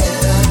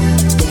soledad.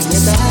 Un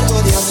letargo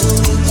de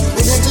azul,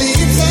 un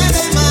eclipse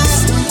de mar.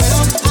 Pero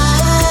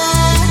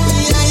ay,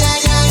 ay,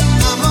 ay, ay,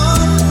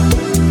 amor.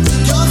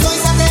 Yo soy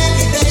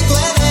satélite y tú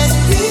eres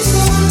mi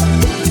sol.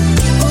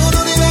 Un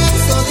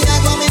universo de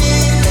agua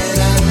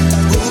mineral.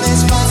 Un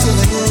espacio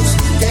de luz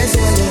que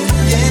solo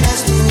llenas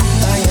tú.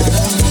 Ay, ay,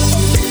 ay.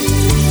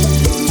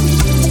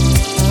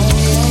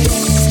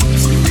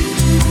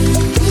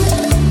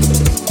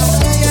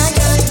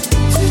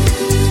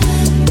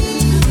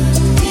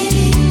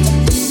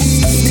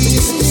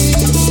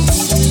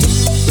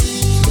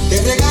 Te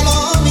regalo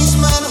mis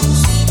manos,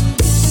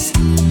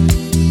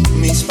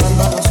 mis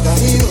párpados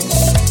caídos,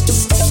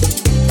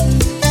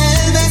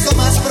 el beso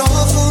más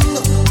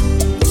profundo,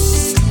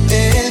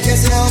 el que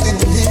se ahoga en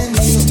un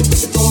gemido.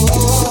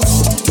 Oh,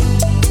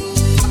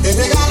 te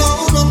regalo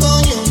un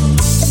otoño,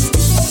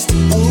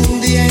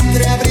 un día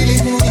entre abril y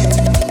junio,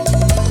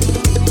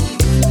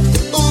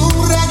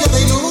 un rayo de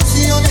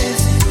ilusiones,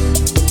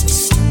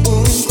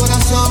 un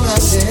corazón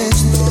al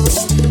desnudo.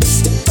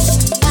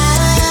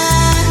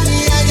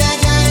 Ay, ay, ay,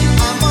 ay,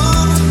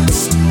 amor.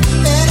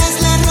 Eres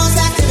la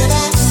rosa que me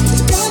da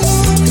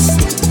calor.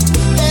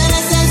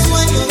 Eres el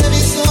sueño de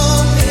mi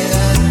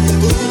soledad.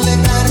 Un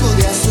letargo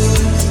de azul,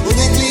 un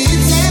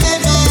eclipse de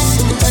mar.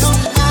 Pero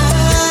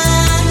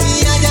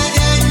ay, ay, ay,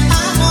 ay,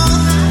 amor.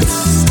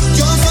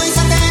 Yo soy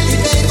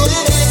satélite y tú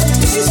eres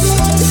mi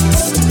sol.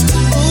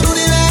 Un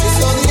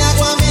universo de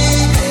agua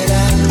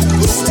mineral.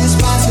 Un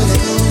espacio de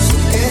luz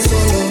que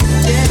solo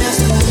llenas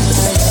tú.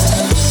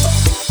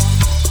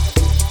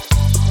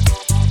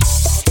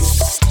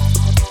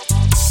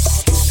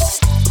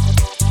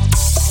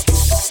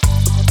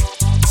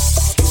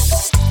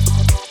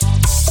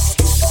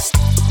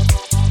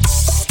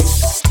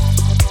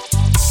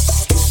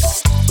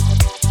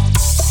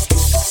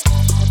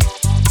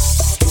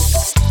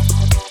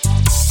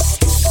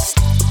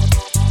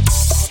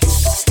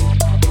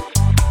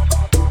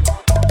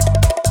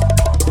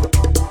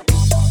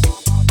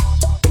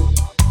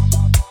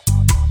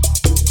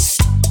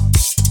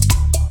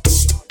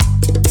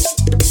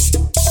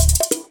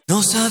 No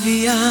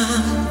sabía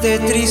de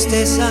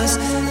tristezas,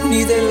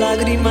 ni de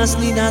lágrimas,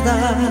 ni nada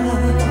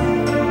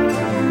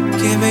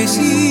que me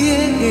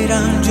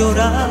hicieran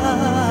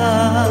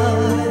llorar.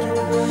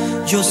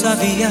 Yo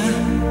sabía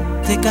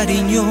de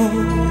cariño,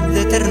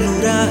 de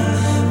ternura,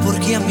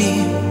 porque a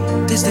mí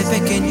desde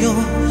pequeño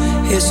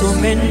eso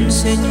me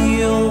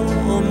enseñó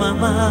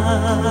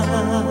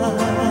mamá.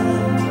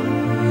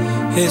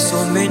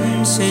 Eso me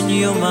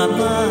enseñó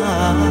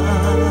mamá.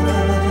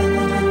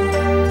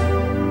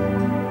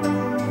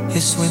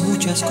 Eso y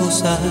muchas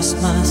cosas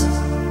más.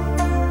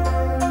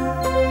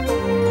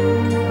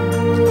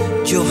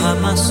 Yo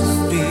jamás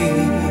sufrí.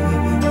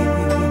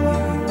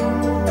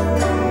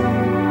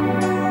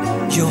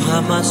 Yo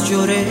jamás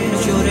lloré.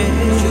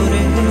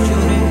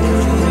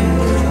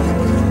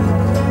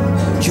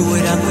 Yo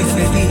era muy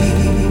feliz.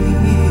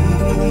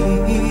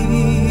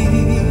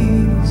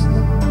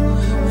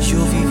 Yo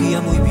vivía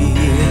muy bien.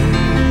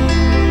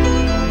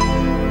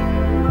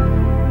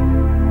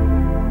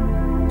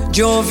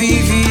 Yo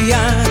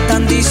vivía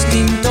tan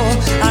distinto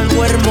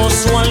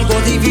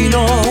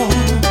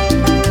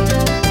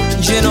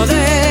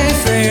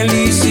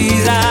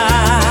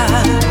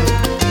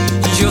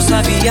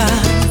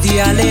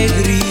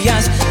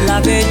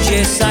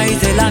tristeza y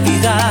de la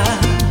vida,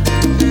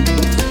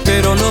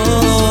 pero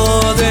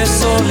no de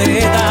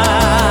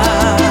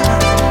soledad,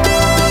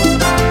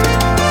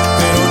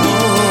 pero no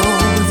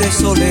de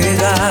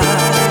soledad.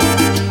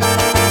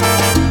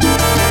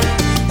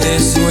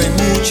 Eso y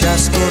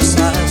muchas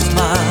cosas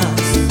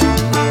más.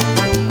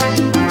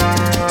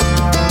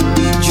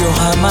 Yo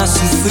jamás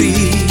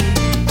sufrí,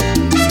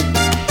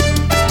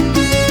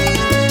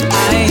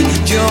 ay,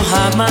 yo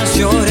jamás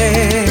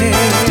lloré.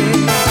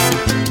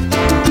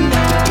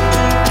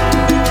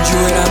 Yo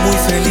era muy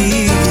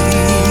feliz,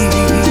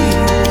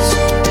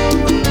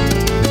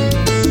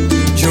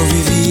 yo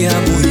vivía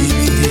muy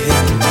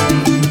bien,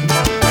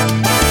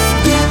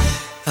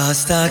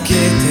 hasta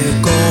que te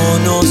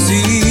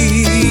conocí.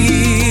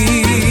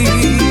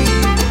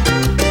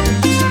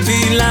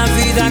 Vi la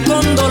vida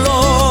con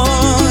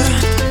dolor,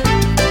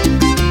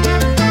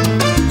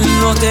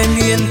 no te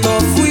miento,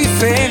 fui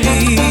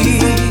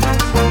feliz,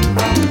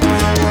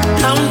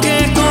 aunque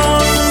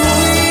con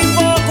muy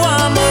poco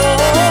amor,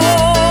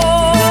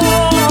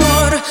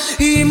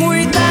 y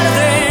muy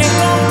tarde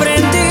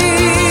comprendí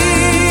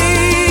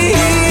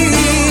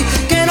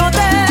que no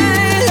te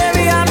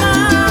debía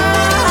amar,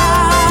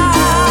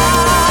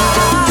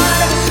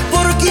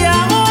 porque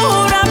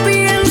ahora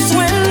pienso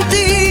en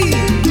ti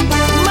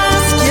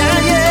más que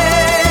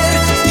ayer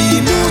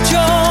y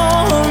mucho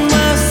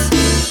más.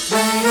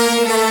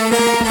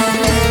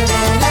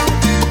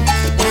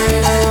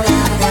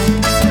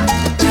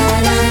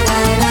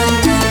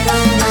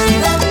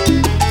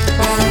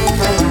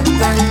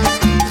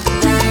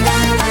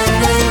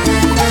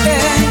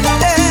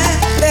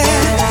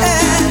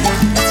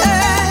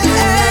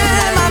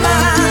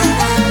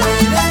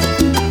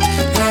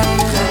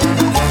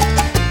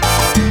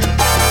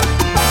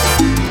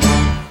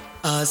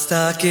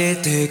 Hasta que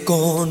te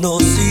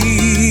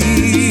conocí,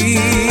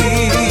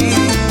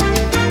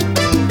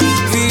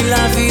 vi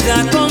la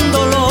vida con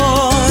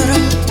dolor,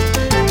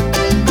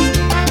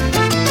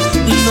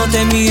 no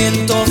te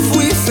miento,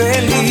 fui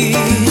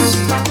feliz,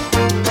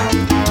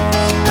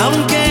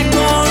 aunque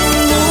con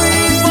muy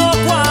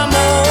poco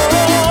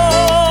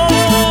amor,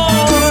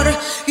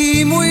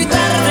 y muy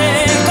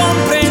tarde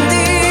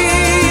comprendí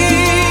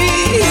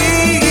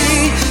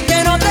que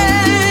no te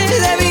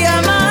debía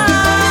amar,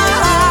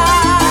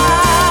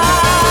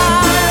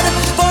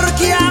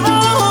 porque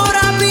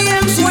ahora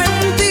pienso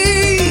en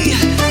ti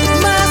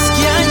más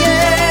que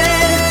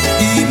ayer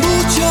y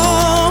mucho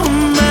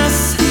más.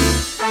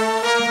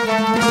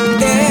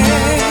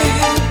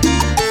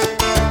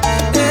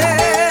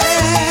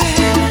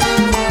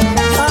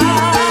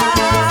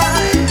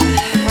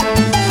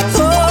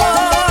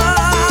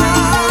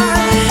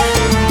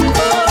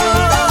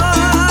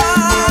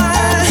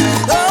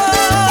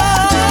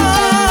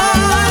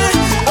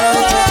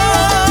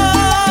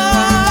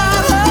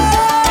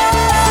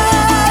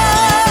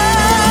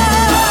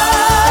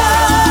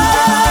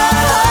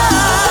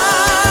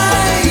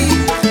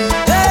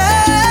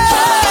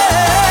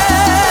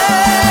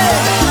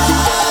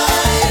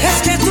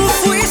 Es que tú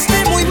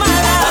fuiste muy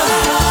mala,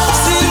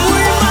 sí,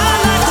 muy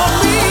mala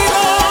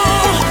conmigo,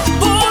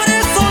 por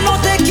eso no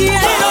te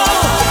quiero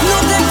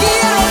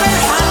ver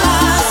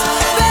jamás.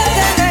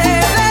 Vete,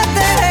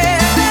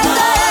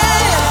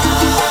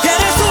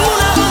 eres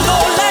una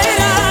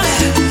bandolera,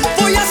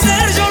 voy a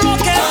hacer yo lo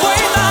que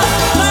pueda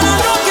para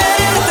no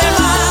quererte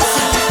más.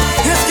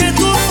 Es que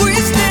tú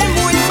fuiste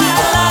muy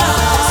mala,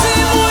 sí,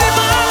 muy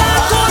mala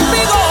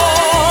conmigo,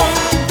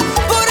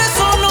 por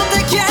eso no te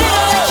quiero.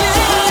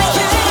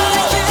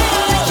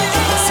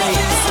 Se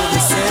hizo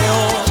deseo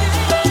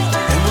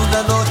en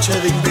una noche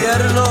de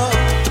invierno,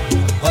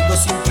 cuando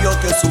sintió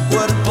que su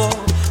cuerpo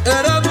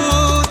era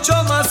mucho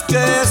más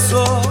que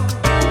eso.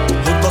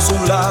 Juntos a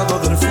un lado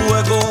del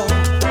fuego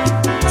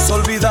nos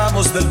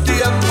olvidamos del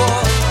tiempo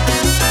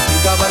y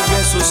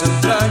cabalgué sus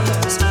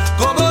entrañas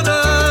como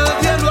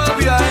nadie lo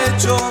había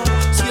hecho.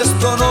 Si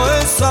esto no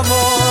es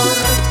amor,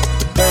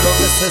 pero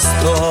 ¿qué es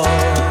esto?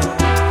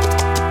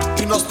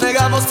 Y nos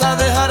negamos a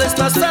dejar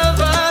estas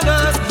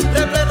sábanas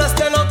repletas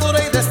de locura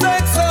y de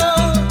sexo,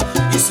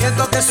 y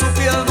siento que su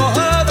piel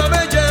mojada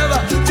me lleva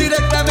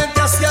directamente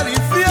hacia el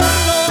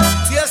infierno.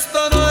 Si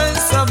esto no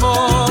es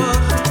amor,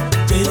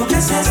 ¿pero qué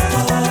es esto?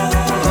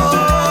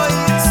 ay,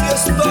 si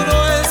esto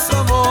no es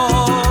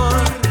amor,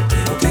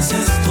 ¿Pero qué es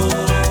esto?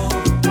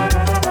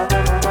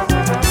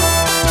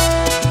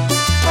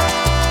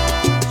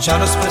 ya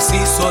no es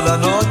preciso la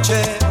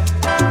noche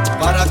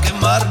para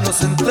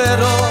quemarnos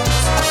enteros.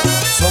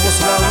 Somos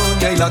la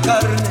uña y la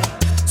carne,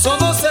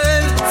 somos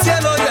el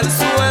cielo y el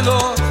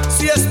suelo.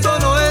 Si esto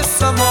no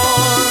es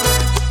amor,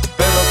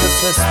 pero ¿qué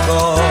es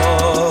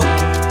esto?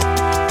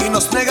 Y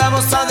nos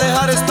negamos a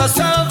dejar estas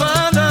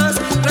sábanas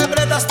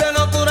repletas de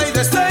locura y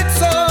de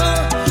sexo,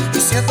 y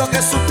siento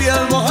que su piel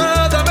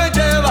mojada me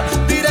lleva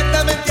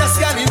directamente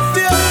hacia el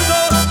infierno.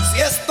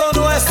 Si esto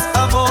no es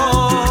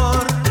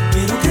amor,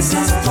 ¿Pero qué es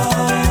esto?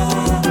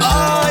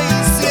 ay,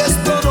 si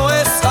esto no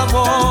es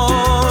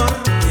amor,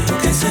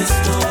 ¿Pero qué es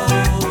esto?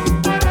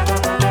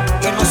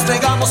 y nos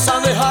negamos a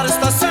dejar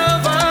estas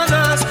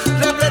sábanas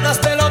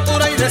repletas de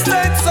locura y de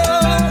sexo,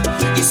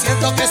 y siento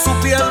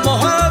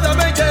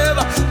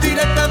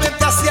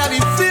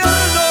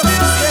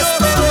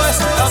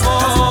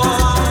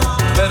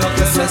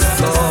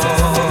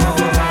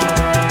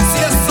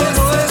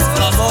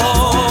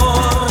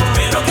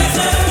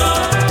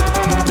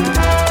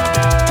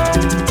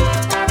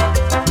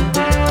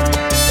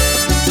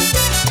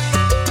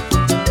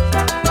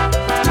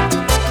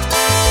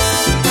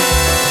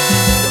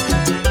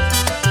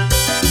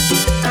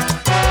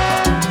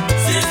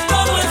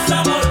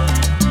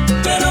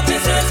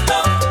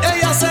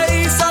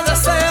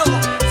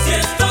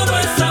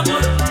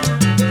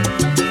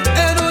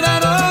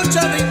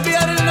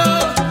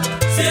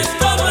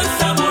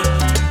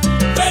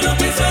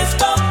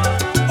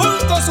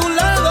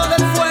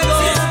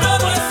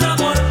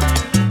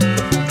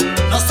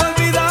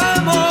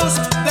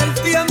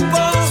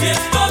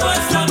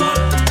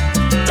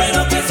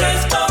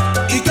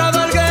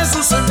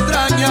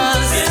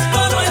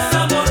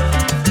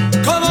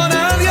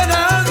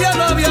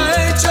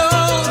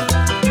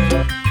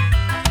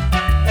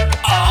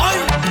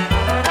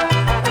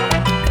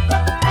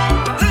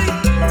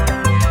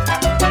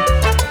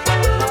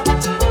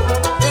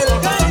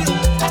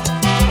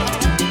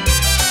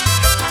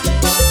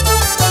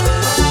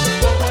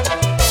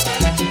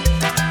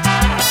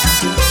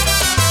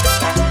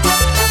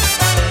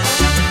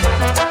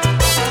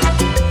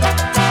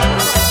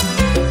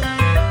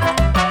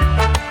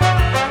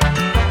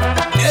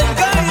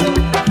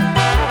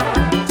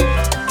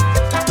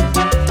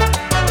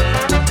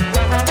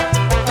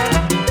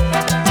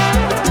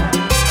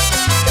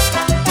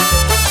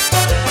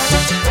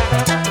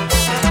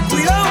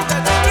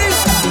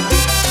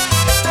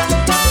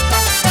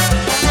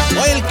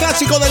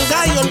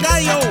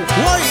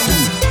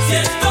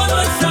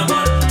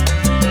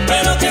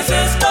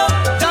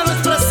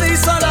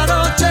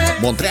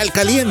Montreal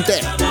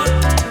Caliente.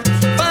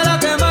 Para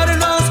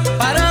quemarnos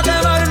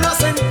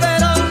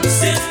enteros.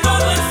 Si esto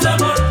no es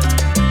amor,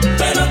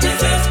 pero ¿qué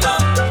es esto?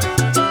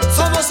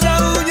 Somos la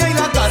uña y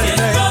la carne.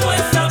 Si esto no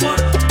es amor,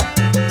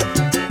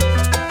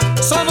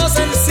 somos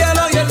el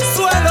cielo y el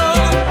suelo.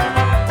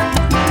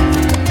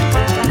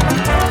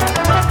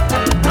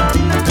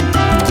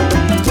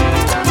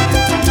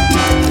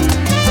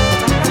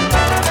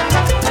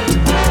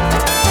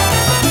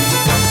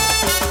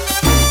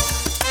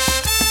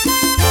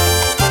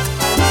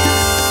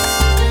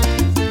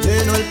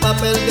 Lleno el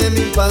papel de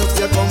mi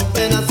infancia con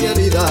penas y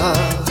heridas.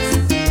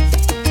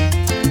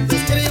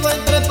 Escribo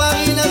entre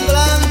páginas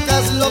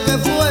blancas lo que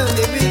fue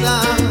mi vida.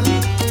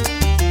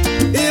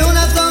 Y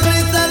una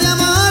sonrisa de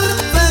amor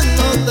se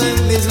nota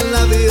en mis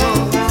labios.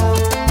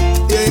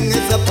 Y en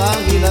esa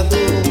página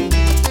tú,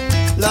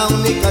 la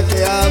única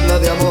que habla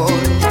de amor.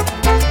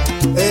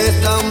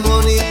 Es tan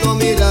bonito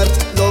mirar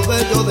lo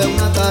bello de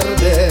una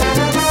tarde.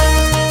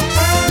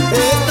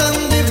 Es tan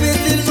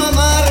difícil no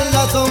amar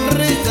la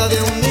sonrisa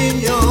de un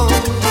niño.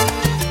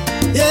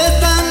 Y es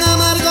tan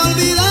amargo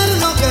olvidar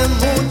lo que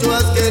mucho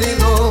has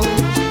querido.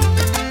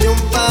 Y un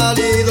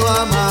pálido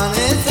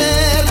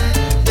amanecer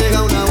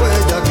deja una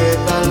huella que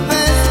tal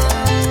vez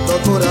no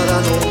curará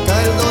nunca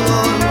el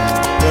dolor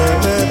que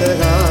me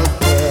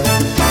dejaste.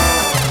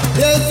 Y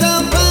esa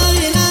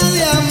página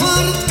de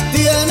amor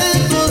tiene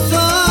tus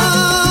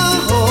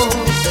ojos,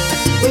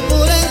 tu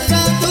pureza,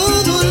 tu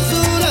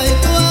dulzura y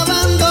tu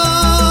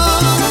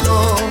abandono.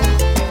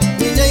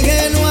 Niña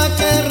ingenua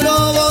que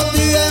robó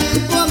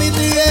tiempo a mi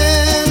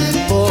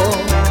tiempo,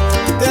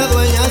 te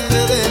adueñaste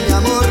de mi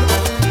amor,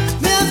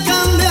 me has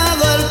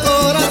cambiado el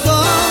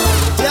corazón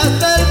y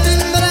hasta el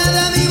timbre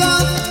de mi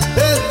voz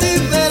es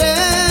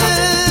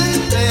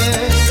diferente.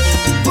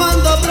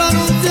 Cuando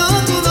pronuncio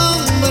tu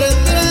nombre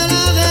entre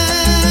la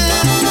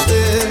gente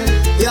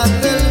y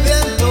hasta el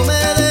viento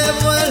me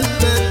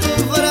devuelve tu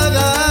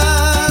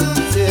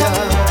fragancia.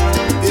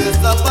 Y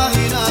esta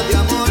página de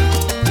amor,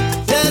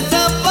 y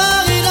esta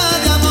página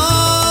de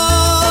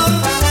amor,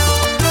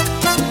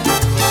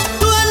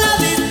 tú en la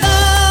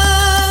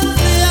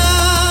distancia.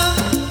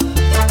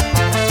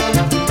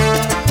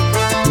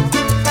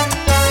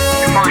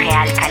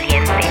 Montreal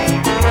Caliente.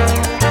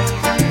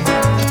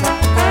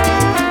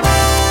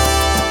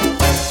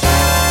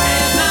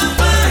 esa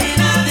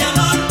página de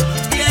amor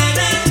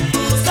tiene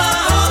tus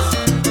ojos,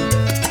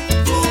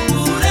 tu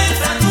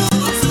pureza, tu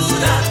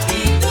dulzura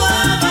y tu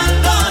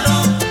abandono.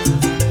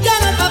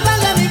 Lleno el papel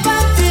de mi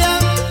infancia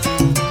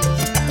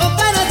con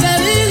penas y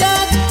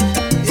heridas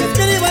y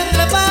escribo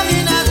entre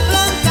páginas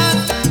blancas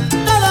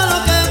todo lo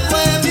que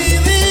fue mi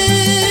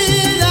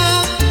vida.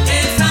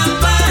 Esa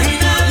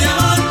página de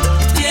amor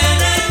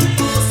tiene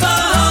tus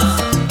ojos,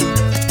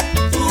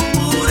 tu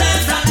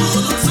pureza, tu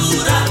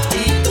dulzura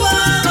y tu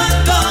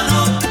abandono.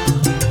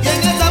 Y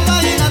en esa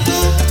página tú,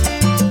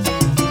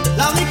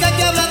 la única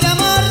que habla de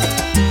amor,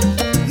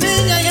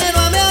 niña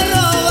ingenua me has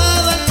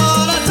robado el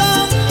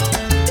corazón,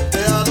 te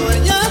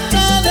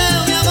adueñaste de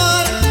mi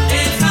amor.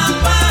 Esa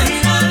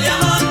página de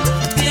amor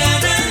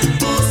tiene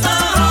tus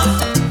ojos,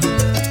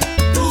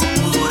 tu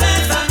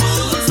pureza, tu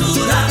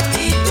dulzura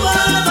y tu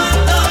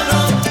abandono.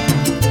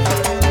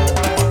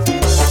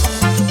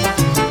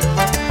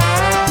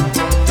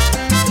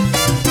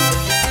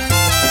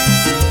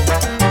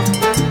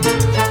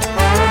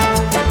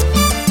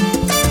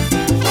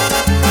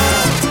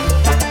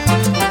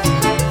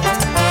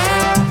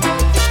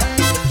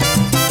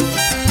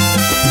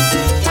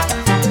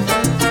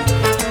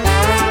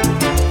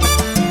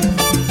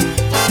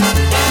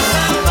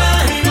 Esa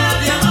página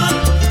de amor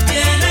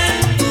tiene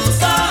tus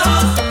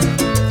ojos,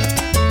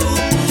 tu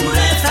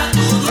pureza,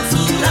 tu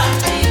dulzura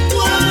y tu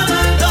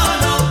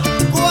abandono.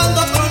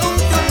 Cuando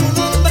pronuncio tu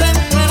nombre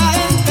entre la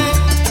gente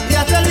y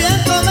hasta el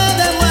viento me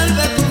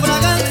devuelve tu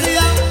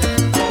fragancia.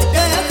 Y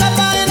en esta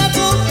página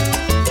tú,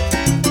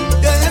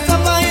 y en esta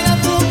página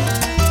tú,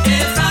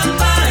 Esa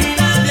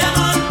página de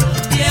amor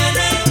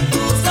tiene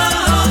tus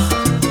ojos,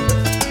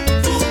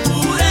 tu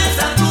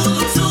pureza, tu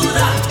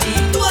dulzura y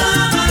tu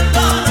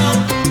abandono.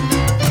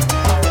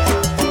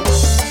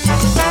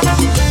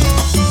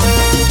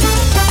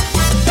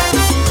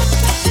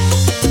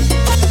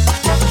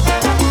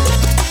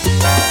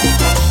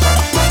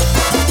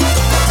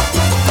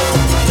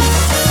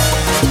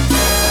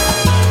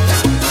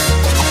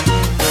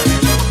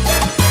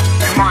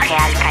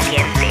 Montreal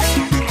Caliente.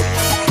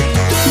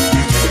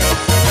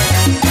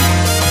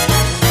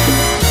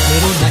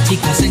 Era una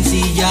chica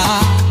sencilla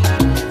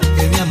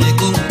que me amé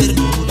con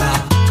ternura,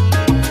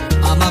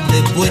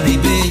 amable, buena y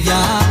bella,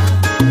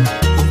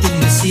 con quien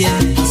me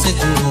siento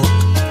seguro.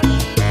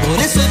 Por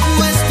eso he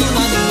puesto un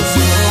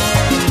anuncio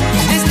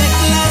en este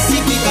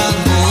clasificado.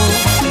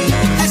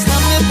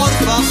 Contéstame por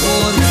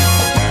favor,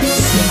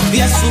 si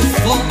envías su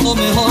foto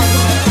mejor.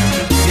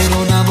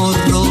 Quiero un amor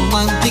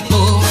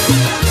romántico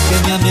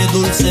que me ame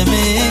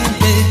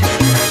dulcemente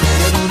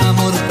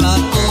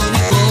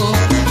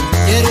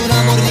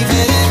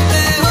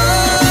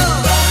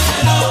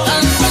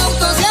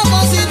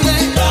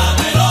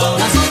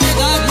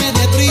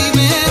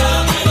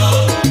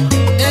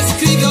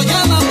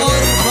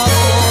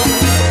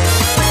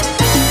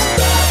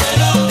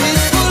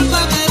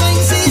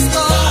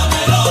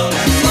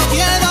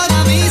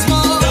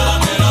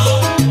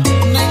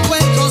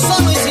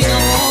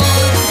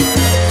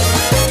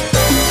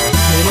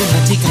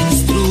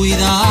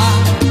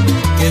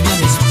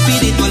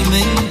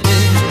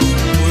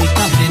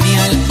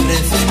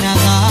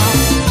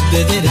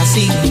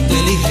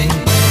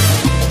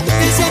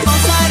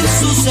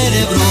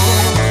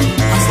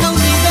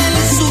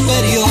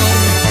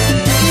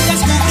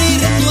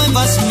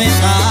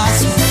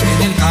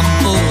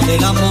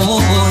del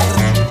amor.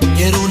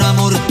 Quiero un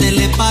amor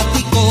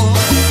telepático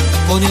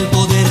con el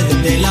poder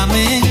de la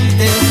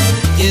mente.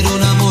 Quiero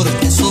un amor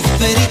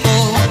esotérico.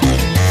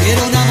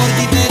 Quiero un amor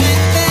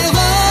diferente.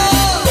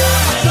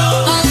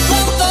 Oh, tan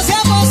pronto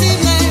sea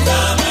posible.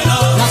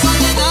 La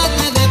soledad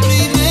me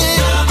deprime.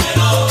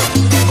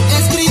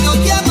 Escrito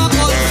llama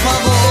por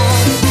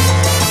favor.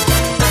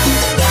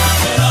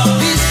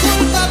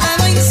 Disculpa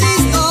pero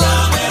insisto,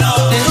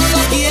 pero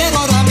lo quiero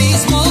ahora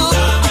mismo.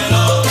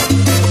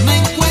 Me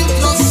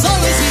encuentro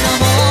solo y sin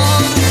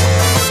amor.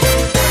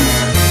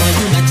 No hay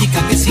una chica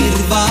que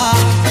sirva,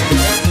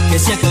 que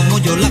sea como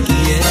yo la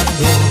quiero.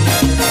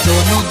 Yo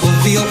no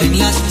confío en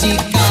las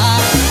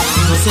chicas,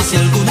 no sé si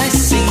alguna es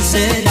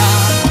sincera.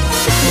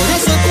 Por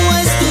eso he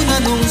puesto un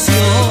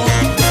anuncio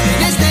en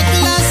este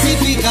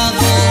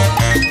clasificador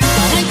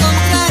para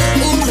encontrar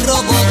un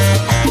robot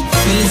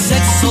que el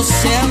sexo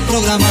sea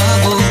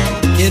programado.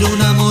 Quiero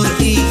un amor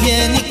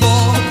higiénico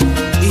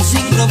y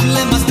sin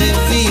problemas de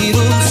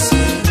virus.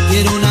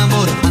 Quiero un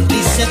amor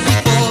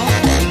antiséptico.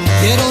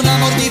 Quiero un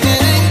amor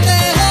diferente.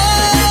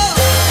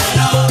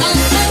 Oh, tan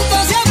pronto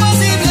sea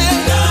posible.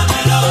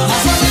 La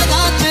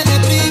soledad me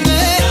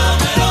deprime.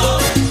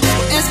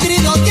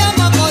 Escrito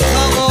llama por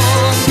favor.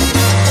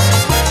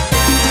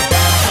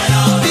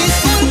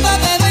 Disculpa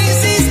pero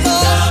insisto,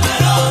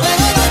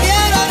 pero lo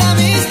quiero ahora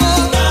mismo.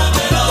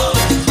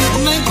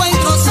 Me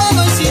encuentro solo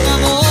y sin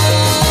amor.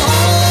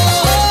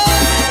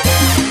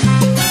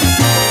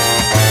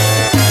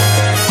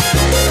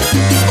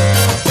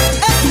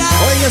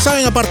 Oye, ya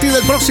saben, a partir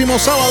del próximo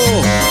sábado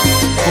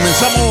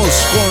comenzamos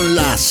con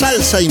la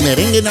salsa y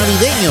merengue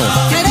navideño.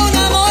 Quiero un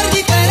amor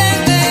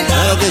diferente.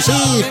 Claro que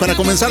sí, para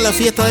comenzar la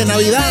fiesta de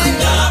Navidad.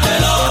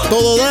 A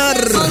todo dar.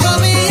 Solo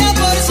mía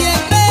por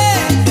siempre.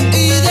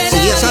 Y de Sí,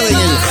 ya saben,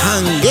 el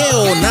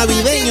jangueo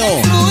navideño.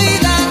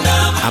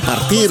 A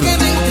partir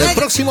del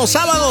próximo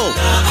sábado,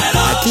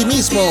 aquí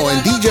mismo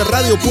en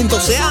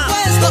djradio.ca,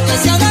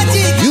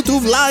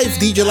 YouTube Live,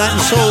 DJ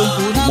Live Show,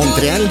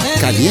 Montreal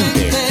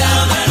Caliente.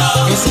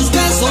 que sus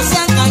besos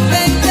sean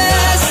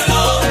candentes,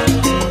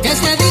 que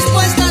esté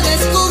dispuesta a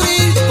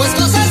descubrir pues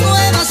cosas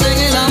nuevas en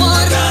el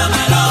amor.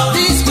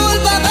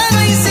 Disculpa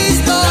pero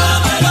insisto,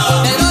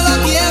 pero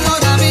lo quiero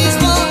ahora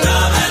mismo.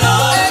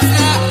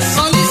 Extra,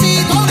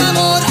 solicito un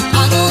amor,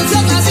 anuncio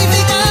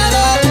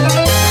clasificado.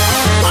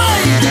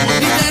 ¡Ay!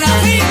 Y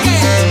Terafique,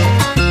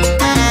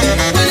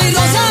 Willy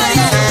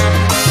Rosario.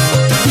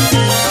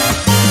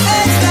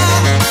 Extra,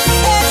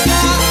 extra.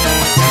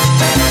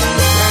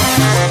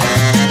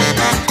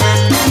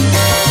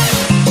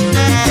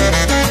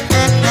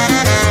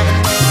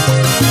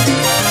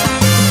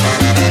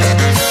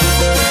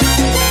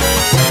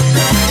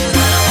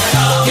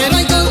 Quiero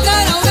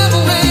encontrar a una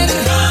mujer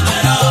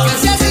que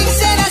sea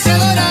sincera, sea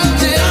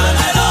adorable,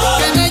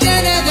 que me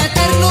llene de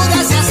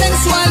ternura, sea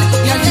sensual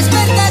y al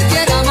despertar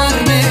quiera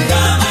amarme.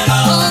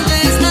 ¿Dónde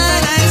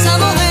estará esa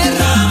mujer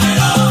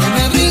que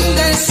me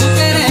brinde su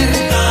querer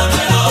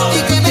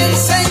y que me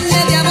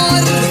enseñe de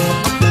amor?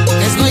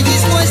 Estoy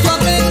dispuesto a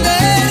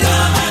aprender.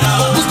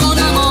 Busco un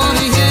amor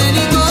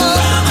higiénico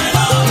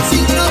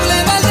sin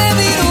problemas de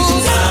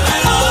virus.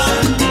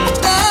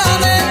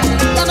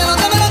 Dámelo, dámelo,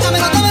 dámelo,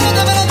 dámelo, dámelo,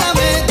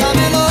 dámelo,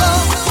 dámelo.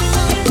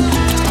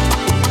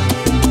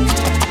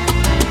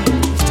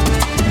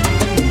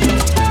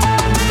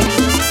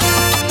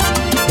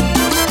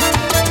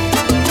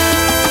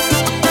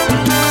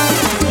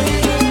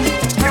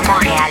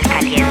 Montreal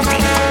Caliente.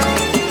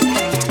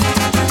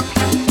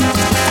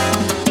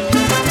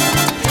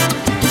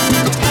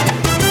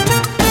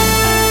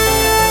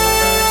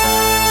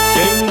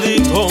 ¿Quién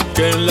dijo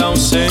que la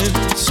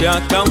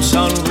ausencia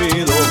causa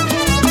olvido?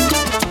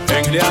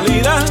 En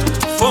realidad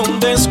fue un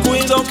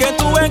descuido que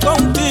tuve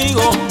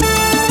contigo.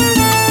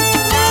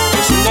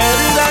 Es una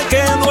herida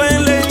que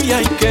duele y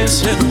hay que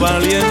ser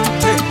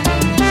valiente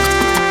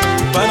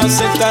para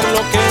aceptar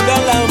lo que da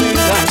la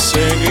vida y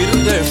seguir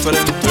de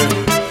frente.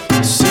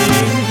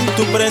 Sin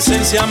tu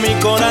presencia mi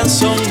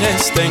corazón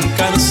está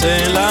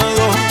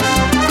encarcelado.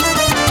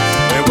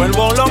 Me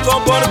vuelvo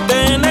loco por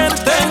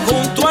tenerte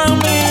junto a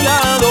mi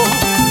lado.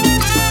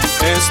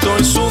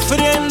 Estoy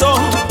sufriendo,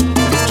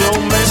 yo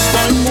me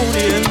estoy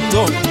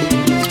muriendo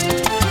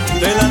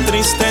de la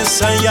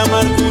tristeza y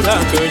amargura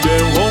que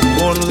llevo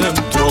por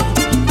dentro.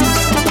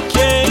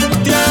 ¿Quién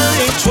te ha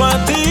dicho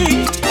a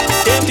ti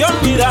que te he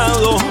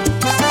olvidado?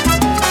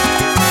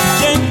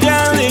 ¿Quién te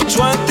ha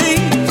dicho a ti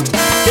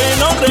que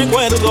no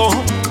recuerdo?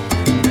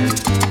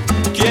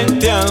 ¿Quién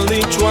te ha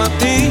dicho a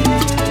ti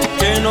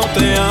que no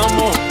te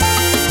amo?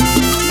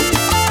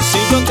 Si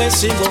yo te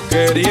sigo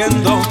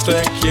queriendo,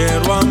 te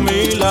quiero a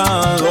mi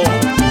lado.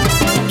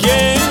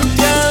 ¿Quién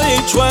te ha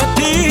dicho a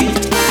ti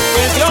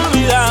que te he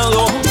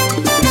olvidado?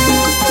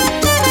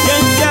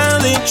 ¿Quién te ha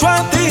dicho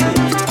a ti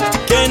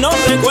que no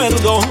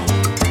recuerdo?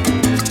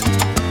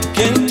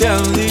 ¿Quién te ha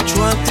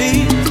dicho a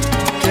ti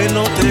que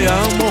no te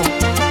amo?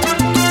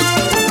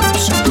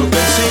 Si yo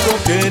te sigo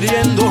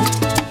queriendo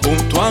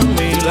junto a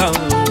mi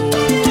lado.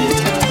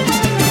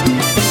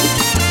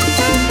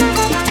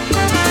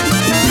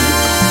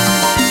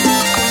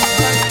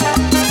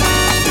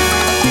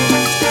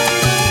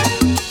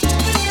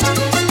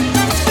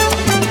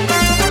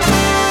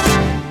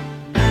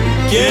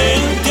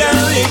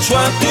 dicho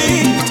a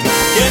ti?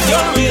 ¿Quién te ha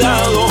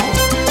olvidado?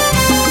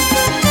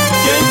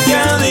 ¿Quién te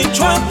ha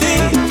dicho a ti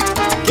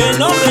que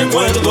no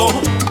recuerdo?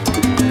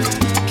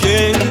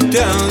 ¿Quién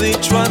te ha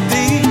dicho a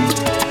ti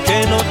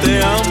que no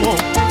te amo?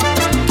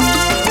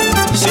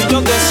 Si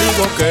yo te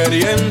sigo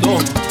queriendo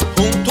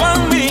junto a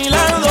mi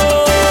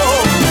lado,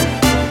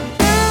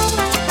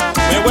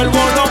 me vuelvo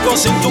loco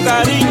sin tu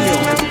cariño.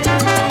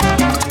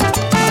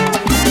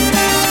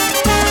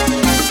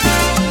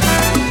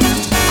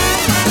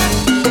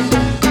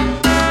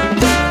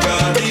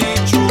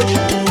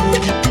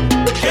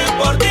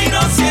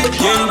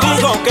 ¿Quién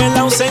dijo que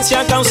la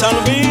ausencia causa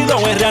olvido?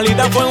 En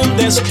realidad fue un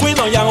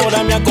descuido y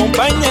ahora me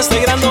acompaña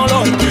este gran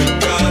dolor. ¿Quién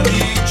te ha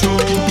dicho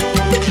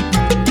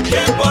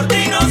que por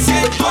ti no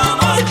siento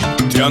amor?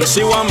 Te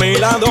ansío a mi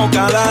lado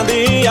cada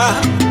día,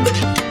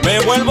 me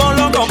vuelvo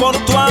loco por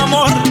tu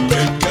amor.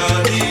 ¿Quién te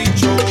ha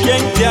dicho?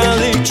 ¿Quién te ha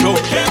dicho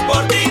que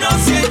por ti no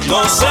siento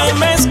amor? No se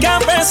me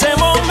escape ese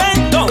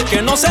momento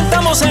que nos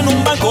sentamos en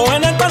un banco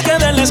en el parque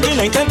de la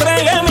esquina y te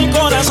entregué mi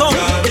corazón.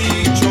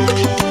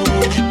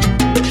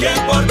 Que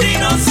por ti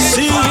no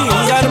sin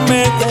amor.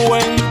 Darme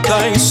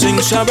cuenta y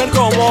sin saber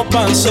cómo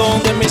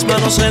pasó, de mis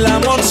manos el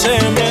amor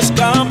se me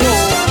escapó.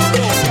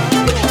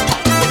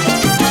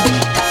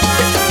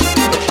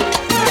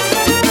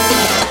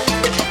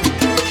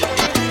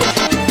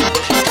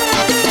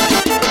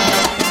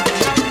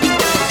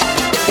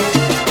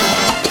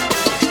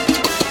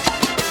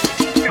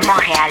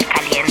 Montreal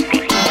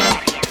Caliente.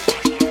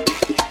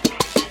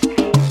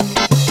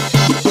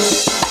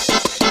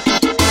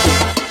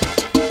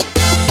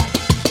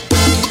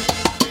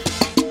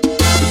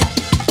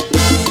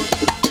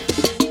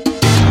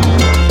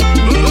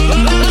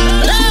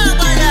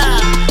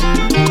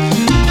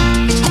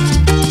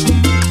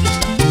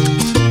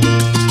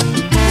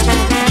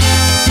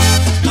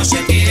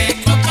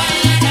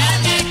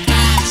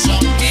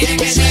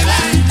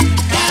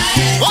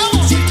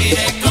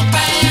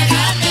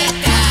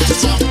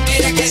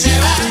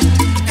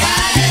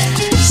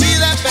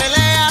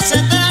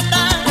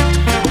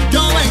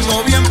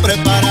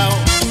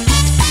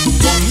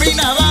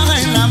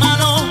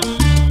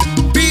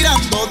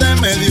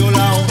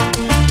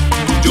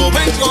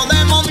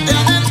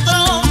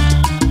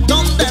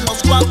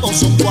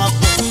 Son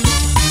guapos,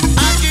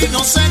 aquí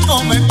no se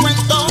come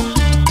cuento,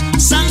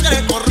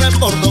 sangre corre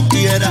por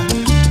doquiera,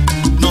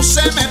 no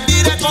se me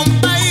tire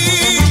compa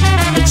y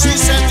si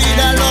se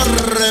tira lo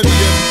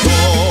reviento.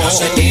 No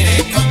se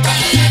tire compa,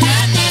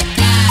 hágame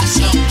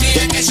caso,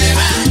 mire que se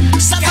va.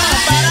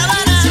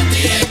 Se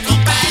tire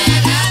compa,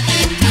 hágame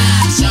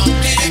caso,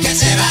 mire que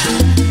se va a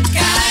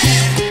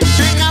caer.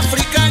 En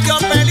África yo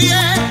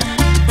peleé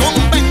con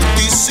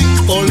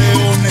 25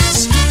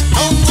 leones,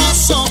 a un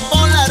oso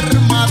polar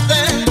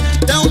maté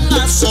de un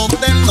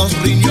azote en los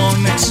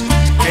riñones.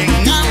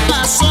 En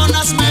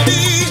Amazonas me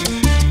vi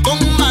con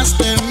más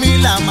de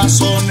 1000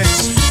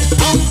 amazones.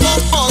 A un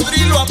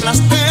cocodrilo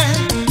aplasté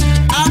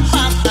a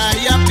pata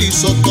y a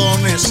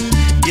pisotones.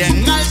 Y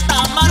en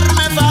alta mar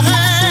me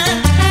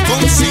bajé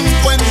con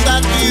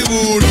 50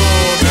 tiburones.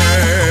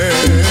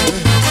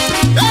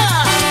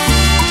 ¡Ah!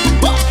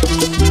 ¡Oh!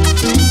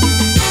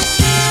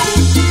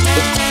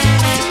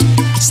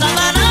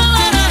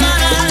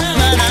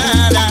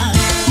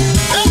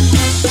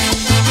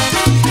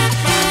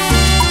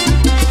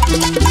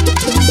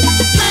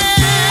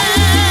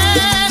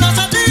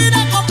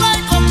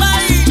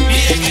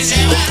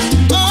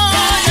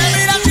 Oye,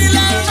 mira si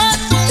le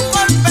meto un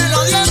golpe,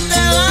 los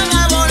dientes van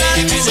a volar.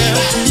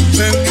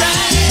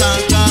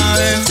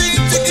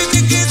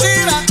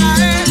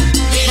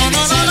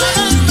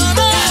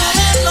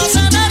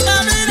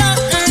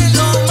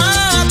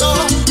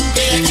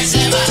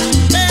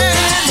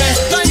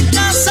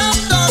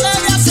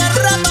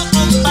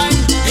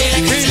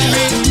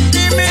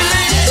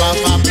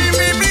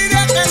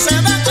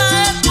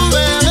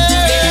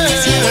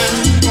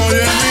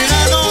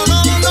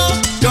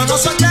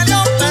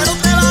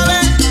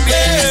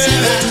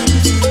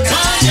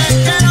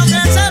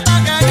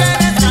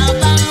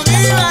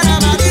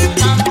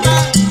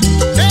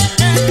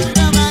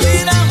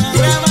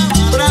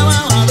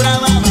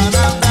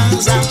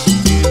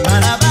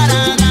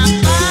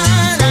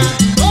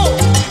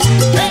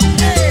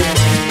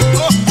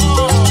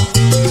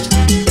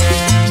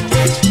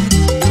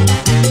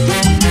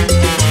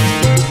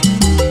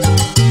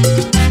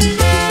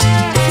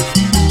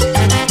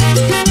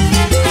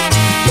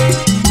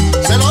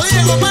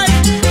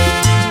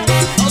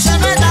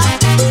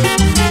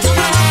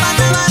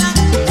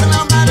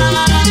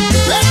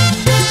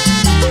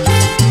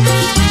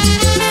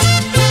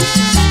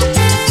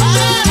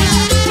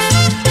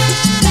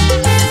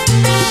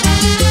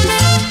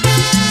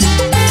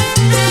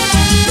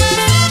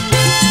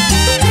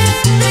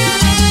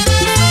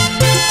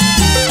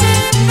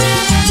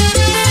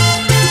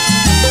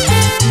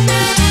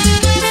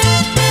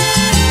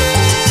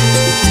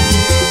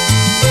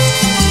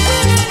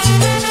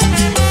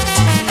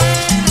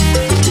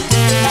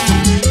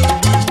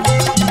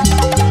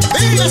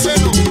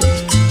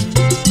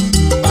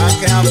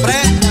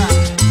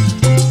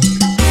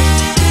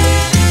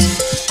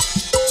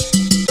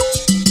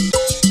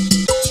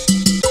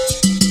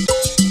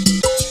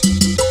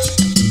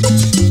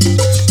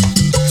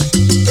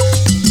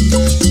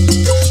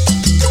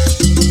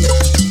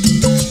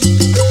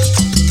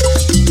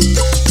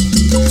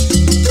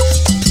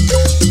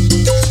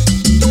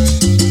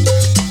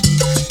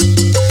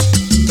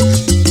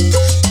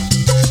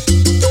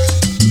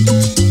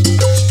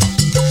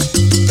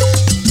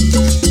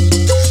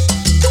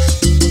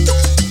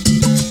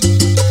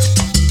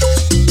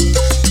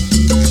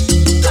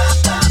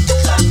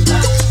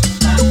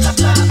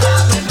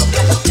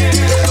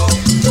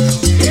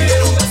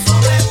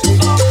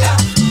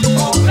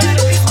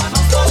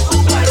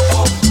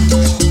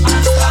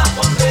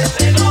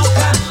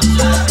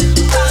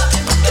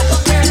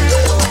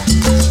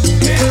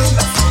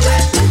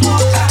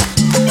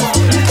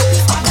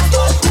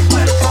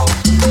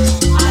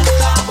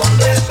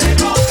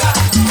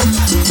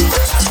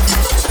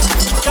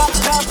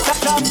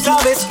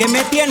 que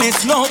me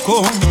tienes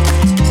loco.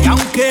 Y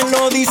aunque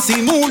lo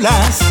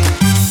disimulas,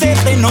 se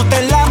te nota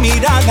en la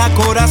mirada,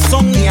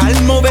 corazón. Y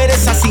al mover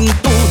esa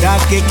cintura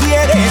que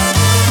quieres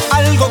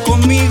algo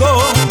conmigo,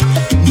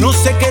 no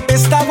sé qué te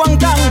está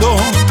aguantando.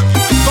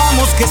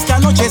 Vamos que esta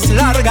noche es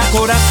larga,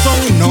 corazón.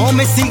 No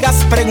me sigas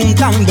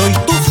preguntando y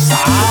tú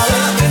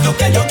sabes lo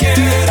que yo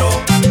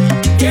quiero.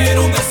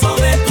 Quiero un beso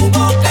de tu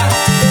boca,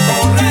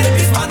 correr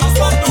mis manos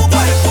por tu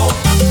cuerpo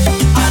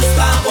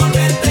hasta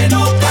volverte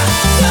loca.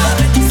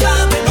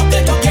 Sabes lo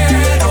que yo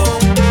quiero.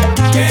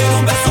 Quiero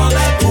un beso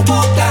de tu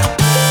boca,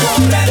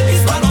 correr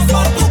mis manos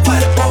por tu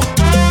cuerpo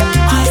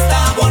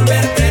hasta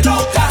volverte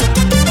loca.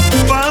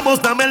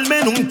 Vamos, dame al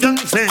menos un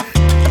chance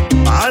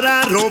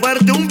para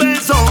robarte un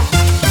beso.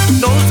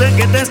 No sé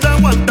qué te está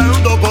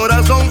aguantando,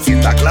 corazón. Si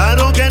está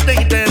claro que te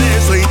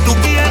intereso y tú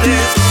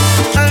quieres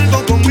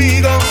algo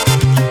conmigo,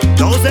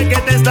 no sé qué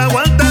te está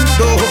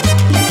aguantando.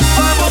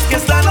 Vamos que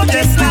esta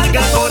noche es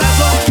larga,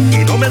 corazón, y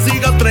no me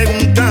sigas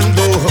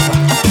preguntando.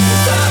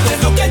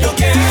 Sabes lo que yo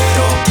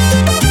quiero.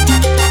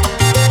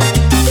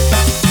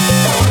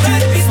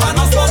 Correr mis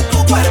manos por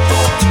tu cuerpo.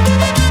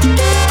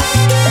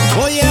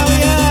 Oh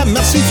yeah,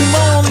 merci tout le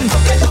monde.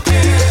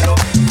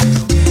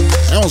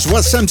 On se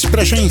voit samedi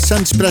prochain.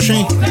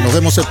 Nos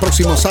vemos el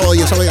próximo sábado,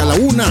 ya saben, a la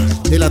 1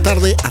 de la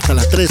tarde hasta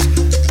las 3.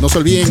 No se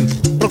olviden,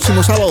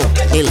 próximo sábado,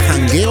 el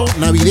jangueo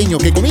navideño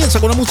que comienza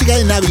con la música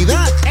de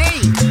Navidad.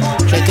 ¡Hey!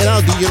 Check it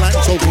out, DJ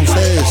Light Soul con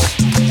ustedes.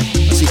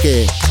 Así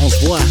que, on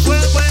se voit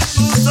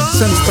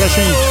samedi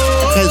prochain,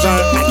 13h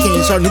à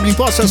 15h. N'oublie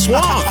pas ce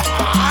soir,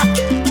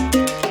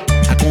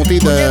 à compter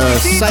de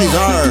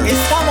 16h,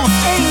 estamos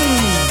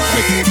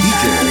avec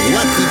DJ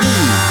Lucky B.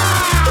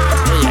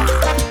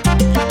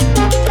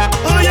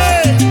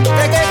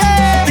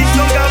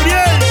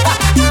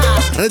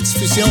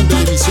 Rediffusion de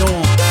l'émission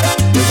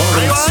le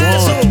vendredi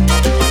soir.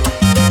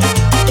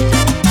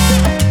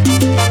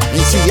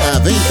 Ainsi à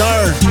 20h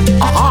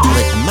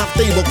avec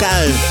Martin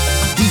Bocage,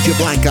 DJ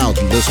Blackout,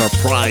 le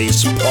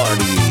Surprise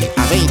Party.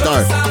 À 20h,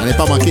 n'allez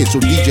pas manquer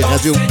sur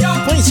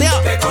djradio.ca. Merci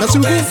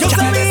beaucoup. Yo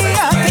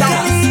sabía que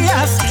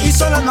querías y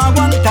solo no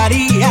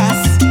aguantarías.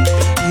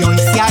 Y hoy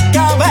se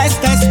acaba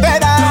esta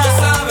espera. Lo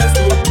sabes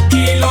tú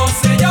y lo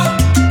sé yo,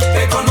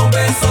 que con un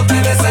beso te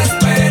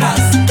desesperas.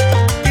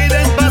 Y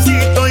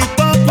despacito y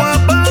poco a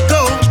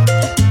poco,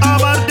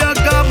 amarte a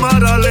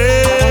cámara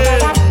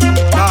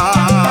lenta.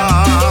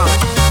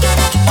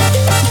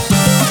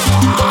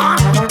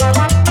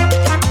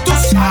 Tú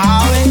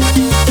sabes. Lo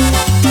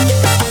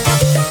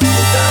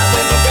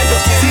que yo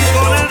quiero. Si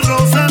con el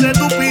roce de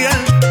tu piel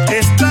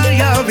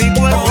estalla mi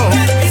cuerpo,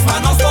 poner mis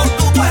manos por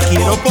tu cuerpo.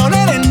 Quiero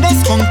poner en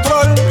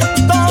descontrol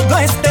todo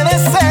este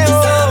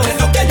deseo. Sabes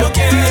lo que yo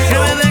quiero. que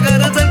me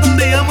dejarás algún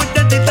día,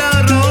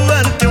 muchachita,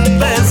 robarte un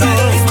beso.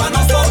 Poner mis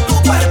manos por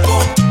tu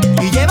cuerpo.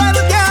 Y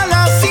llevarte a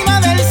la cima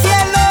del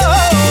cielo.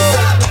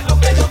 Sabes lo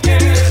que yo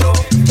quiero.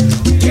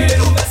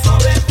 Quiero un beso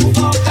de tu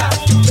boca,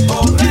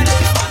 correr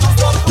mis manos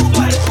por tu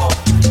cuerpo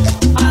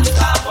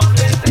hasta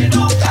volverte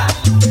loca.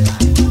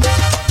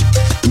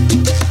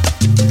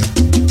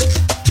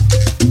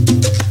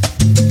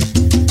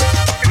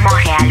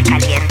 Montréal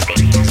Caliente.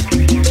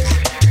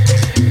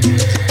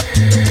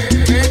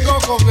 Vengo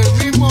con el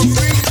mismo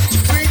swing.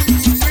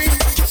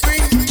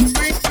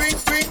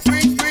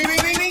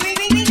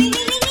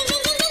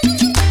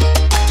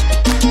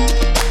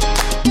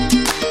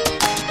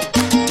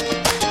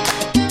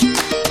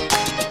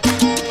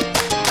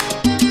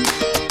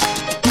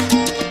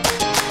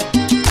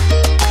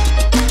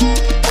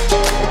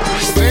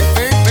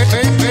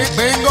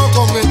 Vengo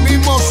con el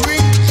mismo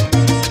swing,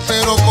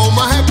 pero con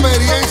más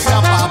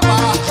experiencia,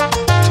 papá.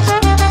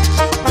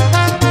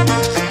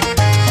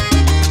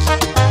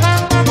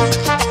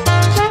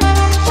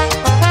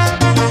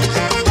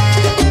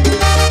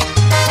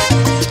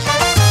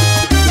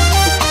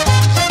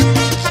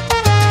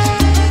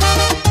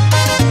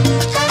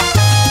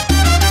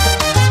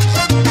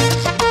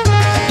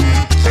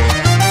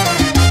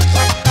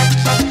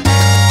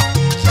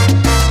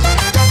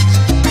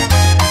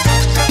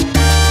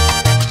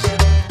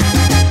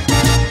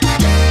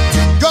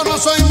 Yo no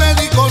soy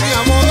médico ni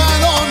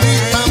abogado ni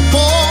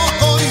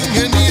tampoco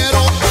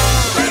ingeniero,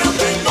 Pero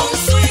tengo un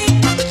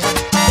swing,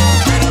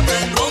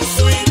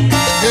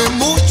 que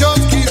muchos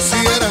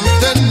quisieran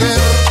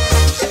tener.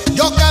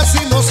 Yo casi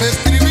no sé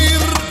escribir,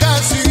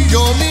 casi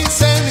yo ni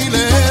sé ni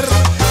leer,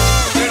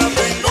 pero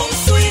tengo un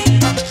swing,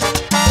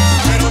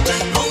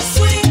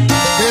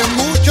 que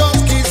muchos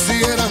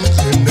quisieran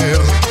tener.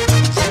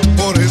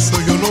 Por eso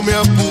yo no me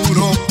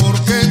apuro,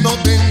 porque no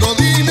tengo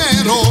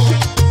dinero.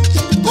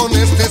 Con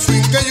este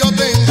swing que yo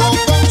tengo,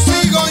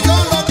 consigo yo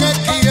lo que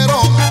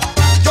quiero.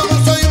 Yo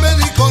no soy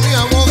médico ni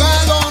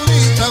abogado ni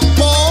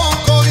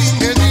tampoco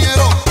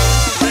ingeniero,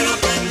 pero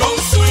tengo un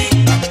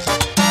swing,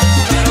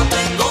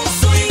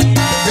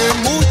 que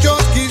muchos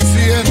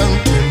quisieran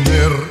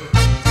tener.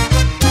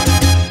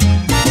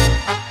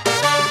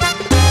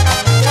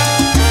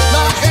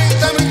 La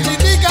gente me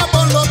critica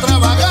por no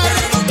trabajar,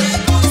 porque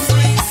tengo un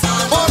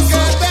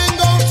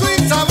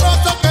swing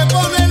sabroso que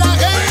pone la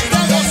gente a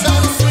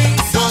gozar.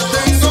 Yo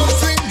tengo un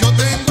swing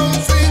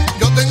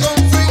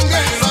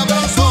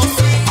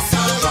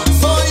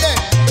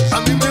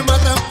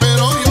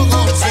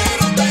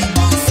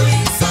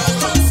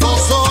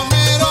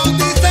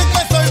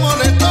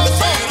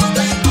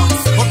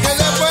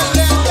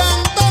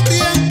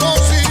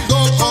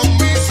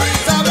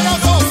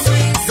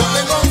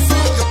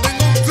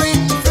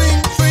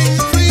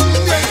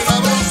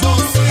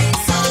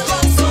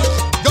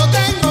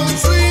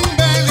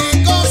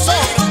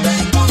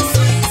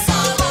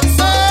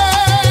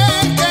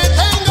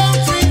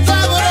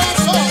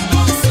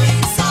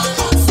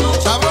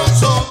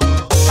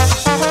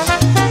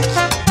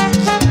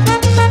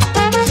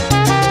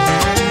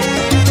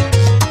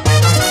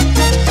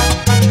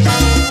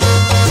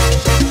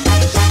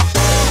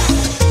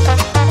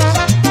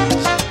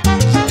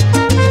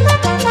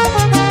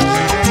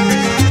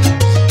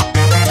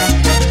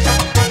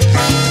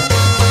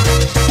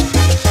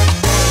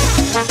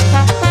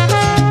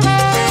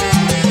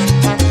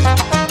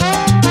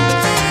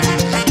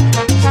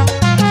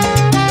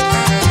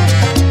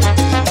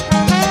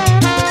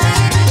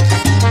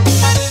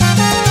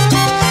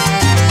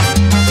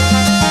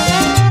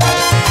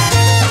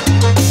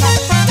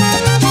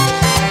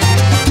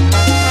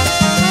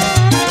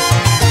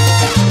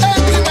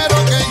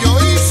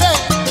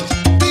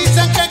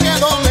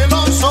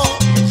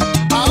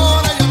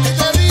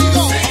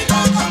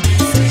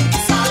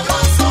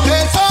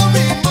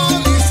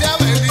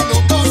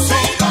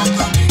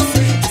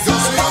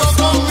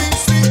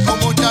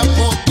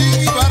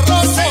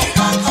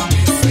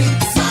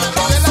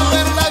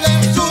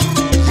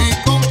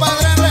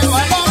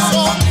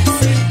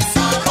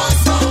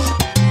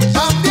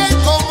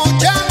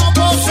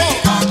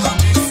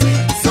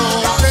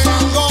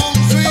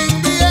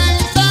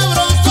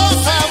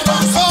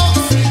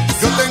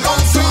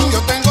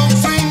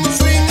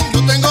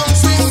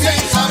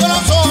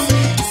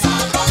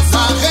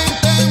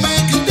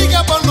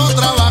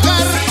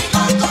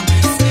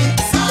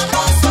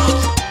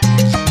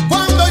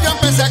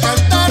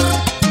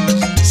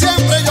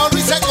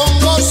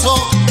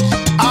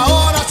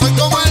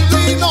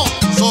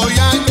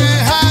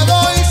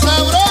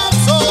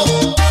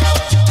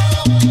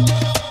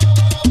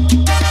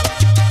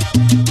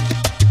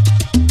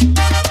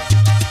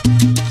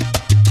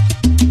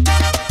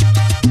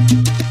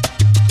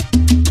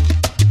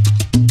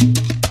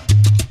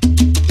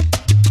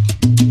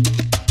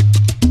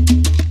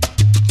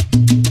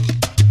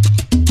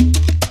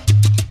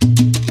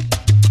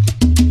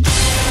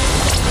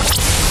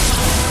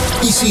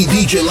Ici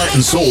DJ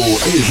Latin Soul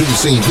et je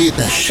vous invite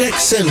à chaque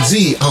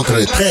samedi entre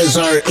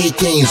 13h et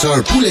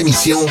 15h pour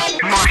l'émission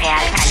Montréal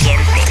Caliente.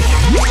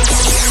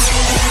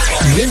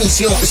 Une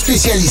émission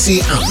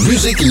spécialisée en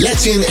musique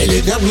latine et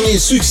les derniers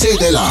succès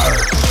de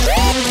l'heure.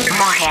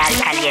 Montréal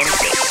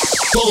Caliente.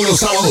 Todos los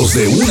sábados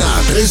de 1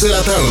 a 3 de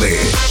la tarde.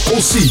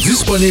 Aussi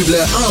disponible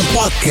en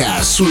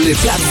podcast sur les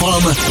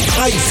plateformes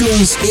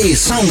iTunes et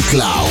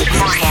SoundCloud.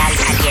 Montréal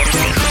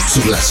Caliente.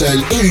 Sur la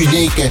seule et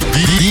unique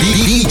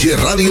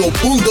DJRadio.ca.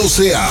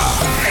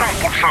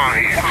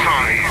 100%